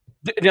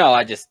 No,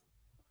 I don't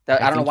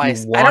know why I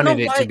wanted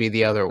it to be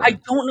the other one. I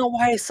don't know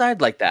why I sighed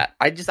like that.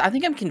 I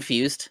think I'm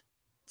confused.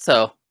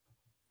 So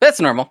that's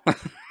normal.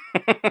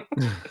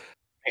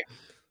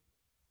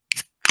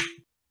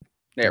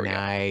 There we go.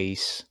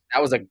 Nice.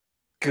 That was a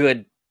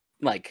good,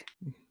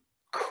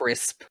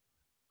 crisp.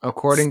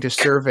 According to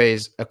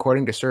surveys,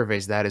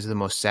 that is the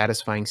most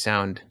satisfying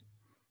sound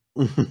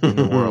in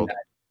the world.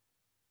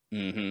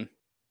 Mm-hmm. At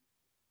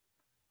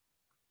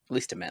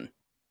least to men.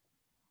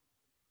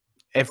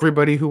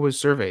 Everybody who was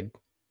surveyed.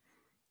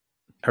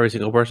 Every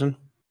single person?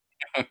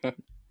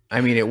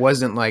 I mean, it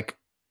wasn't like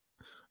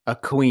a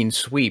clean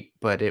sweep,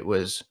 but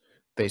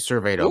they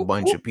surveyed a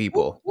bunch of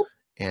people.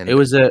 And it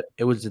was a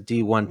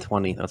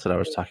D120. That's what I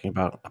was talking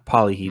about. A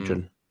polyhedron.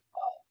 Look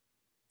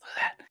at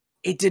that.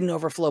 It didn't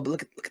overflow, but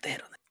look at the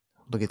head on it.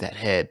 Look at that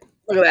head.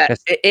 Look at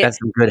that. That's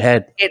a good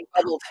head. It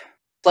bubbled.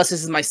 Plus,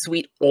 this is my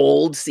sweet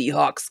old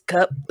Seahawks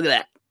cup. Look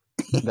at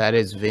that. That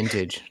is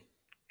vintage.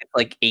 It's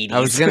like 80s. I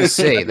was going to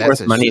say,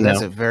 that's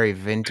a very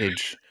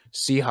vintage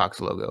Seahawks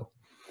logo.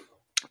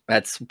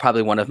 That's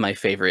probably one of my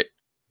favorite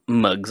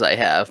mugs I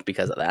have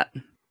because of that.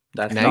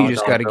 Now you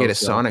just got to get a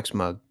Sonics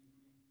mug.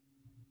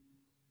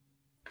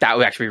 That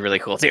would actually be really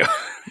cool too.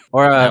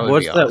 Or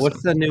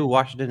what's the new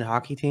Washington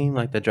hockey team?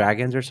 Like the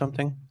Dragons or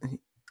something?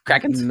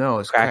 Krakens? No,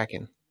 it's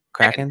Kraken.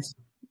 Krakens?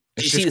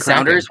 Did you see the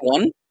Sounders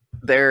won?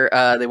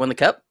 They won the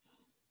cup?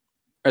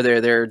 Or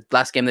their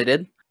last game they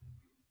did?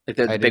 Like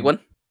the big one?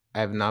 I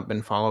have not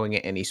been following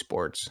any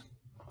sports.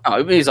 Oh,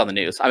 it was on the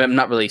news. I'm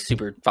not really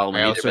super following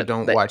it. I also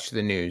don't watch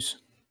the news.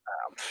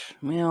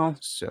 Well,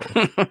 so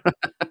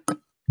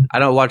I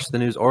don't watch the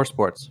news or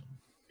sports.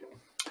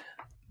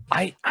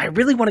 I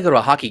really want to go to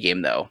a hockey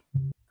game though.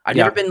 I've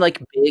never been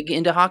big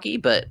into hockey,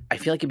 but I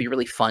feel like it'd be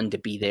really fun to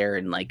be there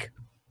and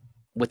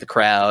with the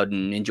crowd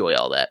and enjoy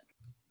all that.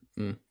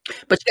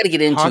 But you got to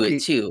get into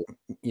it too.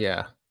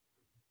 Yeah.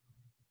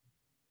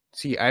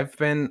 See, I've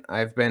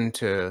been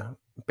to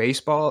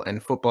baseball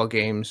and football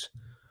games.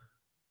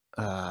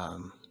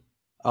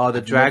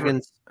 The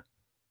Dragons.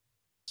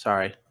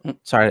 Sorry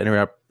to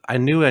interrupt. I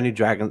knew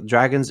Dragons.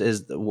 Dragons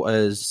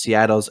was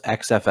Seattle's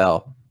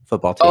XFL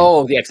football team.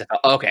 Oh, the XFL.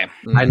 Okay.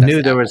 I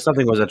knew there was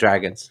something was a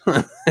Dragons.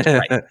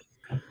 Right. All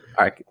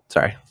right.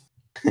 Sorry.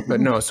 But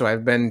no, so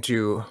I've been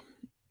to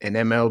an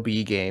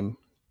MLB game,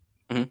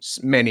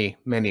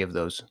 many of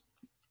those.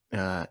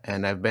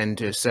 And I've been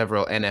to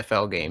several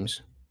NFL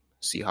games,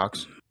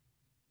 Seahawks.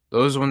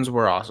 Those ones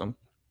were awesome.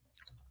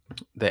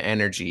 The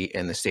energy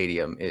in the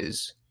stadium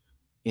is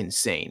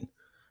insane.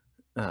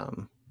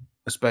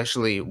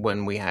 Especially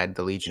when we had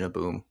the Legion of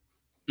Boom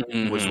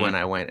was when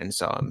I went and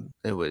saw him.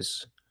 It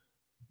was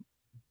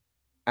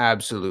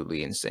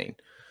absolutely insane.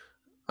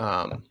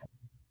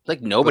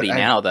 Nobody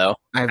now though.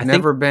 I've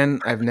never been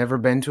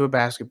to a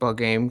basketball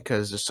game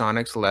because the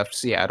Sonics left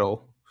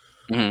Seattle.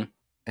 And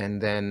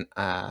then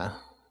I've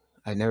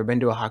never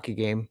been to a hockey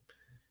game.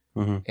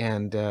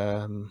 And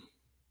I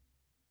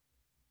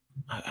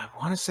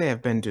want to say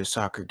I've been to a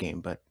soccer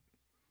game, but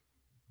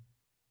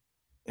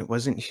it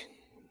wasn't.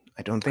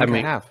 I don't think I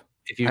have.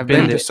 I've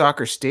been to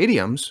soccer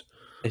stadiums.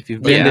 If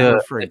you've been to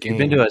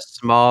a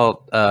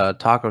small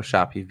taco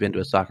shop, you've been to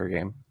a soccer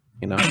game.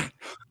 You know.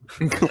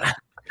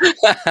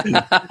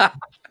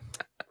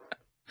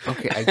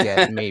 Okay, I get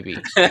it, maybe.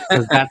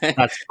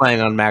 That's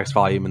playing on max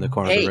volume in the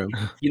corner of the room.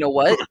 You know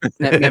what?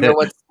 Remember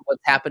what's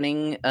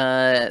happening?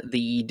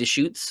 The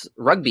Deschutes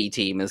rugby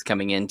team is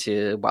coming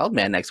into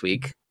Wildman next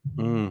week.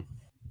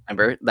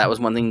 Remember? That was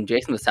one thing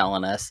Jason was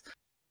telling us,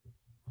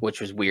 which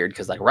was weird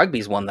because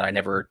rugby's one that I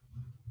never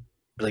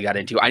really got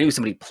into. I knew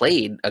somebody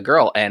played a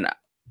girl, and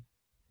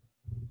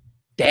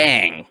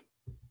dang,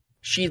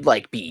 she'd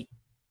like be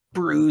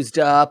bruised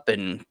up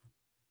and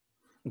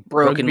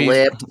broken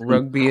lips.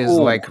 Rugby is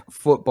like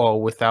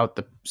football without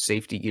the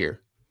safety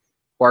gear,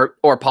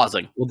 or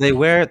pausing. Well,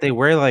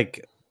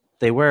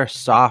 they wear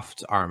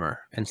soft armor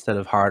instead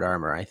of hard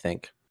armor. I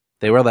think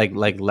they wear like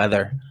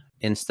leather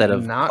instead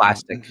of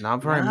plastic.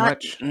 Not very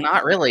much.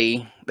 Not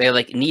really. They have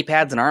like knee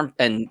pads and arm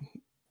and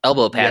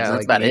elbow pads. And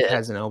that's about it.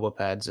 Pads and elbow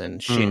pads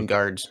and shin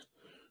guards.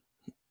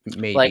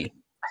 Maybe. Like,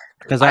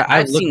 because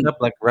I've looked up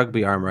like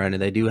rugby armor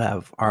and they do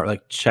have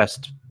like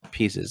chest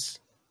pieces.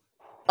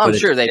 I'm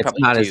sure they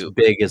probably not do. As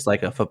big as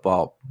like a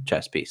football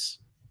chest piece.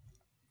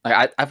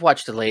 Like I've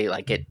watched a lady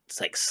like it's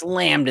like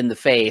slammed in the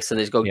face and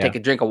they just go take a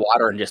drink of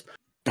water and just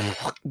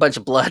a bunch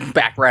of blood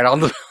back right on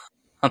the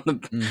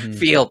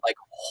field. Like,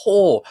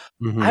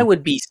 I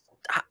would be,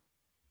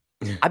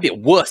 I'd be a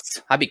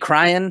wuss. I'd be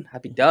crying.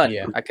 I'd be done.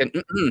 Yeah. I can.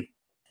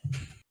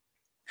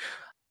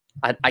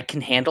 I can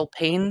handle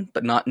pain,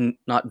 but not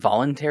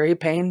voluntary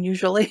pain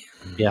usually.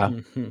 Yeah,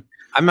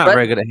 I'm not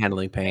very good at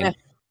handling pain.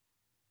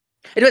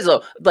 It is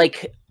though.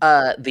 Like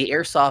the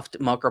airsoft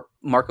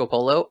Marco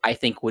Polo, I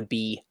think would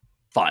be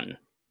fun.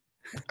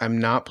 I'm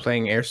not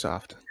playing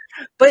airsoft.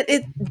 But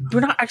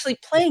we're not actually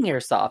playing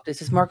airsoft. It's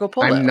just Marco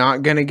Polo. I'm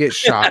not gonna get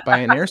shot by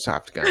an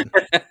airsoft gun.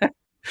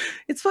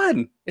 It's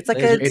fun. It's like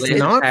it's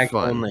not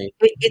fun. Only.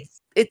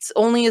 It's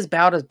only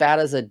about as bad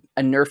as a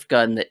Nerf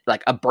gun that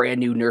like a brand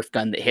new Nerf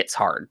gun that hits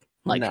hard.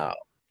 Like no,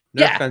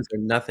 Nerf guns are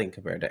nothing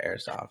compared to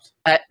airsoft.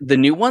 The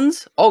new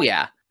ones, oh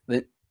yeah,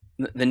 the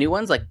new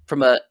ones like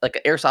from an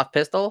airsoft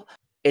pistol,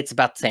 it's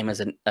about the same as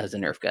a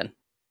Nerf gun.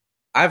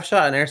 I've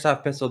shot an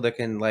airsoft pistol that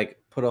can like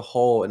put a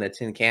hole in a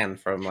tin can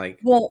from like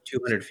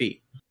 200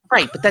 feet.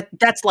 Right, but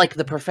that's like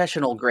the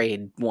professional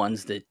grade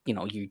ones that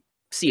you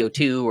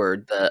CO2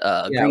 or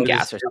the green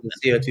gas or something.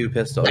 The CO2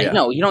 pistol. Like,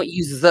 no, you don't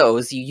use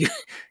those. You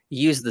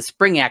use the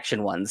spring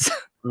action ones,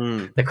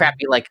 the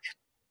crappy like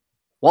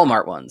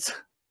Walmart ones,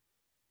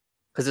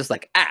 because it's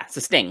like it's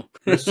a sting.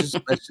 let's just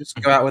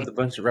go out with a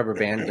bunch of rubber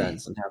band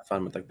guns and have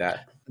fun with like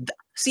that.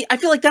 See, I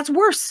feel like that's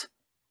worse.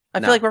 I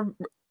feel like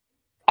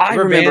I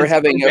remember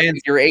having a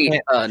figure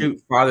 8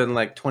 shoot farther than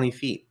like 20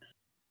 feet.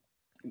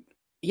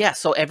 Yeah,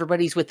 so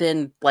everybody's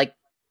within like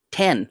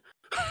 10.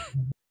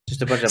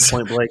 Just a bunch of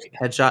point blank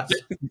headshots.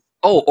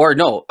 Oh, or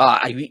no,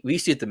 we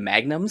used to use the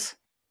Magnums.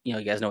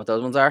 You guys know what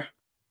those ones are?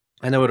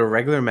 I know what a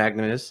regular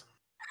Magnum is.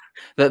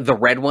 The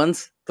red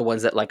ones, the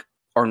ones that like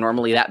are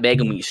normally that big,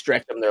 and when you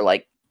stretch them, they're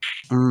like,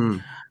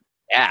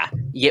 yeah.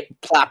 You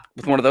get plopped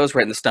with one of those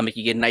right in the stomach,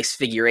 you get a nice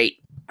figure 8.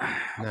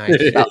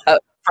 Nice.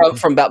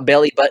 From about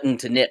belly button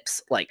to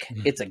nips, like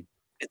it's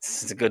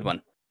a good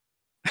one.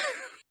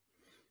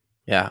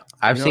 Yeah,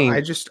 I've seen.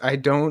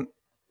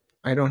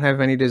 I don't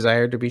have any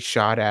desire to be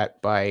shot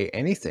at by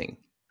anything.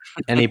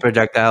 Any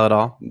projectile at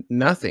all?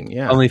 Nothing.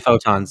 Yeah. Only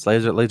photons.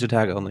 Laser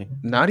tag only.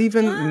 Not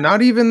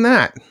even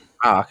that.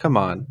 Ah, come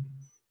on.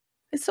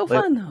 It's so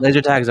fun.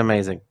 Laser tag's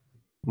amazing.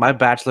 My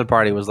bachelor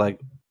party was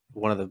like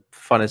one of the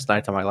funnest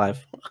nights of my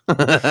life.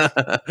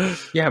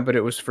 Yeah, but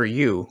it was for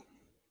you.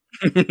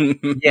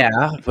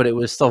 Yeah, but it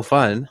was still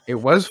fun. It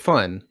was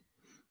fun.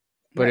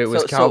 But it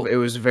was it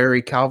was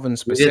very Calvin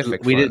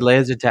specific. We did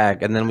laser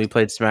tag, and then we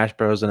played Smash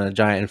Bros. In a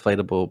giant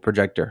inflatable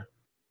projector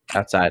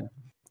outside.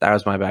 That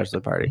was my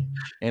bachelor party.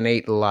 And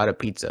ate a lot of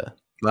pizza.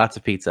 Lots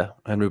of pizza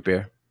and root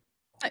beer.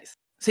 Nice.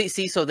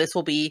 See, so this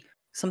will be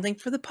something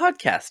for the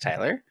podcast,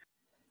 Tyler.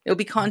 It'll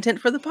be content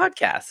for the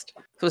podcast.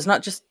 So it's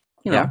not just,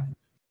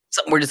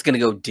 something we're just going to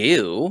go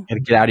do.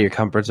 Gotta get out of your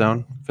comfort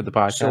zone for the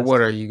podcast. So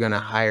what, are you going to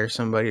hire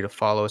somebody to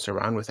follow us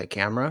around with a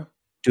camera?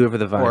 Do it for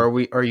the vibe.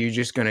 Or are you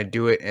just going to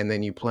do it and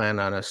then you plan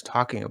on us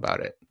talking about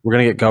it? We're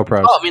going to get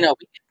GoPros. Oh,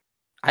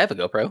 I have a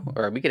GoPro,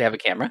 or we could have a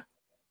camera.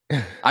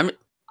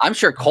 I'm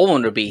sure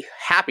Coleman would be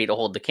happy to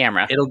hold the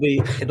camera. It'll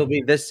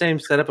be this same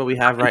setup that we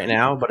have right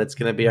now, but it's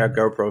going to be our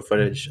GoPro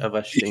footage of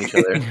us shooting each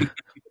other.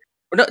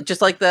 No,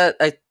 just like the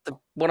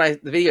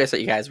video I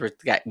sent you guys, where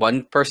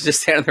one person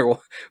just standing there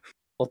while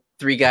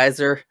 3 guys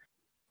are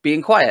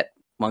being quiet.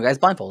 One guy's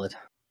blindfolded.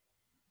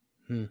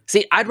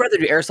 See, I'd rather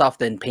do airsoft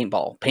than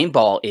paintball.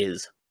 Paintball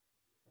is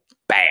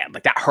bad.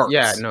 Like, that hurts.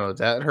 Yeah, no,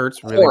 that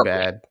hurts really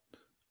bad.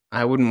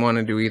 I wouldn't want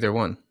to do either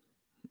one.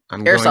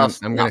 I'm going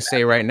to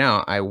say right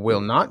now, I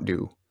will not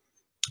do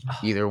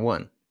either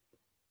one.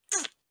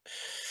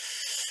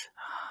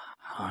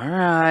 All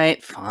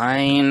right,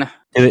 fine.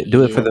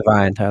 Do it for the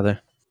Vine,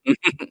 Tyler.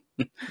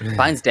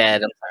 Vine's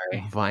dead. I'm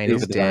sorry. Vine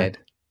is dead.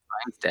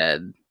 Vine's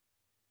dead.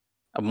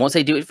 I won't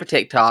say do it for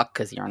TikTok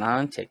because you're not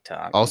on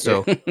TikTok.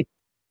 Also,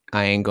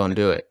 I ain't gonna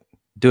do it.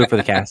 Do it for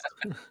the cast.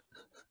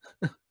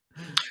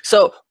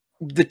 So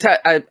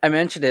I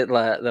mentioned it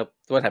the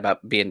one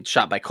about being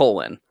shot by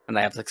Colin, and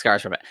I have like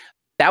scars from it.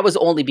 That was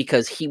only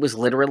because he was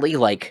literally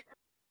like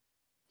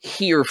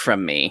here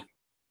from me,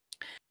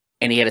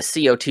 and he had a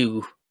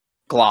CO2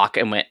 Glock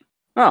and went,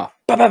 oh,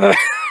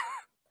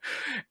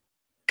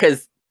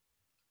 because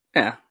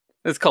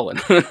it's Colin.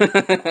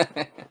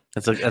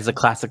 That's a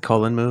classic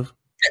Colin move.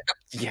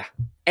 Yeah,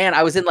 and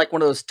I was in like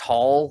one of those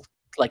tall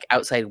like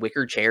outside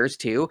wicker chairs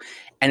too,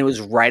 and it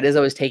was right as I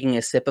was taking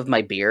a sip of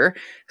my beer.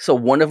 So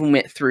one of them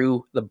went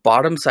through the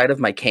bottom side of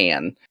my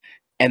can,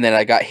 and then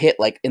I got hit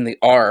like in the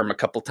arm a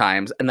couple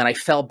times, and then I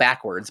fell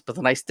backwards. But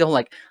then I still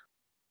like,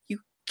 you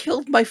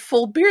killed my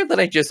full beer that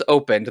I just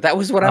opened. That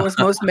was what I was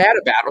most mad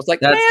about. I was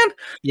like, man,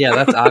 yeah,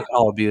 that's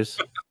alcohol abuse.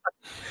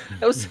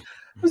 it was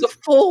a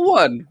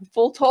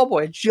full tall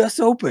boy I just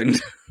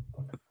opened.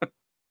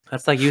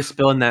 That's like you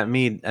spilling that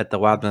mead at the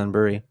Wildland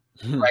Brewery,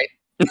 right?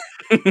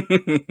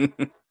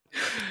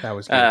 That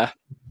was good.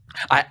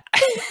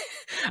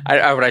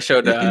 When I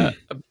showed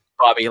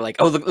Bobby, like,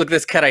 oh, look at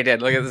this cut I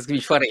did. Look at this, gonna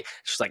be funny.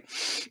 She's like,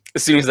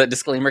 as soon as that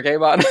disclaimer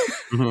came on,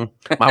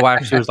 my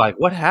wife, she was like,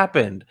 "What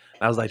happened?"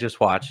 And I was like, "Just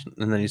watch."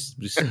 And then you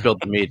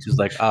spilled the meat. She's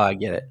like, "Oh, I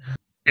get it."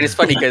 And it's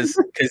funny because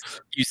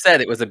you said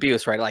it was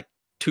abuse, right? Like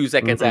 2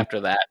 seconds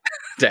after that,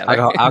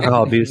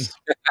 alcohol abuse.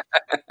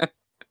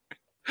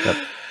 Yep.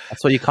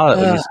 That's what you call it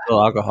when you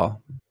spill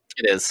alcohol.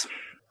 It is.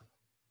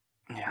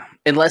 Yeah.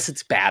 Unless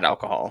it's bad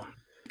alcohol,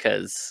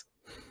 because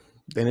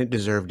then it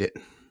deserved it.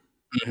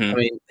 Mm-hmm. I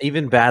mean,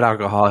 even bad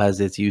alcohol has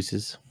its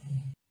uses.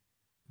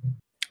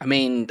 I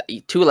mean,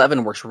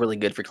 211 works really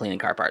good for cleaning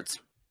car parts.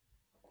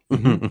 So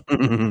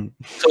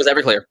is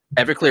Everclear.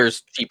 Everclear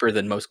is cheaper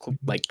than most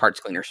like parts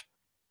cleaners.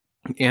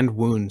 And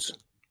wounds.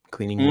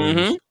 Cleaning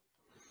wounds.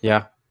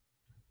 Yeah.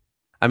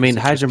 I mean,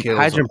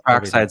 hydrogen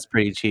peroxide is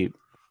pretty cheap.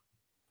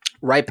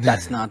 Right, but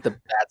that's not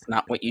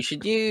what you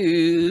should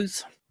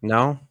use.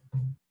 No?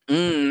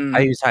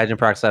 I use hydrogen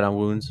peroxide on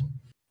wounds.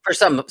 For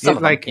some of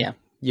them, yeah.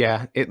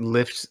 Yeah, it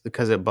lifts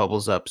because it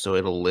bubbles up, so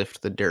it'll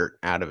lift the dirt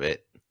out of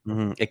it.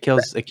 It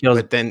kills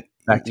but then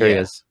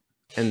bacteria. Yeah.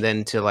 And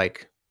then to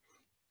like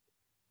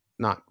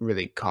not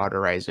really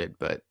cauterize it,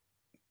 but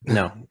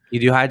no. You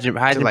do hydrogen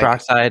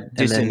peroxide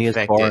and then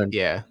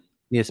Neosporin.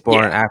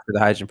 Neosporin after the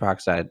hydrogen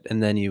peroxide,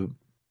 and then you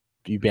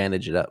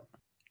bandage it up.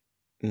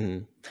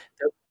 There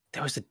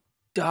was a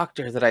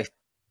doctor that I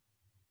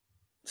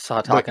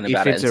saw talking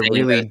about it. If it's a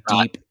really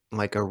deep,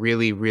 like a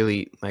really,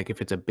 really, like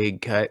if it's a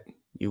big cut,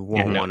 you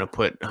won't want to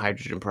put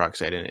hydrogen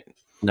peroxide in it.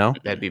 No,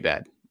 that'd be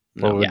bad.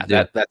 No.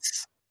 Yeah,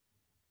 that's.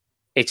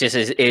 It just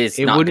is.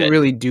 It not wouldn't good.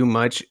 really do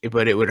much,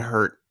 but it would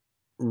hurt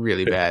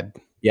really bad.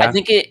 Yeah, I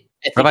think it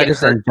hurt.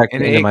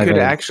 And it could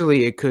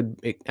actually,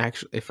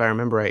 if I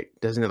remember right,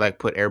 doesn't it like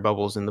put air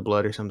bubbles in the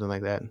blood or something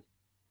like that?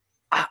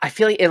 I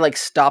feel like it like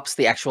stops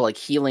the actual like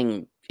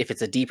healing. If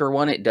it's a deeper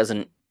one, it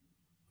doesn't.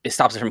 It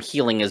stops it from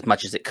healing as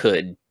much as it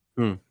could,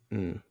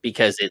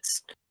 because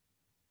it's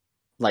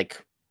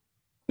like,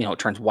 it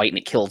turns white and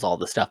it kills all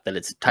the stuff that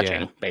it's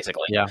touching,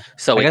 basically. Yeah.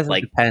 So I guess it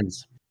like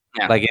depends.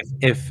 Yeah. Like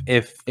if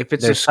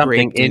it's there's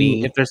something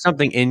if there's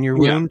something in your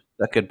wound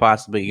that could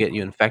possibly get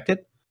you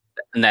infected,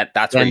 and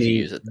that's where you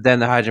use it. Then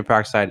the hydrogen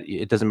peroxide,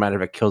 it doesn't matter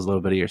if it kills a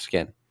little bit of your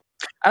skin.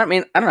 I don't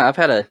know. I've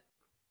had I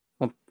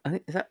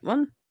think, is that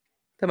one?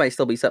 That might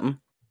still be something.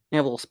 You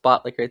have a little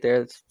spot like right there.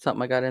 That's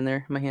something I got in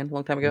there in my hand a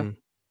long time ago.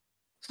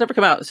 It's never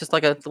come out. It's just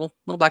like a little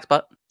black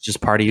spot. It's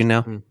just part of you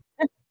now.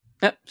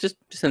 Yeah, just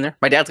in there.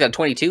 My dad's got a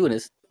 22 in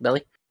his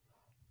belly.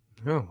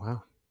 Oh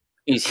wow!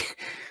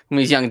 When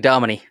he's young and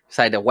dumb, and he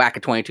decided to whack a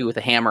 22 with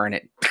a hammer, and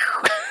it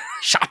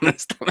shot him in the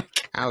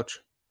stomach. Ouch!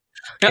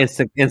 Yep.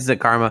 Instant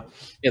karma.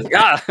 He's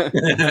like,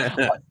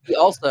 He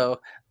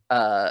also,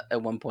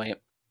 at one point,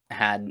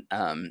 had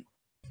it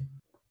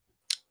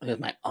was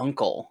my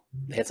uncle.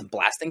 They had some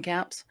blasting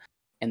caps,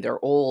 and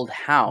their old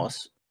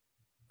house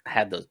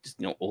had those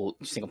old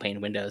single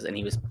pane windows, and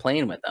he was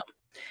playing with them,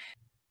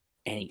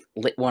 and he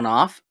lit one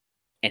off,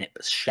 and it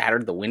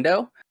shattered the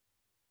window,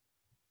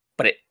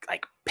 but it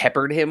like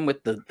peppered him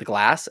with the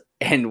glass.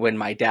 And when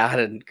my dad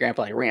and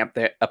grandpa ran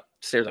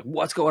upstairs, like,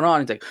 what's going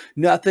on? He's like,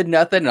 nothing.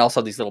 And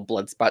also these little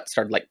blood spots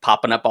started like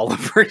popping up all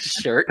over his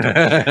shirt.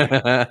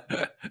 That's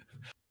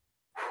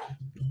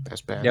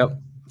bad. Yep.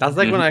 That's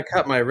like when I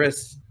cut my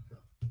wrist.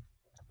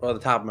 Well, the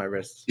top of my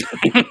wrist.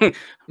 Okay.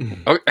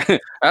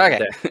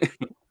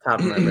 Top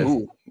of my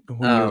wrist.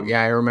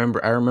 Yeah, I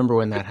remember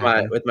when that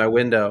happened. With my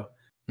window.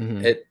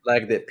 It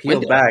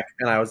peeled back,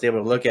 and I was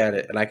able to look at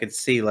it, and I could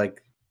see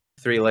like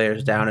 3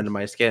 layers down into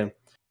my skin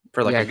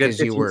for like a good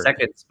 15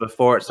 seconds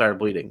before it started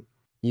bleeding.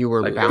 You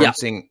were like,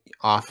 bouncing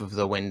off of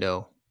the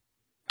window.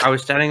 I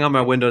was standing on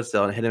my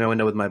windowsill and hitting my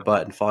window with my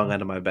butt and falling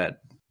onto my bed.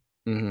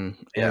 And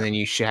then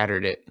you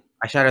shattered it.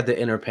 I shattered the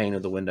inner pane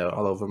of the window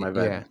all over my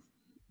bed.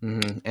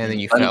 And then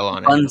you fell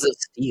on it. Tons of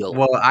steel.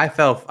 Well,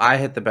 I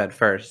hit the bed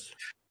first.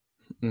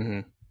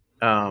 But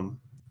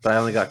I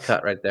only got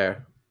cut right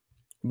there.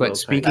 But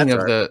speaking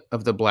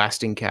of the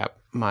blasting cap,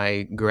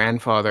 my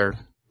grandfather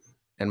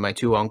and my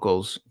 2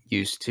 uncles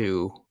used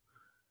to,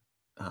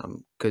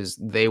 because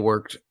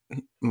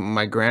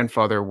my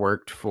grandfather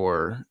worked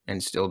for,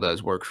 and still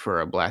does work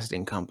for, a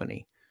blasting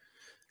company.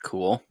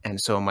 Cool. And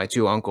so my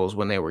 2 uncles,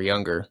 when they were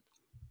younger,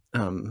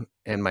 and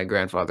my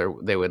grandfather,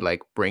 they would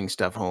like bring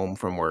stuff home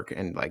from work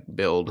and like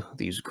build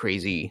these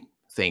crazy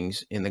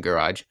things in the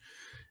garage.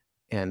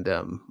 And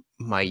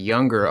my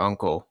younger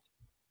uncle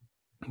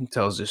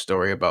tells this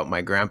story about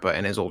my grandpa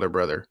and his older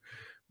brother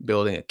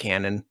building a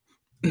cannon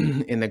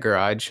in the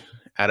garage,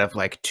 out of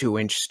like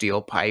 2-inch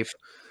steel pipe,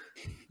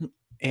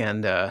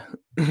 and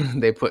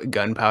they put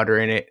gunpowder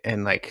in it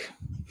and like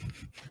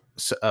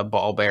a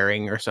ball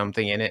bearing or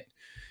something in it,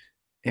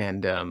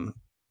 and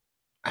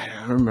I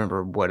don't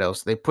remember what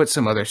else. They put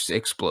some other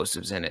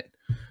explosives in it,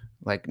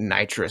 like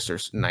nitrous or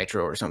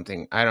nitro or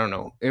something. I don't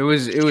know. It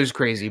was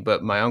crazy.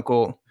 But my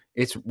uncle,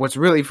 what's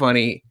really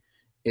funny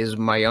is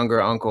my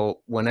younger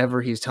uncle,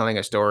 whenever he's telling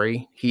a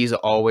story, he's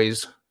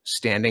always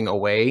standing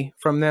away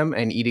from them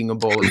and eating a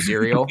bowl of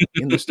cereal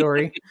in the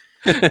story.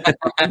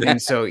 And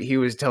so he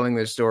was telling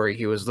the story.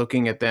 He was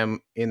looking at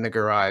them in the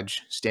garage,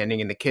 standing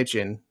in the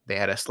kitchen. They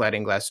had a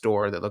sliding glass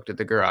door that looked at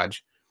the garage,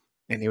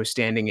 and he was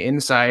standing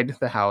inside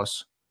the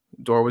house.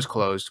 Door was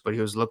closed, but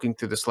he was looking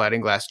through the sliding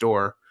glass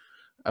door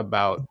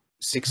about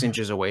 6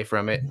 inches away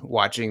from it,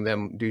 watching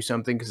them do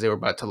something because they were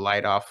about to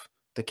light off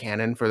the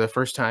cannon for the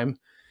first time.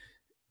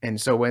 And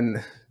so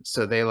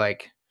they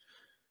like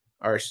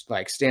are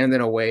like standing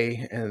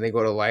away, and they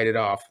go to light it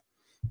off,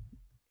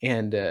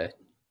 and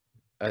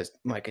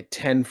like a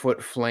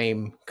 10-foot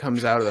flame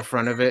comes out of the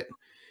front of it,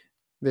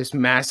 this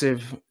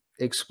massive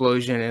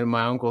explosion. And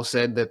my uncle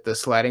said that the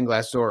sliding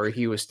glass door,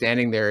 he was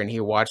standing there and he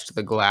watched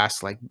the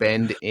glass like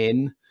bend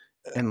in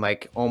and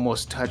like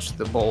almost touched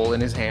the bowl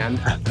in his hand.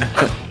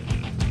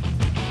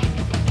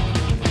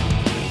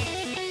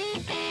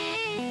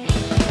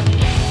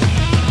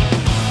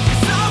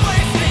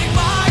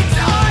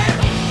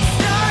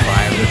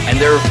 And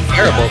they're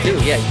terrible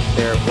too. Yeah,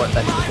 they're what?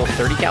 I think they're both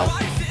 30 cal.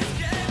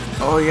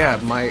 Oh yeah,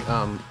 my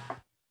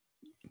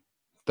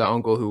the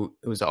uncle who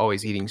was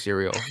always eating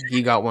cereal,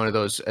 he got one of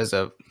those as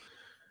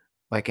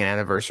like an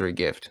anniversary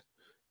gift.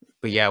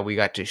 But yeah, we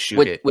got to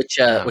shoot it. Which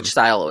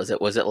style was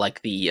it? Was it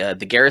like the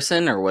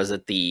garrison, or was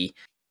it the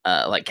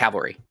like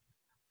cavalry?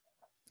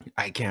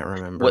 I can't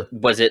remember. What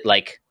was it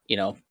like?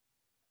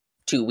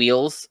 2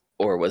 wheels,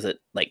 or was it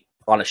like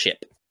on a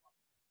ship?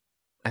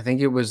 I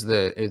think it was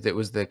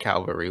the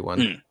cavalry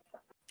one.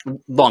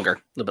 Longer,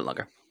 a little bit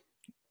longer.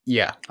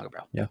 Yeah. Okay,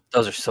 bro. Yeah,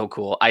 those are so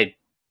cool. I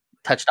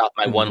touched off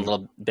my one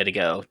little bit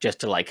ago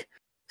just to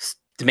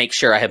make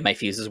sure I have my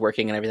fuses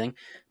working and everything.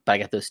 But I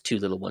got those 2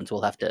 little ones.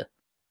 I'll have to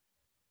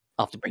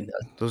bring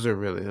those. Those are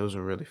really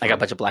fun. I got a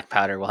bunch of black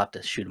powder. We'll have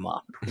to shoot them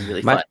off.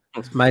 Really fun.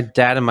 My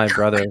dad and my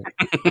brother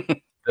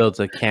built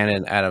a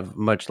cannon out of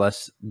much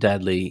less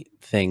deadly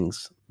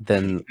things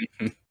than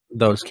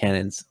those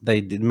cannons.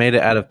 They made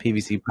it out of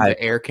PVC pipe.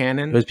 The air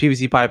cannon? It was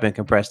PVC pipe and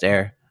compressed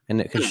air,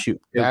 and it could shoot.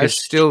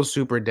 That's still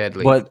super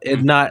deadly. But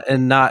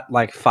not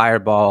like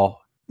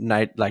fireball,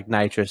 like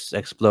nitrous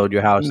explode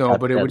your house. No,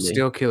 but it would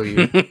still kill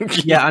you.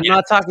 Yeah, I'm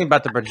not talking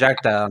about the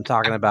projectile. I'm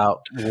talking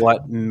about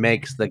what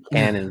makes the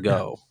cannon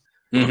go.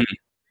 Mm-hmm.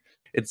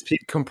 It's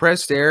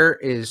compressed air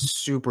is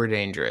super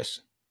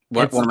dangerous.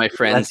 One of my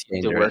friends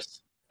used to work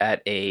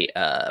at a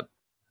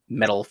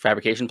metal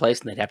fabrication place,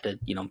 and they'd have to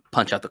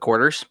punch out the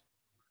quarters.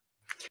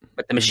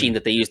 But the machine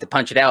that they used to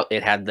punch it out,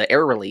 it had the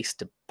air release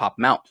to pop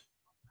them out,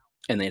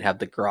 and they'd have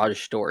the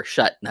garage door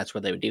shut, and that's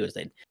what they would do is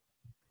they'd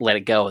let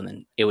it go, and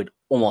then it would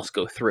almost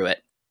go through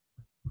it.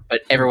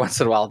 But every once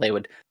in a while, they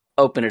would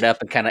open it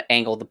up and kind of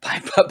angle the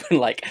pipe up and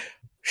like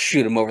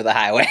shoot them over the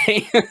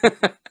highway.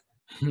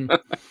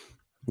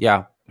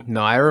 Yeah.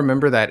 No, I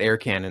remember that air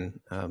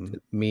cannon.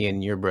 Me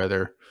and your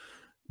brother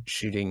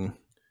shooting.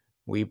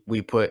 We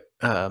put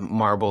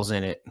marbles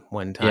in it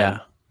one time. Yeah.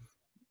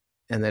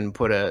 And then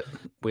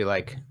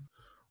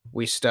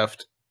we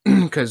stuffed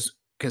because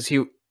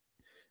the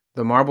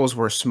marbles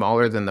were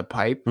smaller than the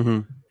pipe.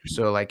 Mm-hmm.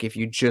 So like if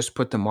you just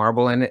put the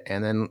marble in it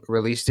and then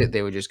released it,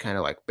 they would just kind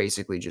of like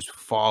basically just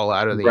fall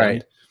out of the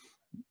end.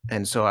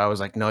 And so I was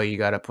like, no, you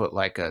got to put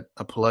like a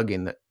plug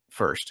in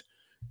first.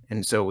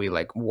 And so we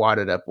like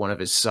wadded up one of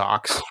his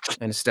socks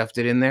and stuffed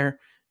it in there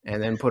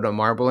and then put a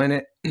marble in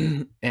it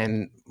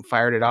and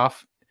fired it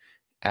off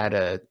at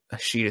a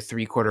sheet of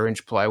 3/4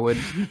 inch plywood.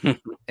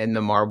 And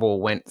the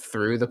marble went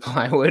through the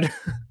plywood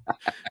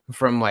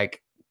from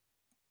like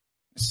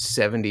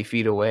 70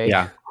 feet away.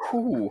 Yeah.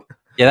 Ooh.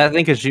 Yeah, that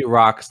thing could shoot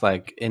rocks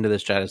like into the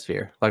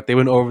stratosphere. Like they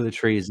went over the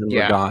trees and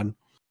were gone.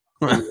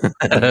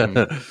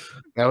 That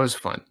was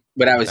fun.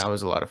 That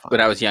was a lot of fun.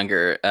 When I was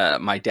younger,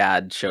 my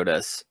dad showed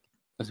us,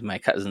 my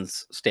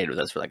cousins stayed with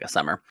us for like a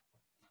summer.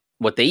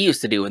 What they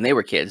used to do when they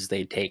were kids,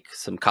 they'd take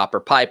some copper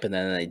pipe and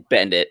then they'd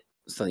bend it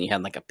so you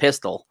had like a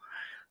pistol,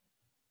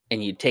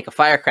 and you'd take a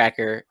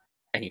firecracker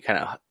and you kind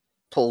of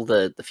pull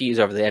the fuse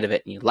over the end of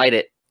it and you light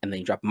it and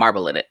then you drop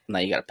marble in it and now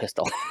you got a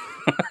pistol.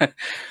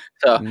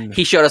 So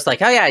he showed us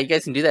like, oh yeah, you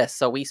guys can do this.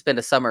 So we spent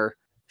a summer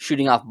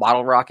shooting off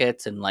bottle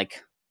rockets and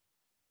like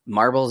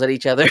marbles at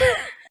each other.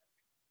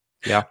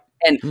 Yeah.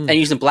 And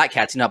using black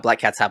cats. Black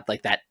cats have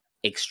like that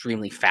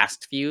extremely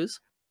fast fuse.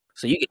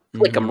 So you can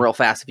flick them real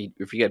fast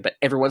if you're good. But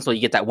every once in a while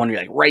you get that one where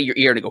you're like right in your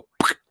ear to go.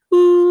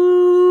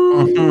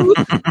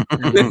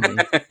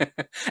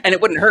 And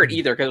it wouldn't hurt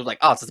either because it was like,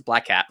 oh, it's just a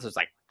black cat. So it's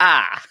like,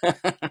 ah.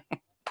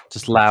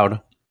 Just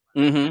loud.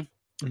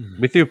 Mm-hmm.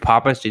 We threw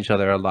poppers to each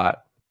other a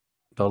lot.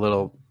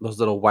 Those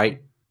little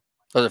white.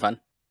 Those are fun.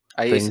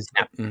 I used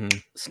to Mm-hmm.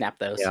 snap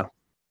those. Yeah.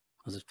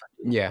 Those are fun.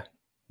 Yeah.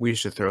 We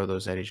used to throw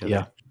those at each other.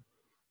 Yeah.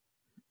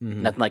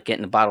 Nothing like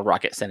getting a bottle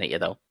rocket sent at you,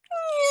 though.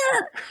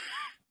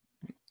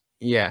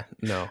 Yeah,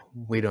 no,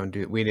 we don't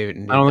do. We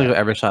didn't. I don't think I've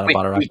ever shot a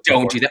bottle rocket. We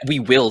don't do that. We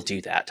will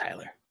do that,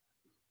 Tyler.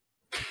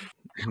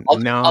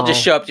 I'll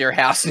just show up to your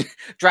house and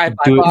drive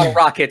by bottle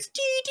rockets.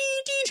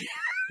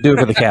 Do it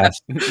for the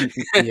cast.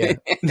 Yeah.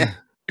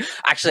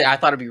 Actually, I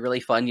thought it'd be really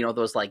fun. You know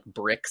those like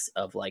bricks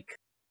of like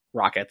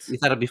rockets. You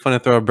thought it'd be fun to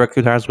throw a brick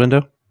through Tyler's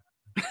window?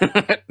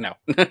 No,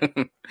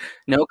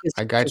 no.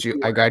 I got you.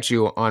 I got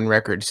you on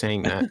record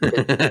saying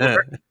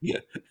that. You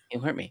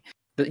hurt me.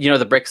 You know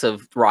the bricks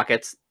of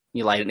rockets.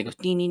 You light it and it goes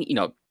ding, ding, you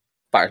know,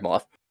 fires them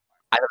off.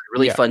 I thought it was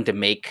really fun to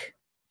make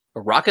a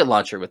rocket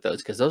launcher with those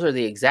because those are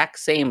the exact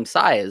same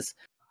size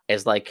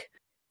as like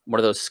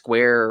one of those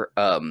square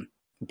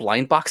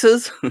blind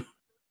boxes. So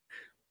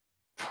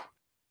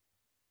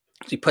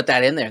you put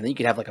that in there and then you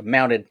could have like a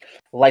mounted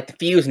light the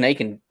fuse and now you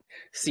can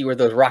see where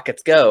those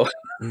rockets go.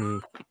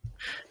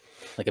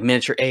 Like a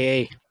miniature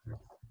AA.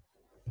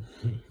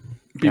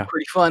 It'd be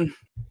pretty fun.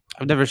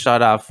 I've never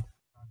shot off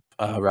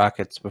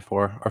rockets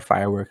before or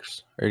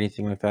fireworks or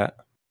anything like that.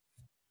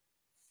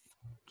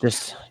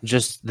 Just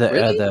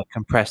the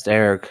compressed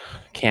air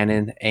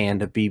cannon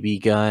and a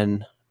BB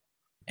gun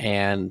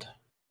and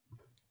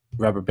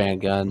rubber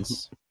band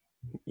guns.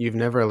 You've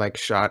never like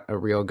shot a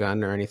real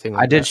gun or anything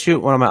like I did that? shoot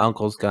one of my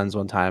uncle's guns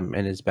one time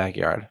in his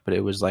backyard, but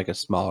it was like a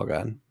small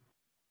gun.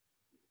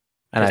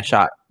 And I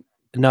shot.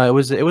 No, it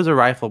was a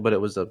rifle, but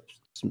it was a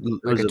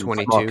 22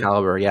 small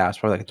caliber. Yeah, it's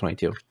probably like a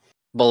 22.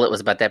 Bullet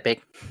was about that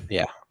big.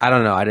 Yeah, I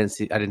don't know. I didn't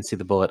see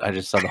the bullet. I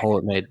just saw the hole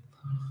it made.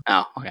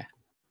 Oh, okay.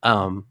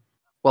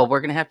 Well,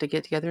 we're gonna have to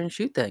get together and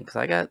shoot then because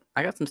I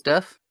got some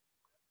stuff.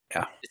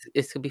 Yeah,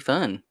 it's gonna be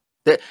fun.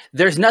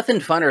 There's nothing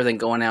funner than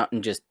going out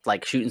and just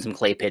like shooting some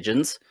clay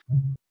pigeons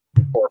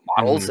or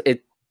models.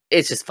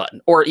 It's just fun,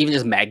 or even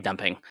just mag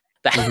dumping.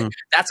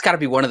 That's got to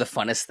be one of the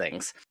funnest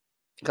things.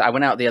 I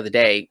went out the other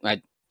day.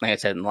 Like I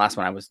said in the last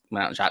one, I went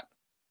out and shot,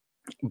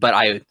 but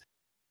I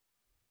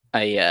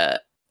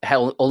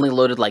had only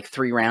loaded like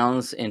 3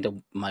 rounds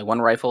into my one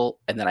rifle,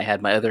 and then I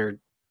had my other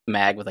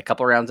mag with a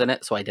couple rounds in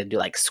it. So I did do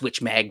like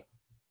switch mag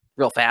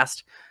real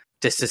fast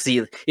just to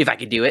see if I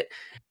could do it.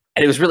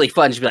 And it was really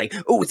fun to be like,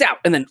 oh, it's out.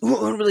 And then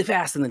really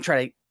fast. And then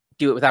try to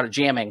do it without it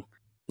jamming.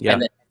 Yeah.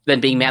 And then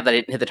being mad that I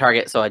didn't hit the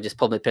target. So I just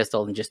pulled my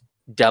pistol and just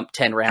dumped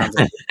 10 rounds.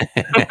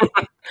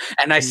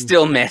 And I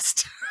still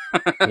missed.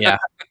 Yeah.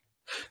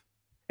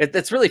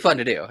 It's really fun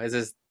to do.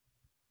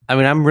 I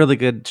mean, I'm really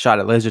good shot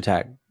at laser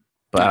tag,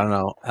 but I don't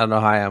know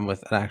how I am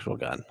with an actual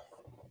gun.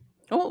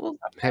 Oh, well,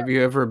 have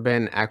you ever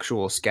been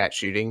actual scat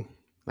shooting,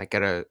 like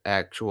at an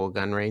actual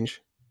gun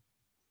range?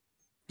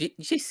 Did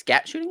you say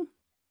scat shooting?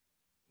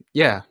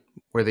 Yeah,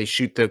 where they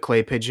shoot the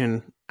clay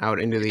pigeon out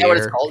into the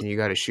air and you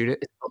got to shoot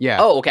it. Yeah.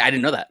 Oh, okay. I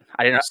didn't know that.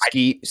 I didn't know.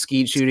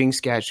 Skeet shooting,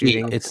 scat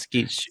shooting. It's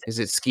skeet. Is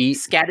it skeet?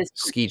 Scat is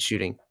skeet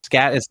shooting.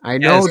 Scat is. I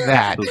know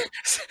that.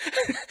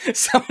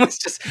 Someone's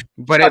just.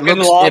 But it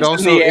looks. It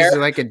also is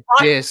like a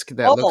disc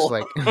that looks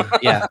like.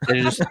 Yeah, they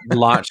just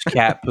launch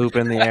cat poop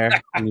in the air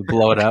and you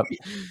blow it up.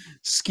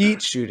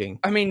 Skeet shooting.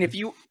 I mean, if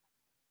you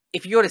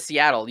go to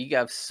Seattle, you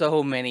have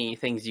so many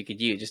things you could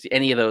use. Just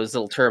any of those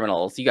little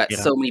terminals. You got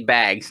so many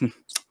bags.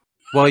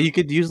 Well, you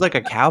could use like a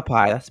cow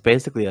pie. That's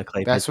basically a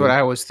clay pigeon. That's what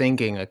I was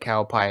thinking. A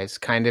cow pie is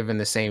kind of in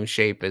the same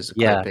shape as a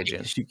clay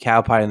pigeon. Shoot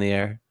cow pie in the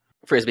air.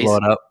 Frisbees. Blow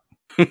it up.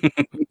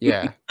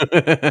 Yeah.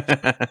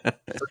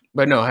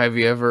 But no, have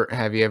you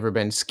ever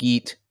been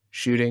skeet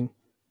shooting?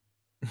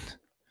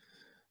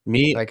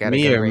 Me or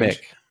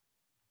Mick?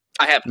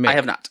 I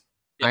have not.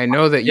 I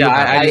know that you. Yeah,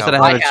 I said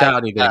I haven't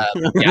shot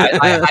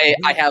anything.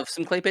 I have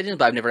some clay pigeons,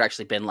 but I've never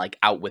actually been like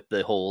out with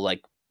the whole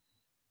like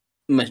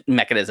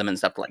mechanism and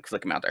stuff to like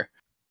flick them out there.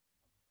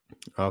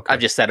 Okay. I've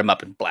just set them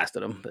up and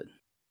blasted them, but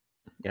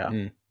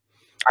yeah,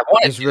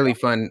 it's really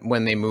fun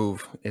when they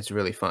move. It's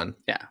really fun.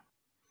 Yeah,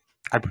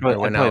 I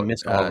probably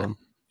miss all of them.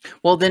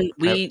 Well, then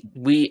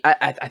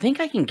I think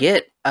I can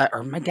get,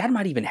 or my dad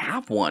might even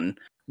have one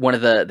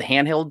of the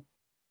handheld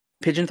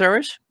pigeon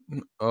throwers.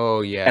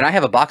 Oh yeah, and I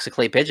have a box of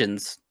clay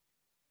pigeons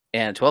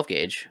and a 12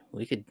 gauge.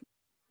 We could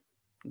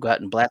go out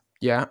and blast.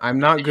 Yeah, I'm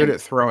not good at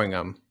throwing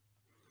them.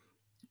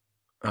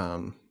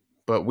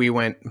 But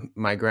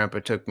my grandpa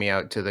took me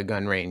out to the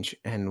gun range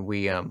and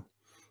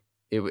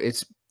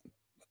it's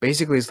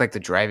basically it's like the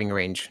driving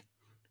range.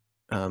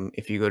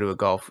 If you go to a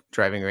golf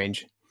driving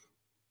range,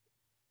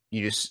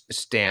 you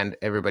just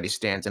everybody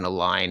stands in a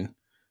line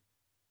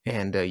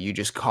and you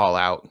just call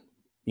out,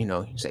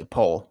 you say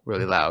pull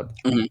really loud.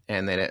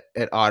 And then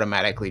it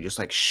automatically just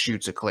like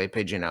shoots a clay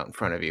pigeon out in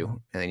front of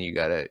you and then you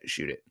got to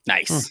shoot it.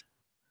 Nice.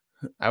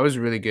 I was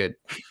really good.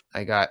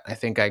 I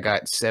think I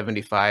got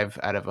 75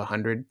 out of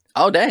 100.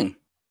 Oh, dang.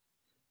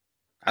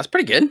 That's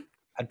pretty good.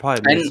 I'd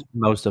probably miss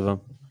most of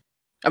them.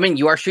 I mean,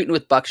 you are shooting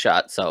with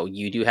buckshot, so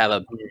you do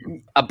have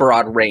a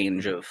broad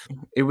range of.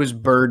 It was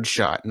bird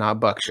shot, not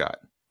buckshot.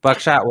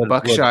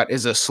 Buckshot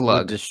is a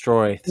slug. Would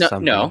destroy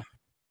something. No,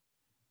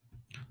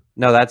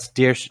 that's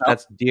deer.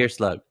 That's deer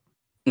slug.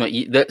 No,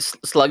 the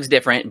slug's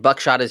different.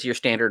 Buckshot is your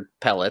standard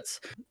pellets.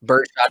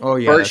 Birdshot. Oh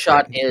yeah,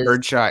 birdshot right.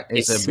 Birdshot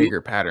is a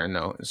bigger pattern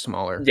though. It's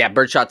smaller. Yeah,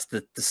 birdshot's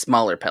the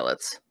smaller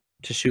pellets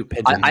to shoot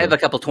pigeons. I have a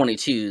couple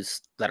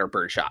 22s that are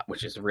birdshot,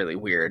 which is really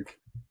weird.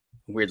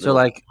 So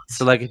like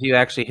if you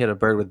actually hit a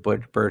bird with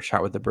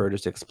birdshot, would the bird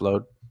just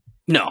explode?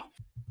 No,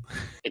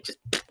 it just.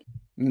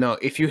 No,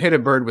 if you hit a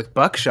bird with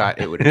buckshot,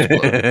 it would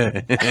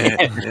explode.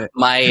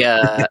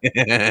 All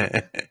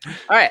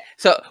right,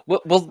 so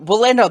we'll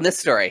land on this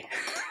story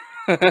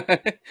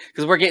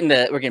because we're getting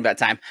about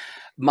time.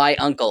 My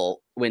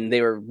uncle, when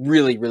they were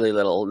really, really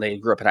little, they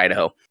grew up in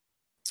Idaho.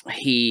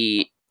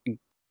 He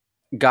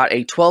got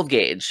a 12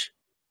 gauge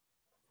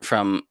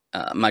from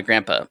my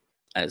grandpa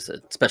as a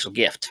special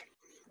gift,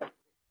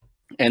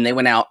 and they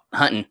went out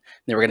hunting.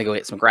 They were going to go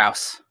get some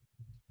grouse,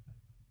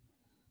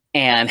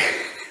 and.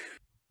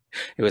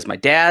 It was my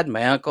dad,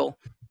 my uncle,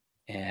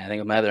 and I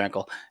think my other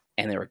uncle,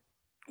 and they were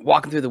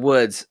walking through the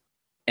woods,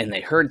 and they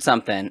heard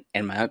something,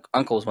 and my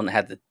uncle was one that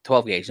had the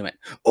 12 gauge, and went,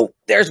 "Oh,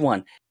 there's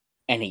one,"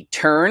 and he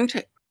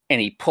turned, and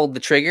he pulled the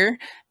trigger,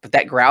 but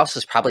that grouse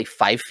was probably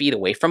 5 feet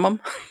away from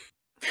him,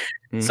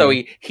 so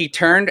he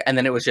turned, and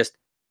then it was just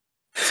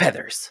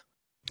feathers.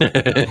 Like,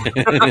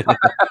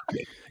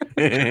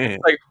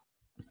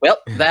 well,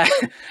 that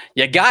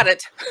you got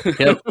it.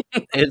 Yep,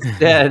 it's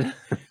dead.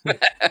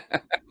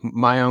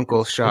 My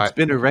uncle shot. It's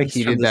been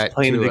erased from this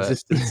plane of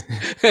existence.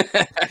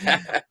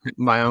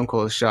 My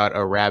uncle shot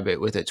a rabbit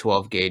with a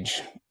 12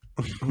 gauge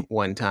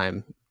one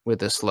time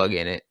with a slug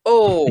in it.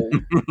 Oh,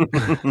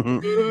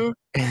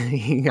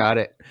 he got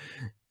it,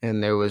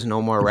 and there was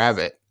no more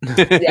rabbit.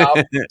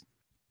 Yeah.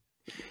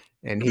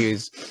 And he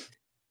was,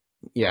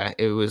 yeah,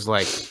 it was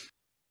like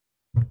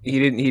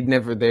he'd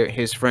never there.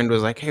 His friend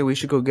was like, "Hey, we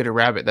should go get a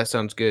rabbit. That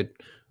sounds good.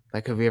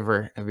 Like, have you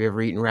ever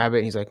eaten rabbit?"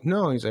 And he's like,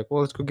 "No." He's like,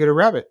 "Well, let's go get a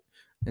rabbit."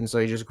 And so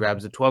he just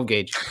grabs the 12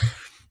 gauge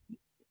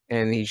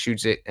and he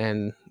shoots it,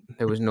 and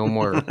there was no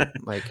more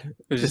like it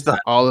was just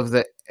all of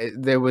the.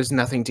 There was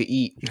nothing to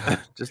eat.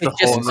 Just the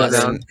whole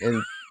down.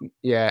 And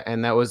yeah,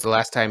 and that was the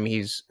last time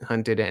he's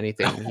hunted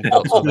anything. He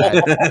felt so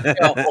bad.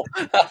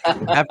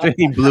 After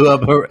he blew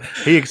up,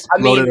 he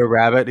exploded a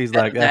rabbit. He's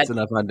like, "That's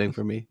enough hunting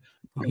for me."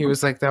 He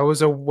was like, "That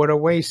was what a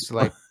waste!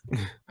 Like,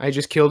 I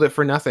just killed it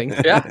for nothing."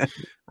 Yeah,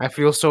 I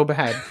feel so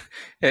bad.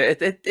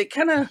 It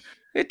kind of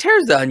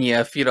tears on you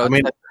if you don't. I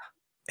mean,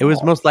 it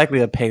was most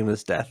likely a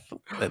painless death.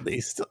 At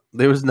least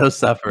there was no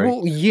suffering.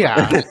 Well,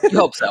 yeah, I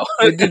hope so.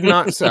 It did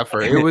not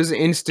suffer. It was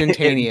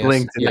instantaneous. It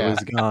blinked and it was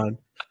gone.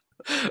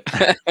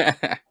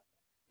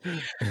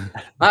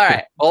 All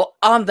right. Well,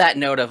 on that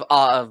note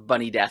of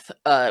bunny death,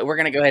 we're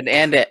gonna go ahead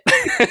and end it.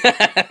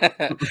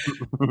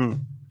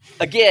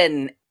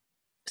 Again,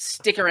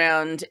 stick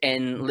around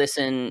and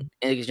listen,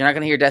 because you're not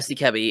gonna hear Dusty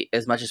Cubby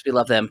as much as we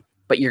love them,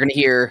 but you're gonna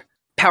hear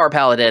Power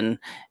Paladin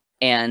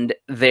and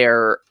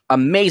their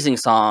amazing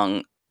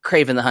song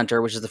Craven the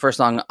Hunter, which is the first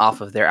song off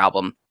of their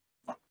album.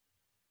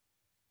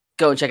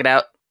 Go and check it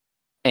out,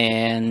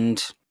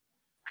 and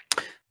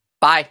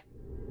bye.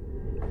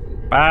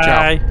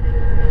 Bye.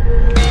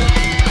 Ciao.